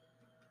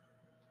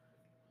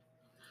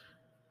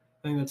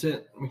 I think that's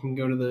it. We can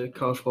go to the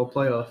college football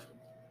playoff.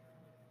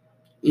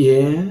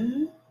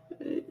 Yeah.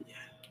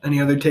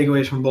 Any other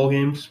takeaways from bowl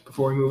games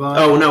before we move on?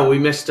 Oh no, we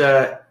missed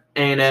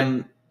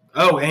A&M.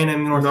 Oh,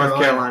 A&M North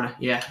Carolina.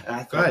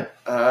 Yeah. Good.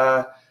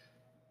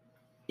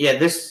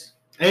 This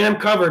A&M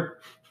covered.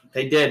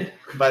 They did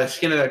by the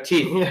skin of their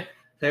teeth. Yeah.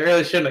 They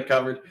really shouldn't have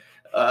covered.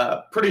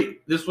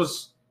 This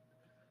was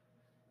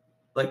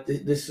like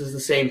this is the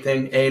same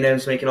thing.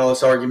 A&M's making all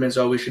this arguments.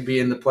 Oh, we should be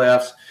in the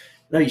playoffs.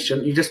 No, you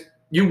shouldn't.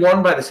 You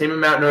won by the same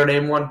amount Notre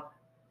Dame won.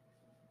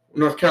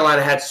 North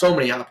Carolina had so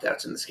many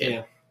opt-outs in this game.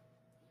 Yeah.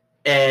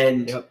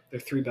 And their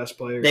three best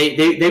players.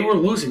 They were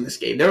losing this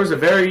game. There was a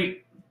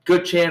very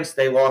good chance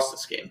they lost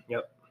this game.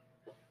 Yep.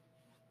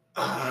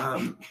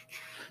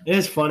 It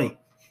is funny.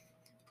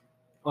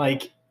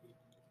 Like,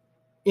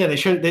 yeah,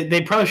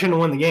 they probably shouldn't have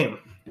won the game.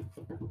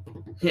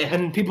 Yeah.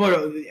 And people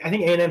I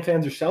think A&M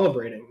fans are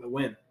celebrating the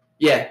win.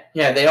 Yeah,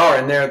 they are,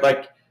 and they're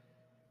like,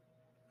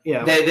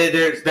 yeah,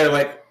 they're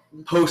like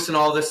posting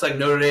all this like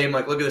Notre Dame,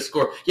 like look at the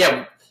score.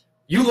 Yeah,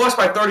 you lost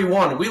by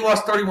 31. We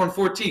lost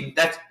 31-14.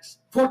 That's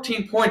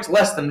 14 points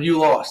less than you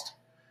lost.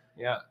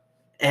 Yeah.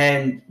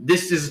 And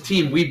this is a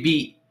team we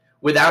beat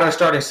without our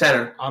starting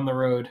center. On the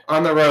road.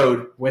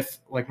 With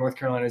like North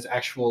Carolina's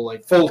actual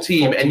like full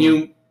team. And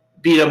you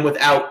beat them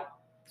without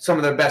some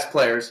of their best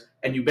players,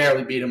 and you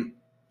barely beat them.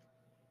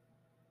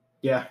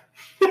 Yeah.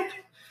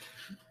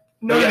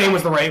 Notre Dame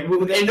was the right.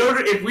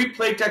 If we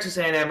played Texas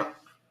A&M,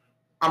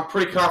 I'm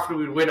pretty confident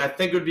we'd win. I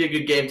think it would be a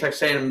good game.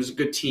 Texas A&M is a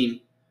good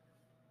team.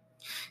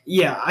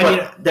 Yeah, I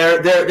mean,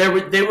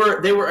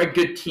 they were a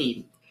good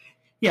team.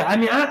 Yeah, I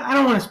mean, I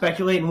don't want to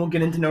speculate, and we'll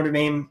get into Notre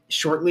Dame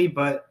shortly,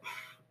 but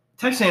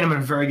Texas A&M had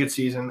a very good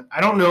season.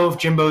 I don't know if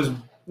Jimbo's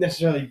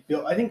necessarily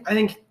built. I think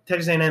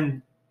Texas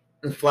A&M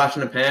is flash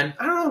in the pan.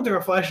 I don't know if they're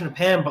a flash in the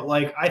pan, but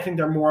like I think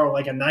they're more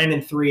like a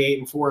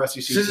 9-3, 8-4 SEC.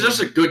 This is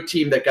just a good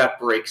team that got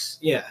breaks.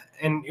 Yeah,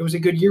 and it was a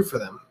good year for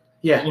them.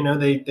 Yeah,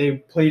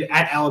 they played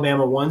at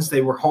Alabama once.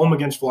 They were home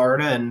against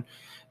Florida, and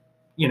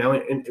and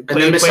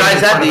then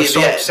besides that, the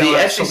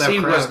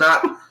SEC was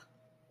not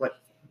like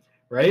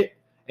right.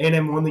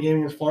 A&M won the game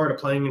against Florida,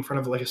 playing in front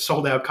of like a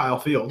sold out Kyle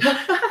Field.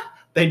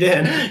 They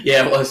did.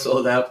 Yeah, it was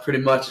sold out pretty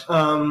much.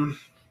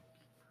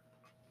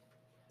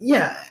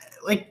 Yeah,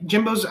 like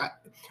Jimbo's.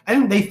 I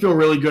think they feel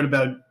really good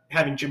about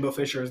having Jimbo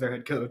Fisher as their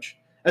head coach,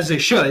 as they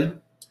should.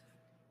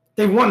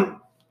 They won.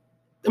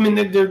 I mean,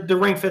 they're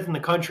ranked 5th in the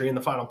country in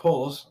the final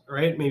polls,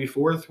 right? Maybe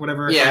 4th,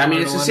 whatever. Yeah, I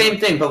mean, it's the same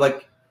thing, but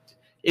like,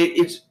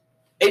 this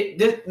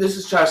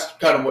is just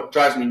kind of what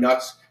drives me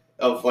nuts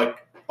of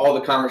like all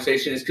the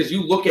conversation is because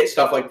you look at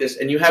stuff like this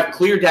and you have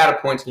clear data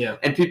points,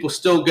 and people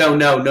still go,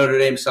 no, Notre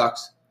Dame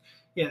sucks.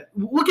 Yeah,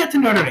 we'll get to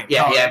Notre Dame.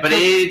 Yeah, but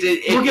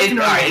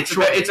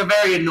it's a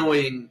very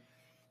annoying.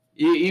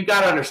 You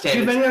got to understand. Do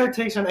you have any other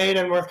takes on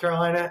A&M North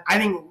Carolina? I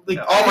think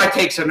all my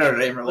takes are Notre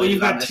Dame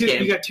related.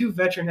 You got two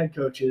veteran head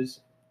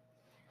coaches,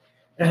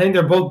 and I think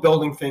they're both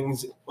building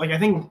things. Like I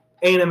think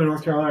A&M and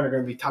North Carolina are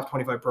going to be top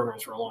 25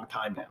 programs for a long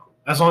time now,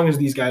 as long as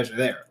these guys are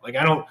there. Like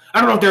I don't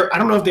know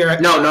if they're.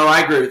 No,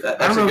 I agree with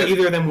that. I don't know if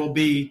either of them will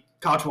be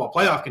college football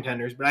playoff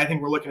contenders, but I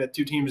think we're looking at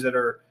two teams that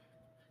are.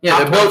 Yeah,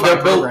 they're built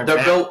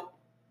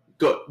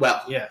good.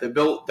 Well, yeah, they're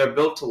built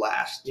to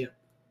last. Yeah.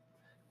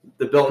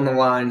 They're built in the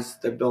lines.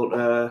 They're built.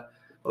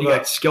 You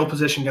got skill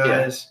position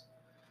guys.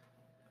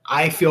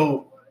 I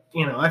feel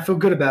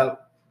good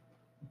about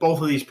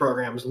both of these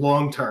programs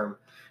long term,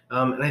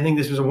 and I think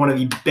this was one of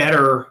the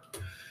better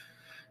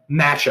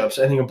matchups.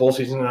 I think of bowl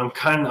season, and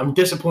I'm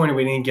disappointed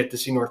we didn't get to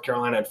see North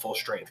Carolina at full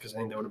strength because I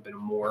think that would have been a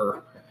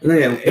more.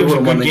 It was a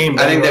good game.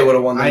 I think they would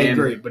have won the game. I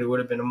agree, but it would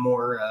have been a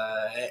more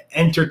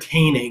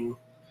entertaining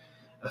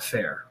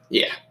affair.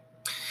 Yeah.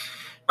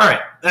 All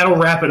right, that'll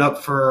wrap it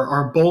up for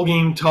our bowl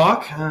game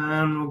talk,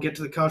 and we'll get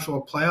to the college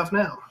football playoff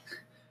now.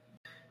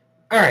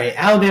 All right,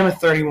 Alabama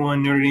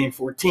 31, Notre Dame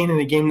 14 in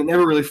a game that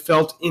never really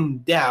felt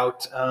in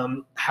doubt.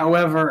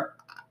 However,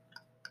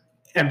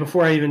 and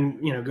before I even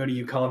go to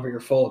you, Colin, for your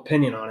full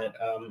opinion on it,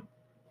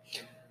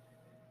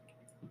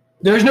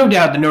 there's no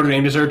doubt that Notre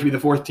Dame deserved to be the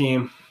fourth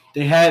team.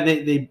 They had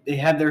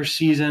their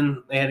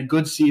season. They had a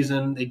good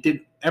season. They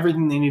did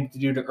everything they needed to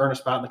do to earn a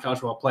spot in the college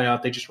football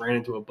playoff. They just ran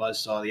into a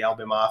buzzsaw. The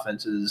Alabama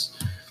offense is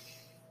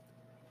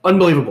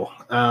unbelievable.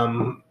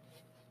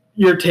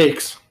 Your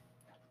takes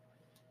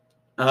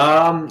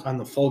on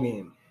the full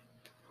game?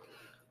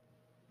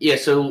 Yeah,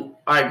 so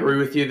I agree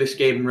with you. This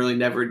game really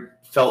never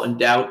felt in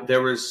doubt.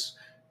 There was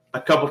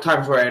a couple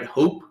times where I had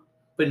hope,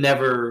 but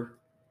never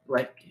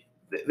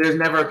there's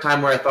never a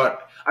time where I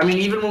thought. I mean,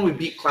 even when we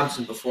beat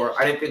Clemson before,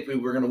 I didn't think we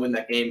were going to win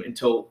that game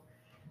until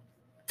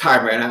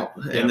time ran out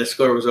and the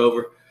score was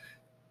over.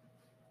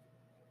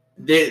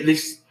 We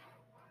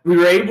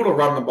were able to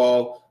run the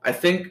ball. I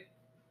think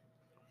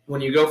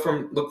when you look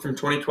from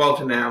 2012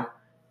 to now,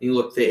 you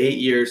look to 8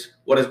 years,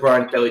 what has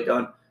Brian Kelly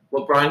done?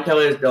 What Brian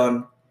Kelly has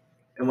done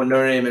and what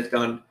Notre Dame has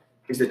done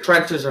is the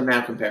trenches are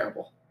now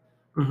comparable.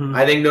 Mm-hmm.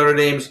 I think Notre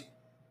Dame's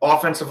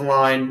offensive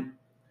line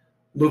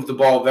moved the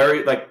ball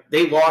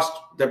they lost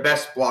their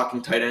best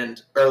blocking tight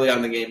end early on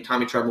in the game.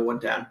 Tommy Tremble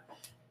went down.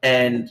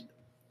 And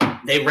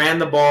they ran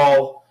the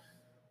ball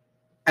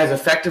as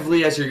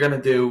effectively as you're going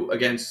to do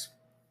against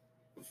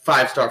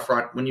five-star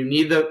front. When they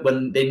need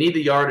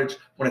the yardage,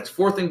 when it's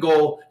 4th and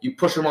goal, you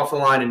push them off the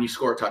line and you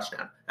score a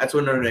touchdown. That's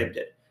what Notre Dame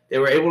did. They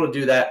were able to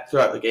do that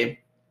throughout the game.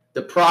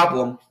 The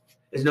problem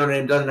is Notre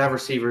Dame doesn't have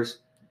receivers,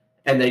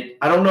 and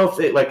I don't know if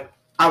they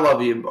I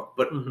love Ian Book,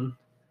 but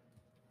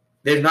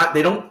they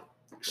don't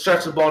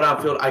stretch the ball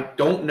downfield. I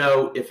don't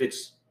know if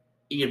it's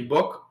Ian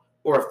Book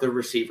or if they're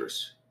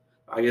receivers.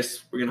 I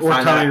guess we're gonna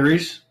find out. Or Tommy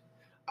Rees.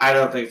 I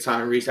don't think it's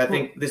Tommy Rees. I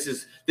think this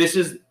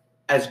is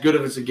as good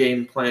of a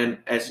game plan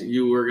as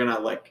you were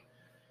gonna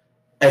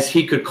as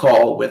he could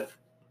call with.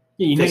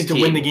 Yeah, you need to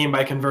win the game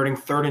by converting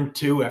 3rd and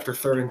 2 after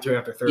 3rd and 2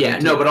 after 3rd. Yeah,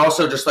 and 2. no, but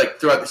also just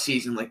throughout the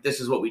season,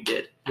 this is what we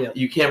did. Yeah.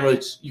 You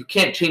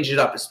can't change it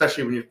up,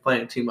 especially when you're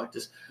playing a team like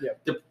this.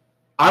 Yeah.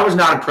 I was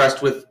not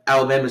impressed with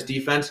Alabama's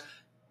defense,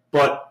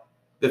 but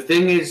the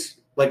thing is,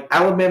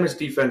 Alabama's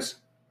defense,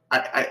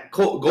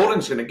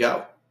 Golden's going to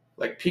go.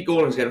 Pete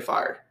Golden's getting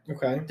fired.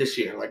 Okay. This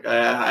year.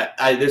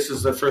 This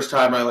is the first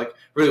time I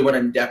really went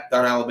in depth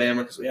on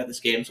Alabama because we had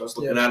this game, so I was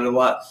looking at it a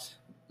lot.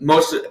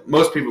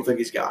 Most people think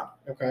he's gone.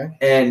 Okay.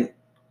 And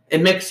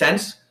it makes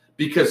sense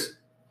because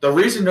the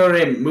reason Notre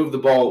Dame moved the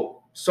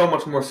ball so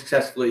much more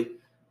successfully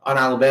on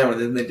Alabama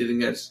than they did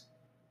against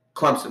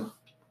Clemson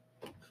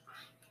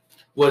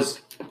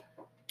was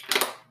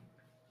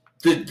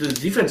the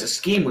defensive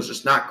scheme was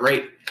just not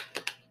great.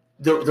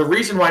 The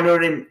reason why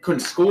Notre Dame couldn't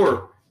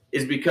score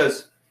is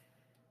because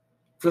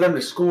for them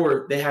to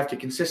score, they have to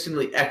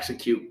consistently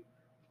execute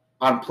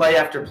on play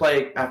after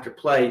play after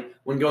play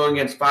when going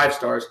against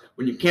 5-stars,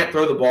 when you can't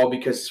throw the ball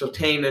because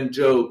Surtain and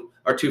Jobe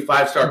are 2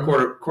 5-star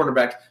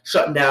cornerbacks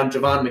shutting down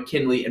Javon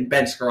McKinley and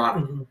Ben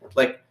Scarano.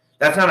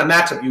 That's not a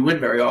matchup you win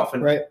very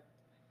often. Right.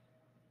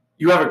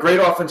 You have a great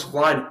offensive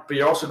line, but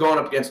you're also going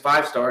up against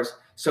 5-stars,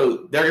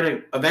 so they're going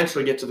to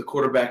eventually get to the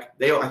quarterback.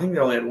 I think they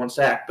only had 1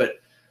 sack, but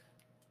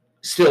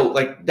still,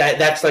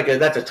 that's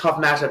a tough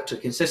matchup to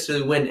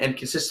consistently win and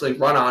consistently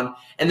run on.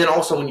 And then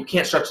also when you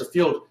can't stretch the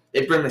field,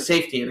 they bring the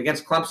safety in.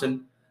 Against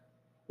Clemson,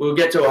 we'll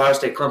get to Ohio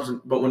State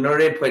Clemson, but when Notre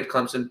Dame played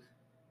Clemson,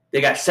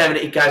 they got 7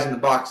 to 8 guys in the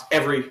box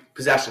every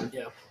possession.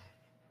 Yeah.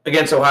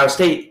 Against Ohio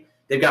State,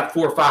 they've got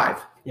 4 or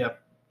 5.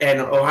 Yep. And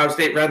Ohio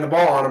State ran the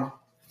ball on them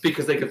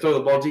because they could throw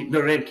the ball deep.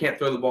 Notre Dame can't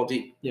throw the ball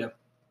deep. Yeah.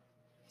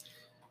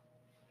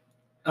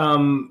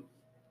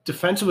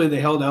 Defensively, they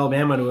held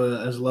Alabama to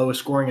as low a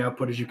scoring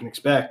output as you can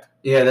expect.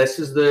 Yeah, this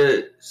is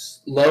the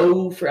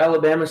low for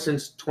Alabama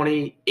since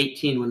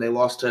 2018 when they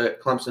lost to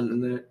Clemson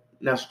in the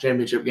national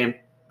championship game.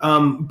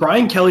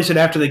 Brian Kelly said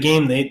after the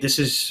game, this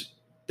is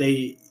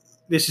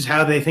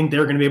how they think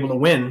they're going to be able to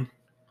win.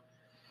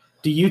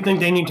 Do you think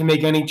they need to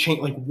make any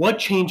change? What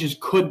changes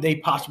could they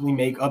possibly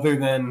make other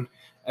than,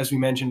 as we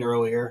mentioned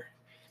earlier,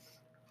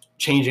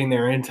 changing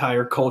their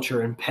entire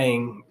culture and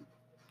paying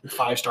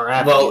 5-star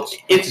athletes?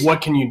 Well,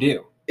 what can you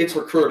do? It's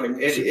recruiting.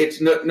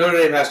 Notre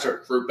Dame has to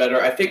recruit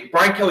better. I think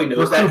Brian Kelly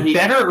knows recruit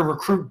better or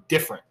recruit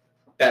different?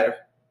 Better.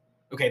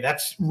 Okay,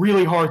 that's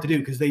really hard to do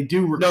because they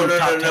do recruit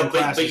top 10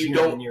 classes but you year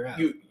don't. in, year out.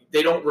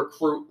 They don't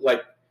recruit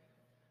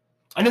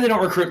I know they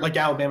don't recruit like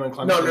Alabama and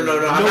Clemson.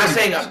 No. I'm not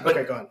saying that, but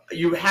okay, go on.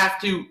 You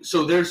have to.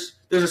 So there's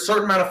a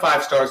certain amount of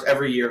 5-stars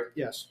every year.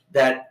 Yes.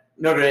 That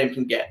Notre Dame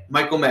can get.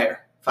 Michael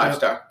Mayer,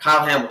 5-star.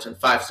 Kyle Hamilton,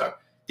 5-star.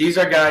 these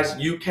are guys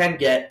you can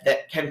get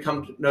that can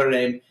come to Notre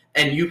Dame,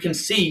 and you can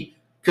see,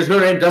 because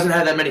Notre Dame doesn't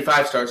have that many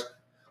 5-stars.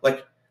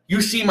 Like,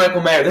 you see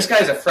Michael Mayer, this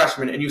guy's a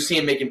freshman, and you see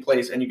him making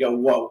plays, and you go,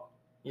 whoa,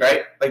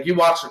 right? Like, you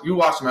watch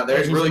him out there.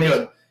 He's really amazing.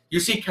 Good. You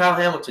see Kyle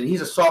Hamilton,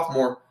 he's a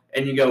sophomore,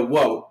 and you go,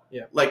 whoa.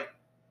 Yeah. Like,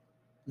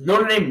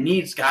 Notre Dame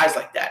needs guys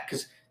like that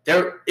because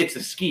it's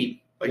a scheme.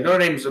 Like, Notre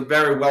Dame's a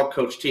very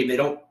well-coached team. They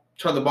don't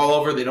turn the ball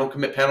over. They don't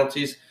commit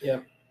penalties. Yeah.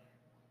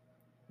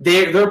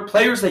 They're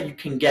players that you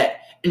can get,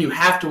 and you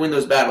have to win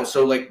those battles.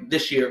 So, like,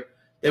 this year,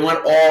 they went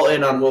all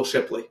in on Will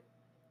Shipley.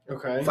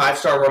 Okay.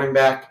 5-star running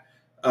back.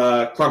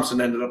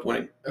 Clemson ended up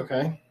winning.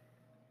 Okay.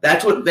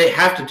 That's what they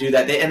have to do.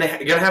 They're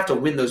going to have to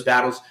win those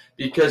battles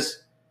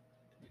because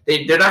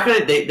they're not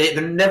going to.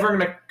 They're never going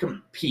to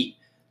compete.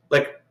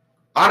 Like,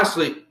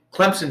 honestly,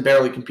 Clemson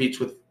barely competes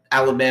with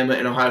Alabama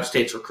and Ohio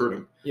State's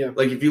recruiting. Yeah.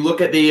 Like, if you look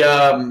at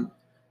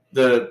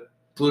the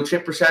blue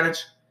chip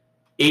percentage,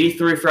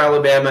 83 for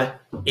Alabama,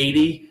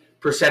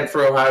 80%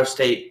 for Ohio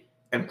State,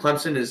 and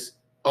Clemson is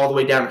all the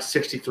way down to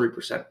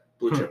 63%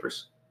 blue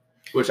chippers,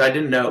 which I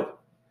didn't know,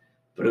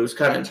 but it was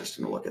kind of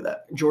interesting to look at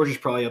that. Georgia's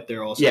probably up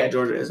there also. Yeah,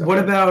 Georgia is. What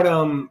about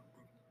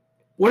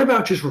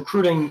just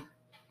recruiting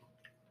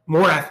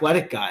more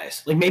athletic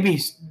guys? Like, maybe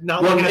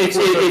not looking at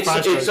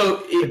but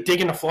dig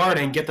into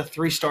Florida and get the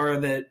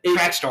 3-star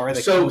track star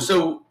that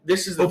so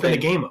this is the open thing,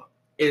 the game up.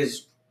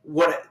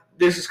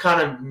 This is kind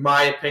of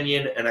my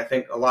opinion, and I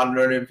think a lot of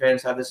Notre Dame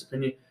fans have this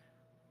opinion.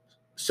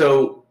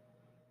 So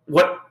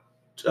what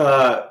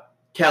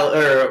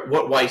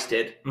Weiss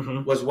did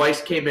was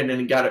Weiss came in and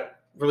he got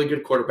really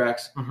good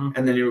quarterbacks,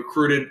 and then he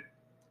recruited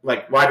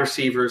like wide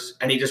receivers,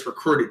 and he just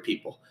recruited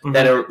people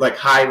that are like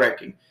high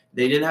ranking.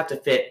 They didn't have to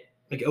fit.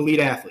 Like elite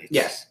athletes.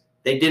 Yes.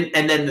 They didn't.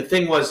 And then the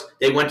thing was,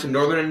 they went to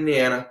Northern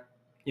Indiana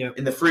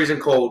in the freezing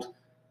cold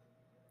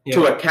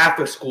to a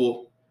Catholic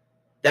school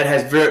that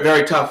has very,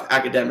 very tough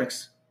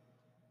academics.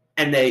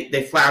 And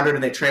they floundered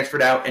and they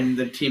transferred out and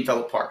the team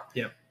fell apart.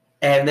 Yeah.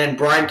 And then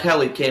Brian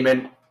Kelly came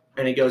in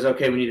and he goes,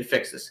 okay, we need to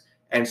fix this.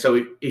 And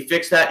so he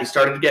fixed that. He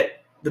started to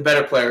get the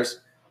better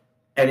players.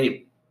 And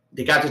they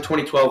got to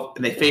 2012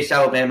 and they faced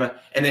Alabama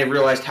and they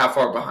realized how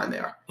far behind they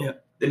are. Yeah.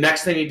 The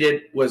next thing he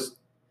did was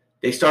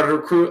they started to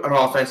recruit on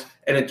offense,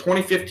 and in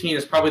 2015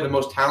 is probably the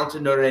most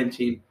talented Notre Dame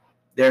team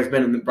there's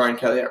been in the Brian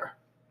Kelly era.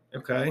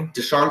 Okay.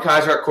 Deshaun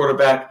Kaiser at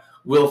quarterback,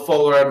 Will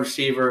Fuller at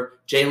receiver,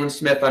 Jalen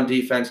Smith on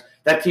defense.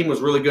 That team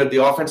was really good.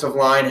 The offensive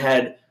line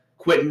had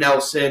Quentin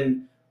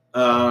Nelson,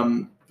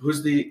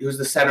 who's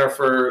the center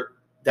for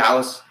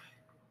Dallas?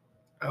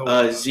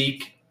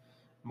 Zeke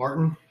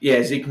Martin.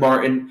 Yeah, Zeke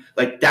Martin.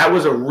 Like, that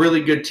was a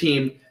really good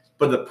team,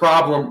 but the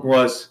problem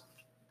was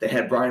they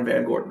had Brian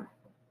Van Gordon.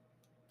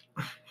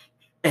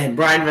 And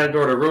Brian Van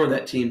Gordon ruined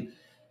that team.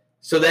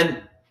 So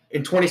then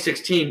in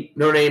 2016,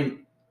 Notre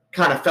Dame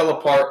kind of fell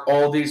apart.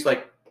 All these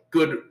like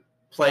good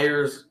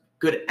players,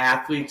 good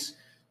athletes,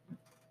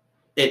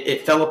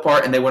 it fell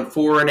apart, and they went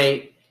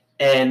 4-8.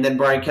 And then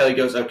Brian Kelly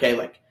goes, okay,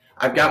 like,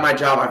 I've got my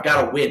job. I've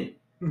got to win.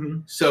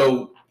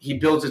 So he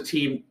builds a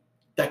team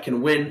that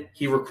can win.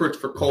 He recruits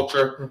for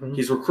culture.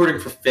 He's recruiting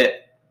for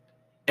fit.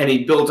 And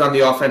he builds on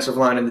the offensive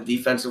line and the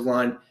defensive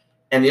line.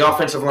 And the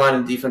offensive line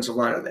and defensive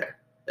line are there.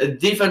 The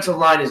defensive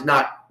line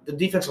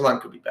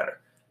could be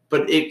better,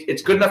 but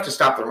it's good enough to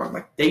stop the run.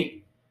 Like,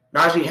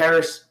 Najee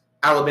Harris,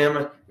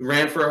 Alabama,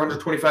 ran for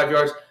 125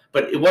 yards,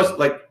 but it was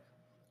like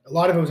a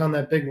lot of it was on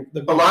that big.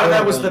 A lot of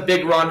that was the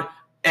big run,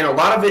 and a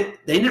lot of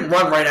it they didn't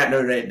run right at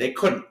Notre Dame. They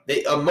couldn't.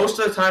 They most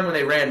of the time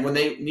when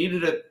they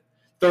needed a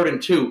 3rd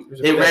and 2,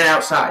 they ran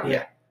outside.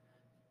 Yeah.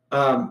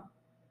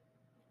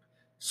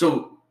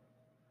 So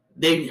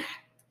they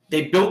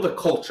built the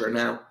culture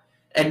now,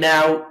 and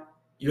now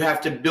you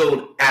have to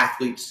build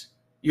athletes.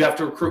 You have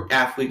to recruit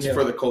athletes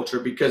for the culture,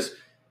 because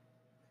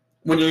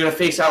when you're going to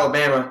face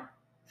Alabama,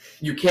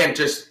 you have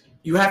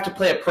to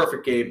play a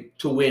perfect game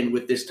to win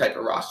with this type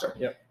of roster.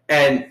 Yep.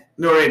 And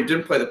Notre Dame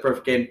didn't play the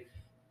perfect game.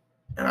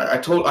 And I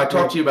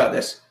talked to you about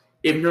this.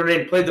 If Notre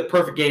Dame played the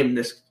perfect game in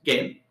this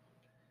game,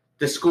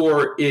 the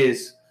score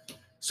is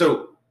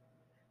so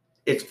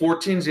it's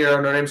 14-0.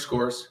 Notre Dame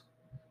scores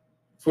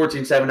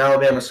 14-7.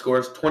 Alabama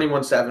scores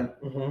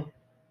 21-7.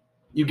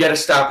 You get a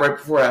stop right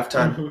before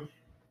halftime.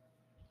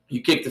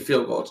 You kick the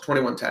field goal. It's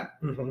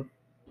 21-10.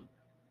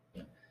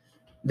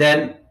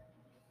 Then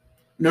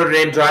Notre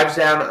Dame drives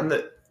down.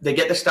 They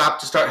get the stop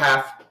to start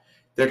half.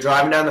 They're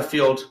driving down the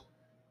field.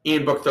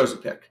 Ian Book throws a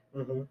pick.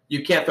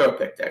 You can't throw a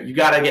pick there. You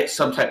got to get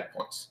some type of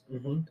points.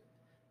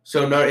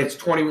 So it's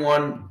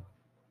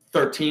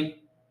 21-13.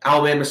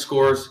 Alabama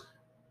scores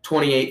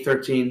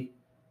 28-13.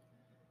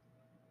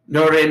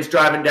 Notre Dame's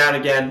driving down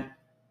again,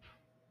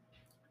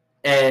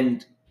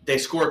 and they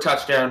score a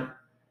touchdown,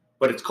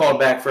 but it's called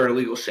back for an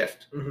illegal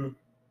shift.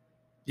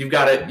 You've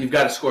got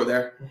to score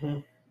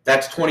there.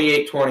 That's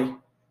 28-20.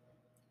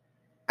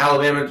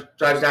 Alabama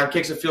drives down,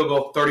 kicks a field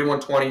goal,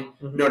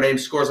 31-20. Notre Dame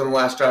scores on the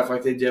last drive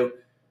like they do,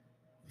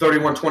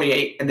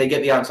 31-28, and they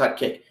get the onside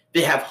kick.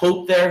 They have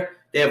hope there.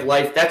 They have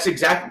life. That's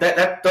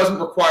that doesn't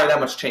require that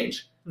much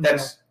change.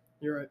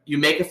 You're right. You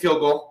make a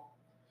field goal.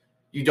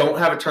 You don't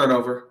have a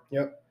turnover.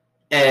 Yep.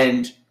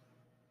 and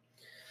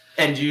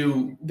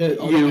you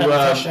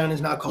touchdown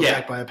is not called yeah.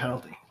 back by a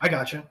penalty. I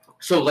gotcha.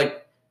 So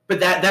but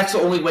that's the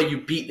only way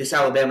you beat this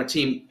Alabama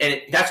team, and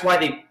that's why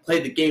they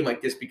played the game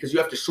like this, because you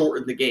have to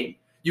shorten the game.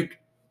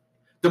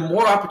 The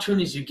more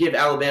opportunities you give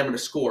Alabama to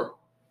score,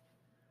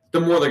 the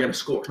more they're going to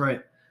score.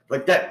 Right.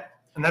 Like that.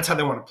 And that's how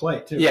they want to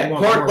play too. Yeah.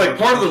 Part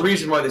of the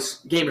reason why this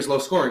game is low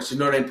scoring is because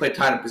Notre Dame played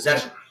tight in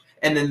possession,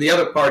 and then the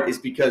other part is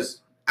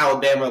because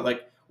Alabama,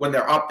 when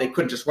they're up, they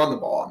couldn't just run the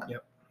ball on them.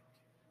 Yep.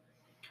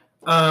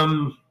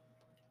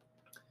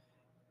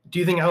 Do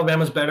you think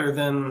Alabama's better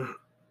than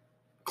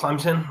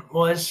Clemson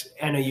was?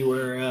 I know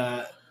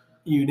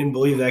you didn't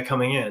believe that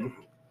coming in.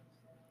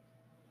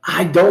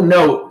 I don't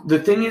know. The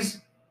thing is,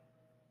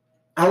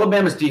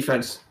 Alabama's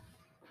defense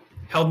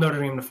held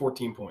Notre Dame to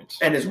 14 points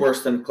and is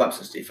worse than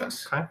Clemson's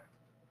defense. Okay.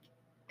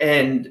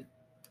 And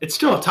it's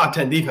still a top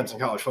 10 defense in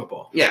college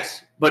football.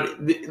 Yes,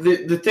 but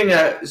the thing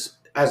as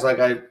like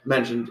I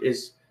mentioned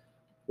is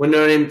when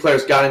Notre Dame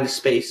players got into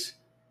space,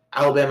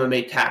 Alabama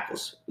made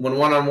tackles. When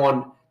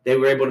one-on-one, they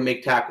were able to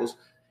make tackles.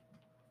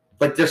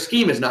 But their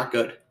scheme is not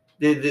good.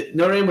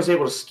 Notre Dame was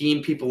able to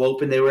scheme people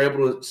open. They were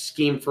able to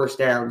scheme first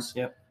downs.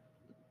 Yep.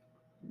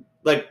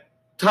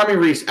 Tommy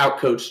Rees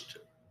outcoached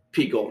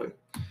Pete Golding.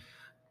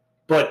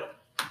 But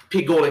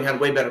Pete Golding had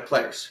way better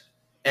players,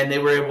 and they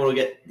were able to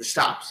get the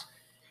stops.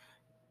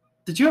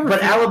 Did you ever?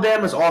 But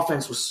Alabama's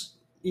offense was.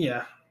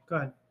 Yeah, go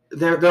ahead.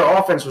 Their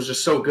offense was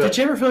just so good. Did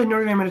you ever feel like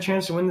Notre Dame had a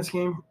chance to win this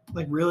game?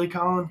 Really,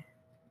 Colin?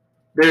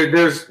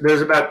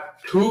 There's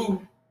about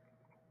 2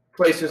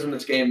 places in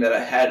this game that I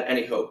had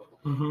any hope.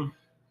 Mm-hmm.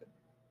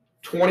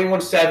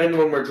 21-7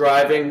 when we're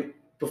driving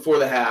before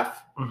the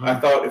half. Mm-hmm. I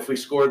thought if we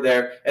scored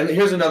there. And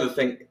here's another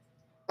thing.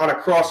 On a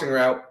crossing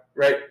route,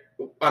 right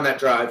on that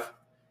drive,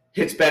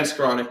 hits Ben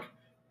Skronik.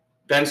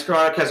 Ben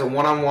Skronik has a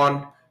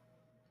one-on-one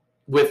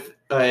with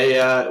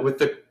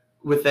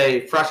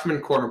a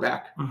freshman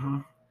cornerback. Mm-hmm.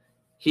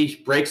 He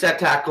breaks that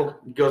tackle,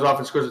 goes off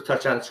and scores a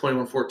touchdown. It's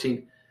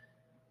 21-14.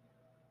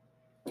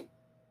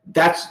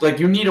 That's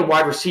you need a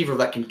wide receiver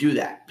that can do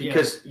that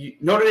because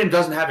Notre Dame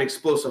doesn't have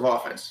explosive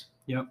offense.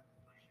 Yep.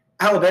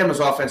 Alabama's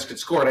offense could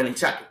score at any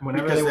second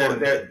whenever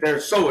because they're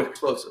so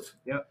explosive.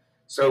 Yep.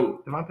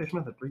 So Devontae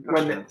Smith had 3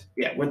 touchdowns.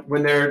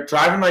 When they're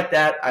driving like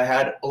that, I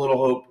had a little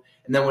hope.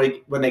 And then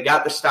when they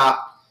got the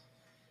stop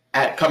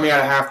coming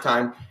out of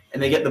halftime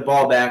and they get the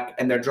ball back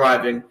and they're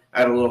driving, I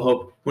had a little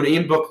hope. When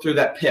Ian Book threw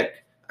that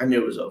pick, I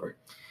knew it was over.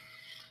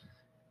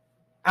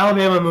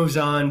 Alabama moves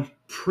on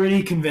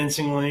pretty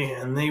convincingly,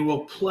 and they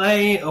will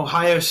play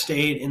Ohio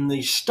State in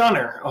the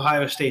stunner.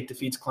 Ohio State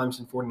defeats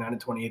Clemson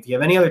 49-28. Do you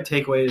have any other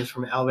takeaways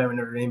from Alabama and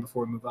Notre Dame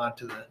before we move on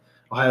to the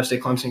Ohio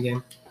State-Clemson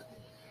game?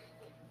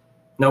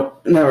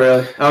 Nope. Not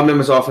really.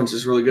 Alabama's offense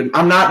is really good.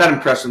 I'm not that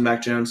impressed with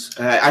Mac Jones.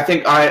 I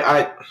think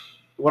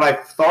what I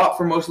thought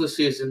for most of the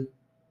season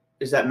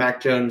is that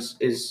Mac Jones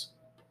is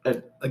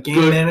a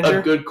game manager,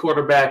 a good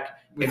quarterback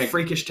with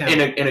freakish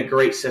talent in a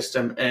great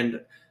system. And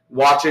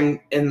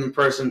watching in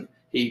person,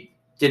 he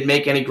didn't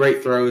make any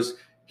great throws.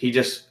 He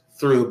just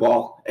threw the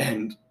ball,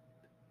 and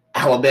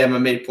Alabama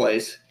made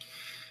plays.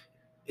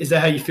 Is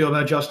that how you feel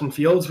about Justin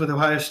Fields with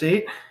Ohio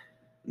State?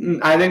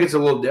 I think it's a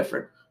little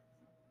different.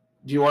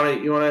 Do you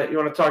want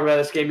to talk about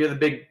this game? You're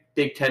the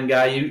Big Ten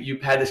guy.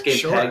 You've had this game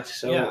pegged.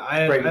 So yeah,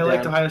 I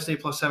liked Ohio State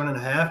plus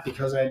 7.5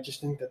 because I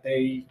just think that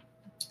it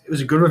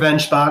was a good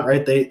revenge spot,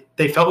 right?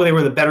 They felt like they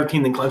were the better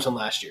team than Clemson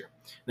last year.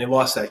 And they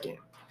lost that game.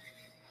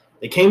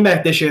 They came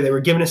back this year. They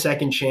were given a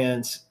second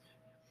chance.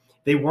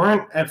 They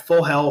weren't at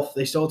full health.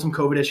 They still had some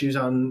COVID issues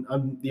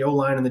on the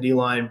O-line and the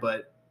D-line,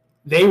 but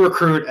they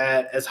recruit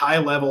at as high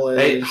level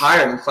as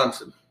higher than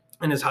Clemson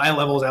and as high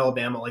level as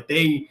Alabama.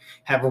 They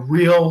have a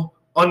real,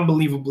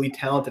 unbelievably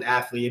talented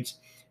athletes.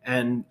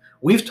 And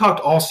we've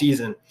talked all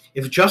season.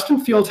 If Justin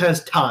Fields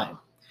has time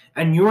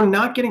and you're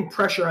not getting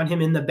pressure on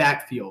him in the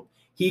backfield,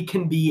 he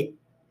can be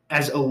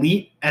as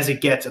elite as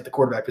it gets at the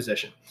quarterback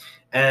position.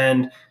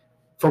 And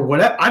for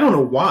whatever, I don't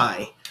know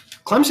why,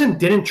 Clemson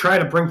didn't try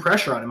to bring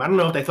pressure on him. I don't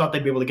know if they thought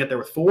they'd be able to get there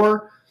with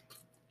 4.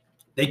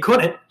 They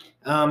couldn't.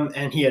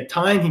 And he had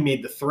time. He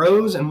made the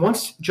throws. And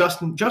once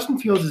Justin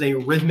Fields is a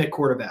rhythmic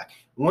quarterback.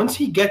 Once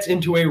he gets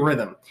into a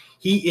rhythm,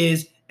 he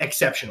is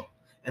exceptional.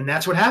 And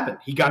that's what happened.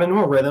 He got into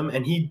a rhythm,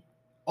 and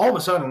all of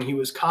a sudden he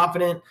was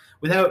confident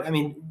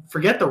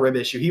forget the rib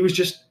issue. He was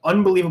just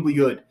unbelievably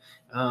good.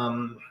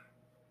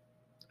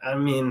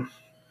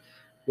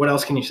 What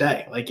else can you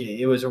say?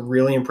 It was a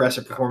really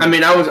impressive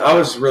performance. I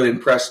was really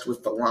impressed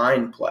with the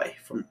line play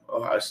from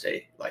Ohio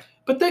State.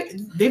 But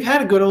they've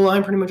had a good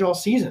O-line pretty much all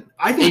season.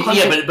 I think.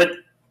 But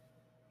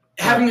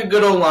having a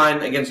good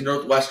O-line against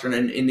Northwestern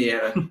and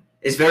Indiana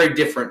is very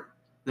different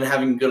than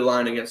having a good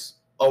O-line against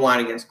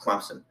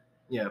Clemson.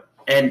 Yeah.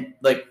 And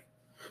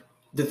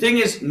the thing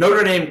is,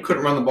 Notre Dame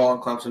couldn't run the ball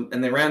on Clemson,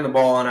 and they ran the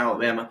ball on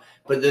Alabama.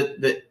 But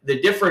the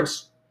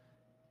difference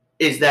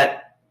is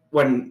that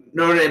when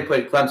Notre Dame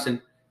played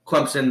Clemson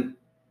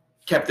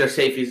kept their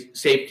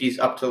safeties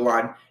up to the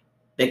line.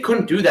 They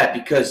couldn't do that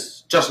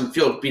because Justin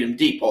Fields beat them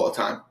deep all the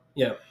time.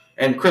 Yeah.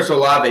 And Chris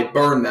Olave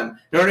burned them.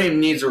 Notre Dame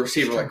needs a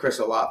receiver like Chris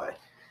Olave.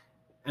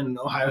 and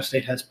Ohio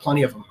State has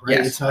plenty of them, right?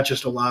 Yes. It's not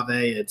just Olave.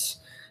 It's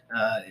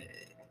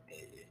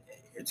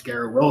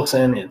Garrett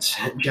Wilson. It's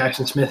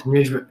Jackson Smith and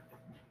Ridge.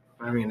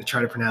 I'm going to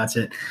try to pronounce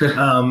it.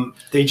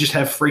 They just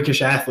have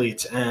freakish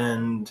athletes,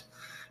 and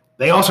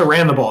they also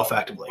ran the ball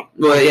effectively.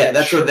 Well, yeah,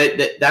 that's what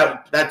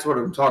that's what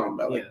I'm talking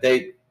about. Like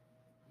they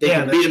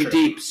could beat them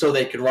deep so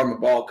they could run the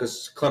ball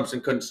because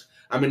Clemson couldn't.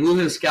 I mean,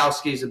 losing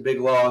Skowski is a big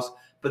loss,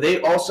 but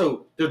they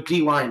also their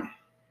D line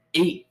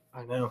ate.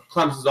 I know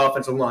Clemson's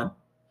offensive line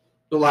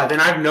alive,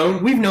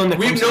 and we've known that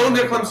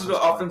Clemson's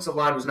offensive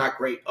line was not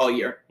great all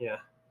year. Yeah,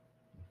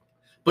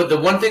 but the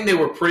one thing they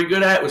were pretty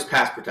good at was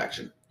pass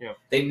protection. Yeah,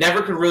 they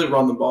never could really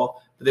run the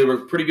ball, but they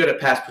were pretty good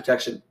at pass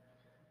protection.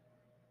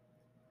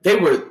 They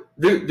were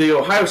the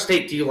Ohio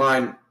State D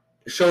line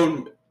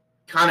showed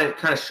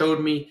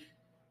me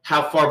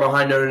how far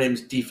behind Notre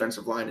Dame's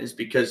defensive line is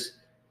because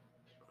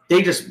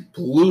they just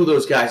blew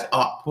those guys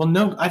up. Well,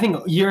 no, I think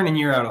year in and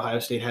year out, Ohio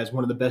State has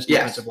one of the best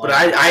defensive lines.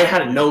 But I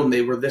hadn't known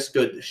they were this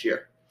good this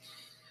year.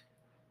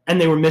 And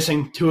they were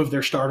missing 2 of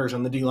their starters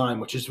on the D line,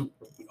 which is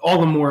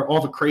all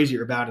the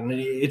crazier about it. And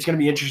it's going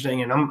to be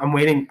interesting. And I'm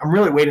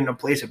really waiting to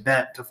place a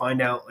bet to find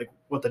out like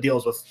what the deal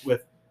is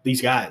with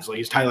these guys. Like,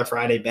 is Tyler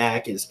Friday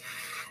back? Is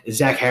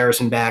Zach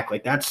Harrison back?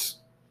 Like, that's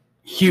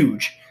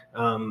huge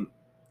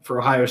for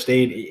Ohio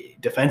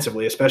State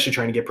defensively, especially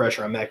trying to get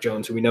pressure on Mac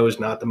Jones, who we know is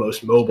not the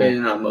most mobile. He's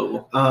not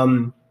mobile.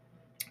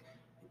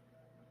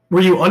 Were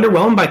you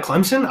underwhelmed by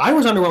Clemson? I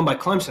was underwhelmed by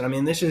Clemson. I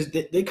mean,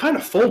 they kind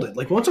of folded.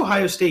 Like, once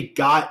Ohio State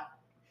got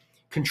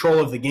control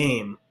of the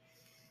game,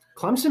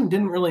 Clemson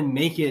didn't really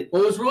make it.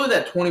 Well, it was really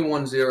that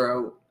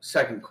 21-0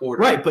 second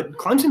quarter. Right, but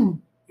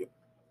Clemson,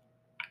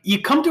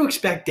 you come to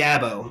expect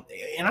Dabo,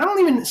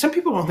 and some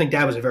people don't think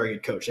Dabo's a very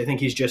good coach. They think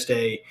he's just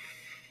an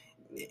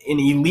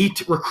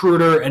elite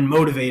recruiter and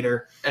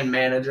motivator and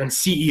manager and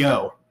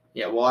CEO.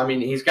 Yeah, well, I mean,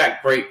 he's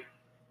got great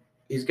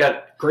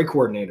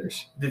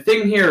coordinators. The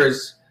thing here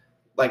is,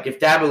 like, if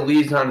Dabo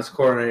leads on his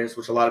coordinators,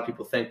 which a lot of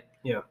people think,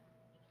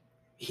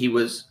 he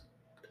was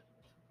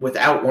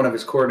without one of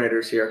his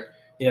coordinators here.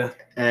 Yeah.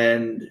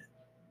 And,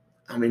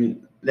 I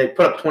mean, they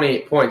put up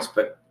 28 points,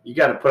 but you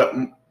got to put up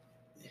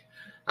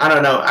 – I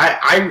don't know.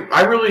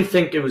 I really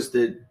think it was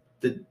the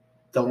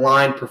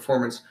line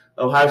performance.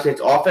 Ohio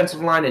State's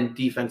offensive line and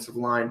defensive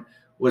line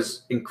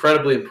was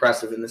incredibly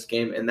impressive in this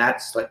game, and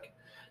that's like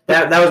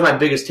that was my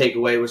biggest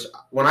takeaway was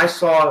when I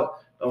saw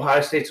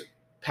Ohio State's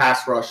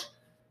pass rush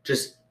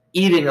just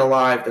eating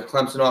alive the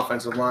Clemson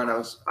offensive line.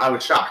 I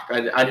was shocked.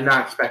 I did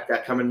not expect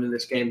that coming into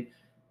this game.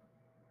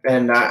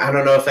 And I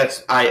don't know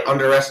if I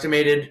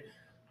underestimated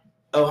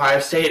Ohio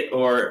State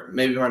or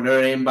maybe my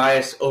Notre Dame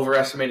bias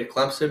overestimated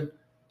Clemson.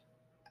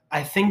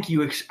 I think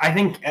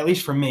at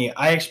least for me,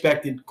 I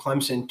expected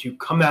Clemson to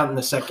come out in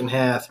the second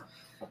half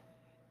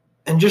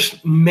and just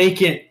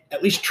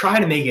at least try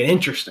to make it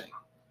interesting.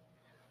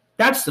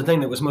 That's the thing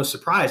that was most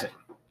surprising,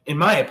 in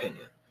my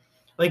opinion.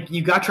 Like,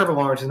 you got Trevor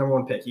Lawrence, his number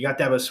 1 pick. You got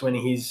Dabo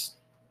Swinney. He's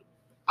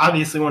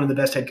obviously one of the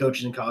best head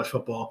coaches in college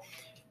football.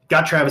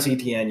 Got Travis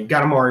Etienne, you've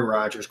got Amari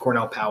Rodgers,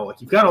 Cornell Powell. Like,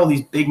 you've got all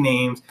these big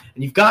names,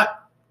 and you've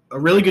got a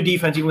really good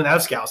defense even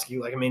without Skowski.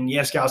 Like, I mean,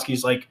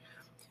 Skowski's like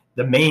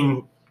the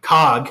main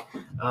cog.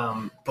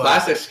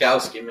 Classic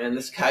Skowski, man.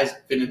 This guy's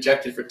been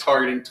ejected for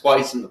targeting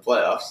twice in the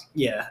playoffs.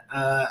 Yeah.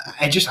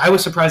 I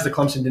was surprised that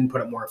Clemson didn't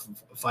put up more of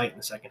a fight in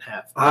the second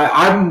half.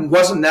 I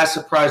wasn't that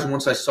surprised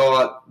once I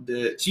saw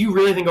the – So you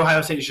really think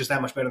Ohio State is just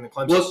that much better than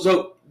Clemson? Well,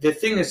 so the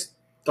thing is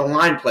the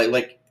line play.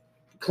 Like,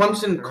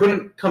 Clemson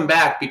couldn't come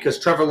back because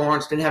Trevor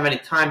Lawrence didn't have any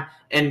time.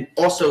 And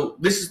also,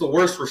 this is the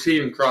worst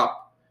receiving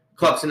crop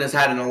Clemson has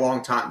had in a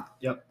long time.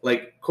 Yep.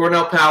 Like,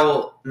 Cornell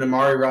Powell and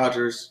Amari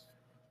Rodgers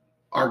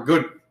are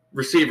good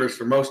receivers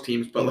for most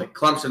teams, but, like,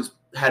 Clemson's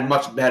had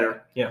much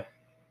better. Yeah.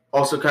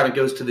 Also kind of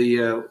goes to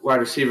the wide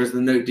receivers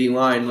in the new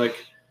D-line. Like,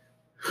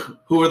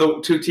 who are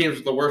the 2 teams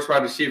with the worst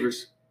wide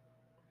receivers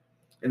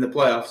in the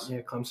playoffs?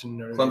 Yeah, Clemson and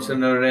Notre Dame. Clemson and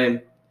Notre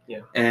Dame.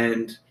 Yeah.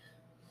 And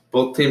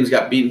both teams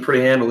got beaten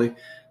pretty handily.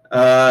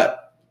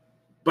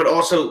 But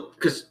also,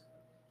 because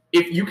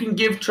if you can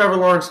give Trevor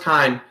Lawrence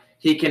time,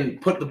 he can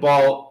put the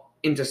ball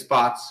into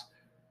spots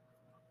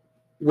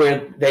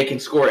where they can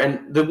score.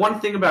 And the one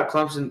thing about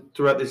Clemson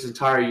throughout this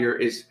entire year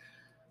is,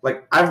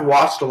 like, I've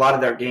watched a lot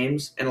of their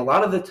games, and a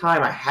lot of the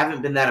time I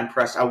haven't been that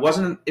impressed. I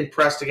wasn't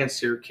impressed against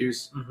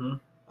Syracuse. Mm-hmm.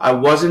 I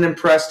wasn't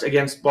impressed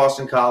against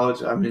Boston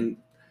College. I mean,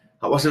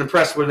 I wasn't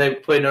impressed when they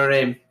played Notre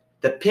Dame.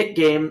 The Pitt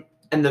game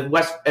and the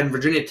West and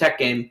Virginia Tech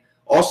game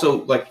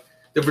also, like,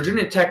 the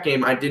Virginia Tech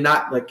game, I did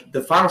not – like,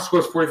 the final score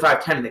was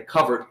 45-10, and they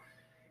covered.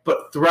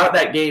 But throughout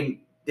that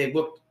game, they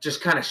looked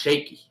just kind of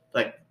shaky.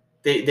 Like,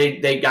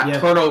 they got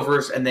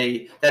turnovers, and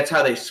that's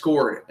how they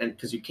scored. And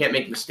because you can't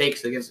make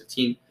mistakes against a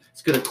team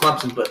as good as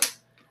Clemson. But,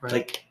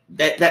 like,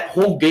 that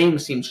whole game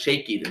seems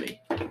shaky to me.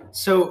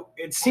 So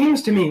it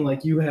seems to me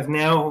like you have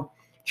now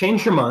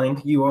changed your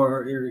mind.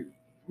 You're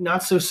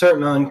not so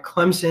certain on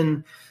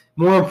Clemson,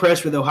 more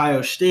impressed with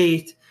Ohio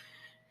State.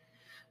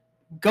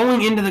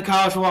 Going into the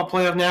College Football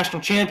Playoff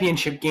National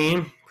Championship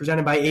game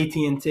presented by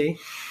AT&T.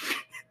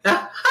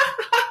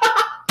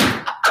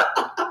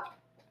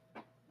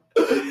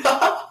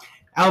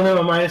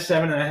 Alabama minus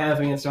 7.5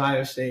 against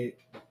Ohio State.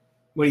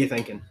 What are you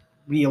thinking?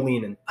 What are you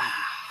leaning?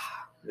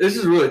 This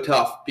is really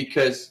tough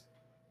because,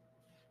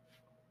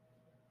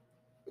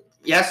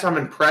 yes, I'm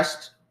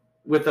impressed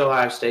with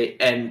Ohio State.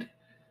 And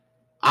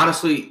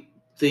honestly,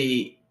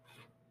 the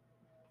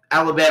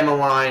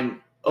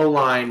Alabama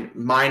O-line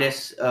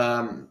minus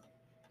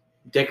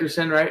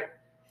Dickerson, right?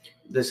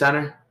 The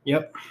center?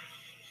 Yep.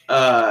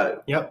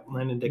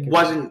 Landon Dickerson.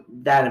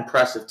 Wasn't that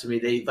impressive to me.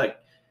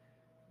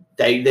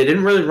 They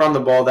didn't really run the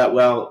ball that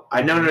well.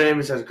 I know Notre Dame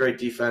has a great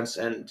defense,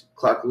 and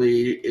Clark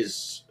Lee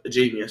is a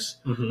genius.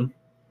 Mm-hmm.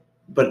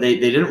 But they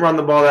didn't run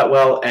the ball that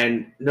well,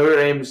 and Notre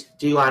Dame's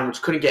D-line,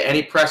 which couldn't get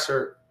any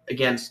pressure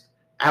against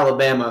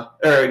Alabama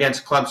or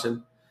against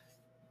Clemson,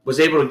 was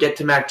able to get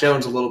to Mac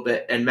Jones a little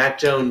bit, and Mac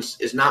Jones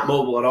is not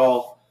mobile at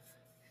all.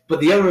 But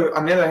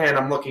on the other hand,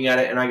 I'm looking at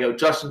it, and I go, is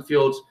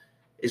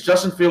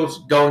Justin Fields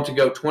going to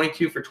go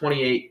 22 for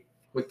 28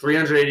 with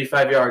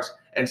 385 yards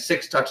and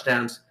 6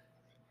 touchdowns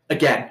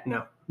again?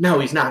 No,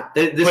 he's not.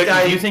 Do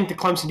you think the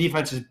Clemson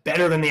defense is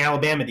better than the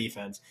Alabama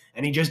defense?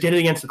 And he just did it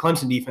against the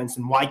Clemson defense,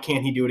 and why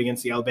can't he do it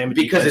against the Alabama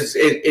defense? Because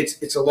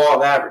it's a law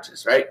of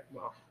averages, right?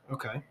 Well,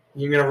 okay.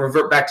 You're going to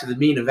revert back to the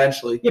mean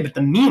eventually. Yeah, but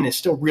the mean is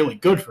still really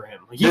good for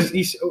him.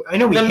 I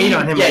know we hate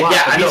on him a lot.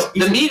 Yeah, I know.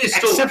 He's the mean is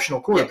still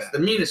exceptional quarterback. Yes, the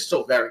mean is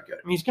still very good.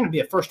 I mean, he's going to be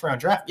a first-round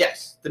draft.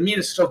 Yes, the mean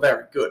is still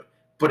very good,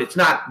 but it's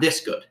not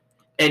this good.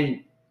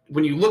 And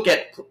when you look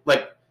at,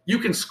 you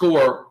can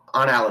score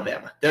on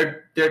Alabama.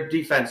 Their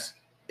defense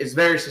is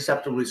very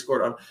susceptible to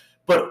scored on,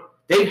 but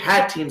they've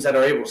had teams that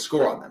are able to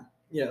score on them.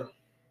 Yeah.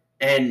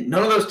 And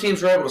none of those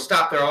teams were able to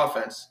stop their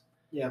offense.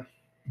 Yeah.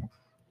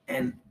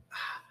 And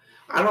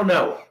I don't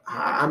know.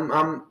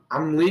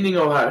 I'm leaning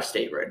Ohio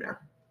State right now.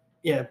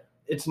 Yeah,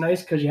 it's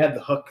nice because you have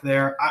the hook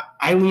there.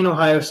 I lean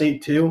Ohio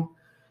State too.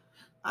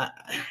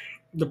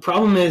 The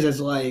problem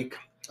is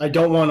I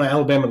don't want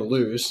Alabama to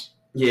lose.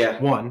 Yeah.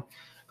 One.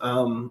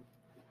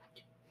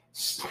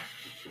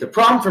 The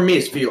problem for me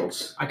is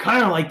Fields. I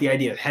kind of like the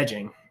idea of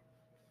hedging.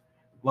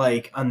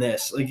 On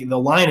this, the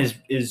line is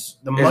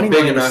the money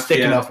line is thick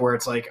enough where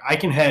it's I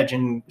can hedge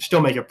and still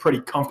make a pretty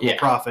comfortable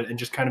profit and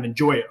just kind of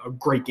enjoy a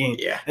great game,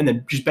 and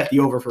then just bet the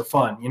over for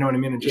fun. You know what I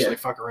mean? And just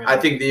fuck around. I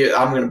think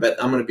I'm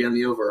gonna be on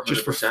the over 100%.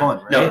 Just for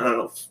fun, right?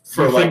 No.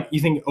 You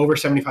think over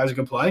 75 is a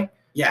good play?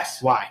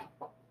 Yes. Why?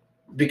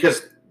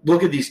 Because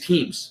look at these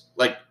teams,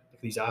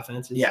 these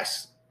offenses.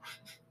 Yes.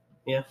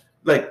 Yeah.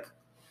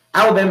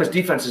 Alabama's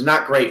defense is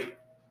not great.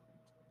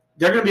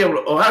 They're going to be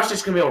able to – Ohio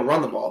State's going to be able to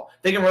run the ball.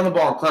 They can run the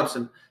ball on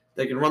Clemson.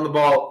 They can run the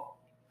ball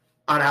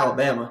on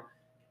Alabama.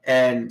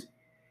 And,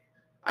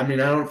 I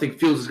don't think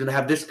Fields is going to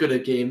have this good a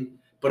game,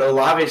 but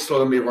Olave's still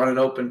going to be running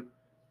open.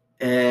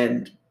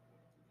 And,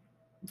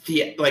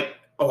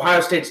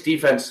 Ohio State's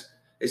defense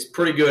is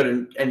pretty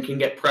good and can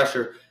get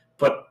pressure.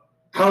 But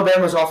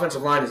Alabama's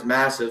offensive line is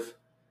massive.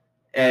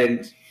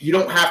 And you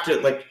don't have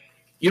to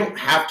 –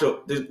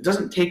 it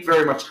doesn't take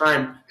very much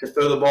time to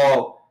throw the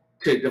ball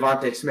to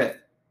Devontae Smith.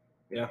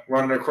 Yeah,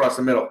 running across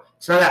the middle.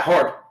 It's not that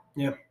hard.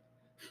 Yeah.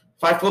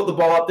 If I float the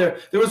ball up there,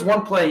 there was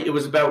one play. It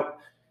was about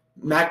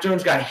Mac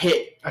Jones got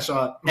hit. I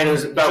saw it. And it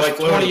was about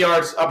 20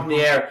 yards up in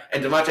the air,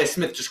 and Devontae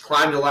Smith just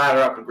climbed the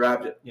ladder up and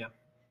grabbed it. Yeah.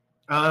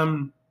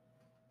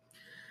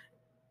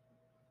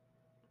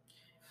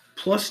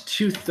 Plus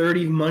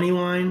 230 money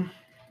line.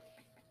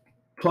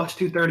 Plus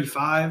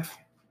 235.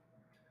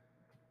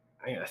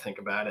 I gotta think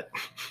about it.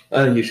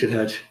 I think you should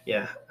hedge.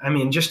 Yeah,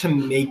 just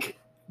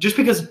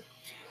because.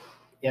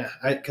 Yeah,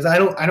 because I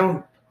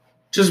don't.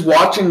 Just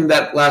watching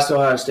that last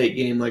Ohio State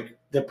game,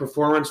 the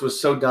performance was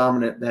so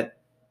dominant that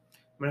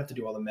I'm gonna have to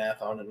do all the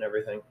math on it and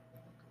everything.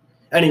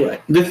 Anyway,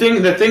 the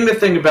thing to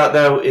think about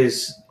though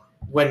is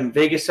when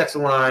Vegas sets a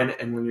line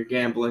and when you're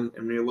gambling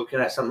and when you're looking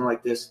at something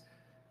like this,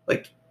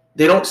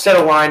 they don't set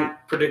a line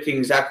predicting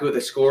exactly what the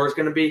score is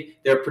going to be.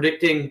 They're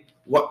predicting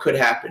what could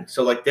happen.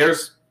 So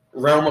there's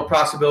realm of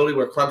possibility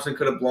where Clemson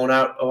could have blown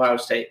out Ohio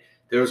State.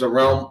 There was a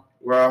realm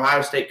where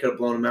Ohio State could have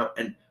blown them out,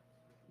 and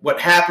what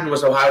happened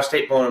was Ohio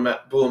State blew them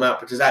out.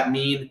 But does that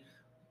mean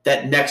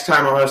that next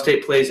time Ohio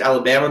State plays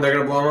Alabama, they're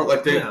going to blow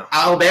them out?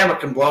 Alabama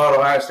can blow out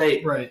Ohio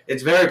State. Right.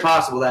 It's very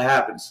possible that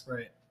happens.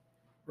 Right.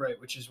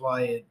 Which is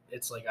why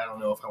it's I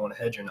don't know if I want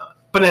to hedge or not.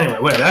 But anyway,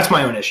 whatever. That's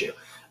my own issue.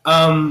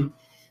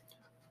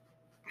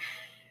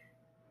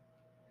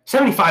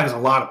 75 is a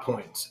lot of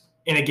points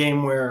in a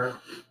game where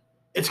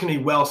it's going to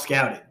be well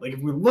scouted. If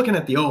we're looking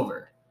at the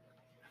over,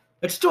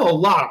 it's still a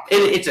lot of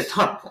points. It's a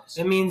ton of points.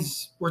 It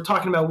means we're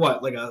talking about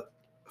what, a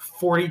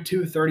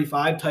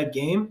 42-35 type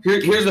game?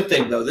 Here's the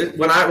thing, though.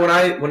 When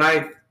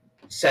I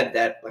said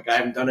that, I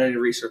haven't done any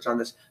research on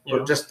this,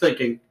 but just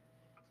thinking,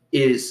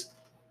 is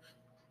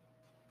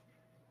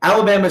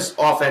Alabama's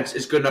offense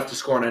is good enough to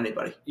score on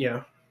anybody.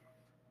 Yeah.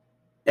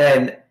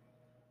 And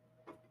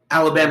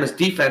Alabama's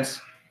defense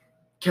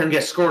can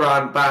get scored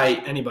on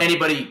by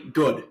anybody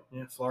good.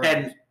 Yeah,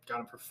 Florida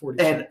got him for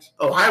 46. And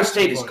Ohio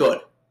State is good.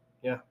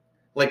 Yeah.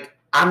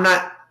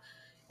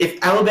 If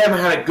Alabama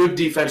had a good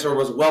defense or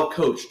was well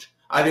coached,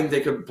 I think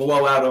they could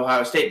blow out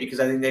Ohio State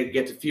because I think they could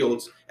get to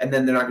Fields, and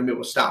then they're not going to be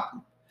able to stop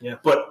them. Yeah.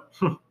 But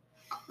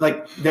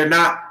they're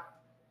not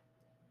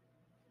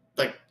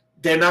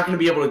going to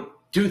be able to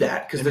do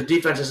that because their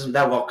defense isn't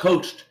that well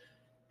coached,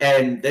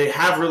 and they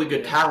have really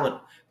good talent.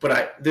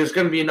 But there's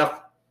going to be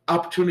enough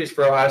opportunities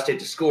for Ohio State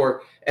to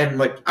score,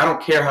 and I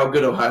don't care how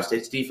good Ohio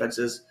State's defense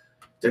is,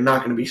 they're not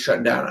going to be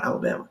shutting down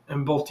Alabama.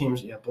 And both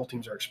teams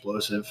are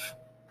explosive,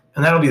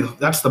 and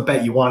that's the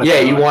bet you want.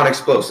 You want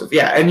explosive,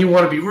 and you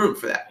want to be rooting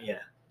for that. Yeah.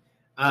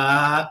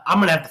 I'm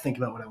gonna have to think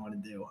about what I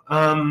want to do.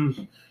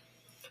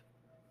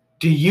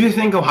 Do you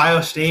think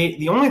Ohio State?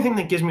 The only thing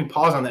that gives me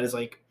pause on that is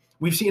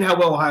we've seen how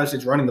well Ohio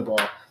State's running the ball.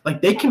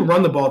 They can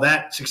run the ball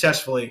that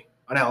successfully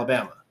on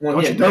Alabama. Well,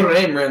 Notre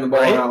Dame ran the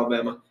ball on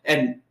Alabama,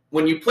 and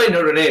when you play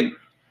Notre Dame,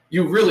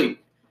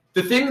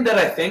 the thing that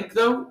I think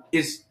though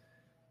is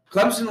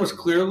Clemson was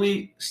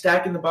clearly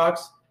stacking the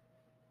box,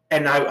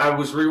 and I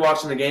was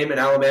rewatching the game, and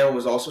Alabama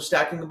was also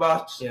stacking the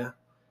box. Yeah.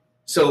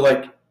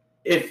 So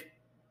if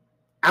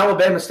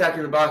Alabama's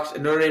stacking the box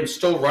and Notre Dame's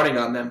still running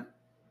on them,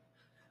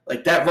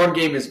 that run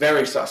game is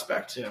very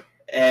suspect. Yeah.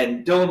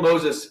 And Dylan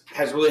Moses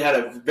has really had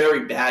a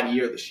very bad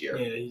year this year.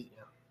 Yeah.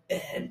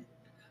 And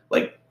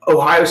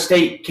Ohio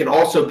State can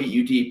also beat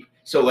you deep,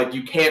 so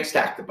you can't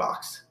stack the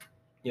box.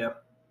 Yeah.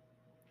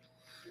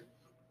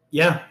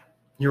 Yeah,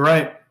 you're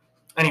right.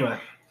 Anyway,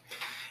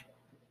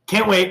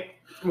 can't wait.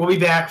 We'll be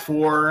back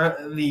for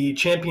the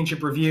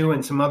championship review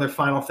and some other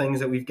final things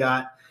that we've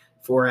got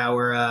for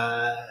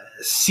our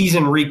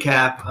season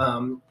recap.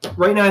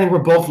 Right now, I think we're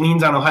both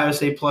leans on Ohio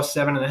State plus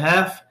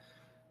 7.5.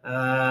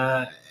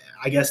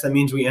 I guess that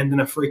means we end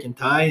in a freaking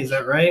tie. Is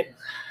that right?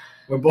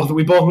 We both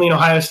lean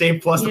Ohio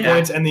State plus the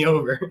points and the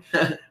over.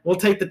 We'll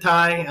take the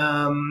tie,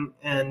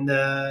 and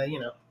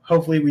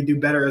hopefully we do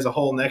better as a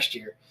whole next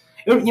year.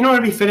 It'd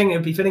be fitting.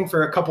 It'd be fitting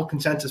for a couple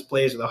consensus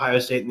plays with Ohio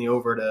State and the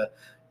over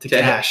to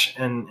cash,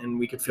 and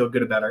we could feel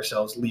good about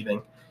ourselves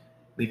leaving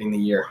the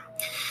year.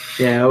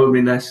 Yeah, that would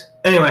be nice.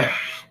 Anyway,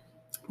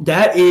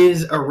 that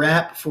is a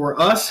wrap for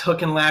us.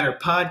 Hook and Ladder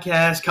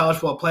Podcast, College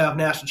Football Playoff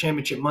National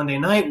Championship Monday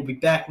night. We'll be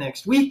back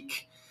next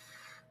week.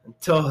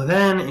 Until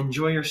then,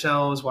 enjoy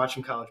yourselves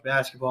watching college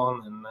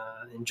basketball, and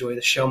enjoy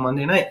the show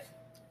Monday night.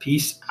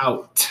 Peace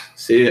out.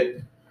 See ya.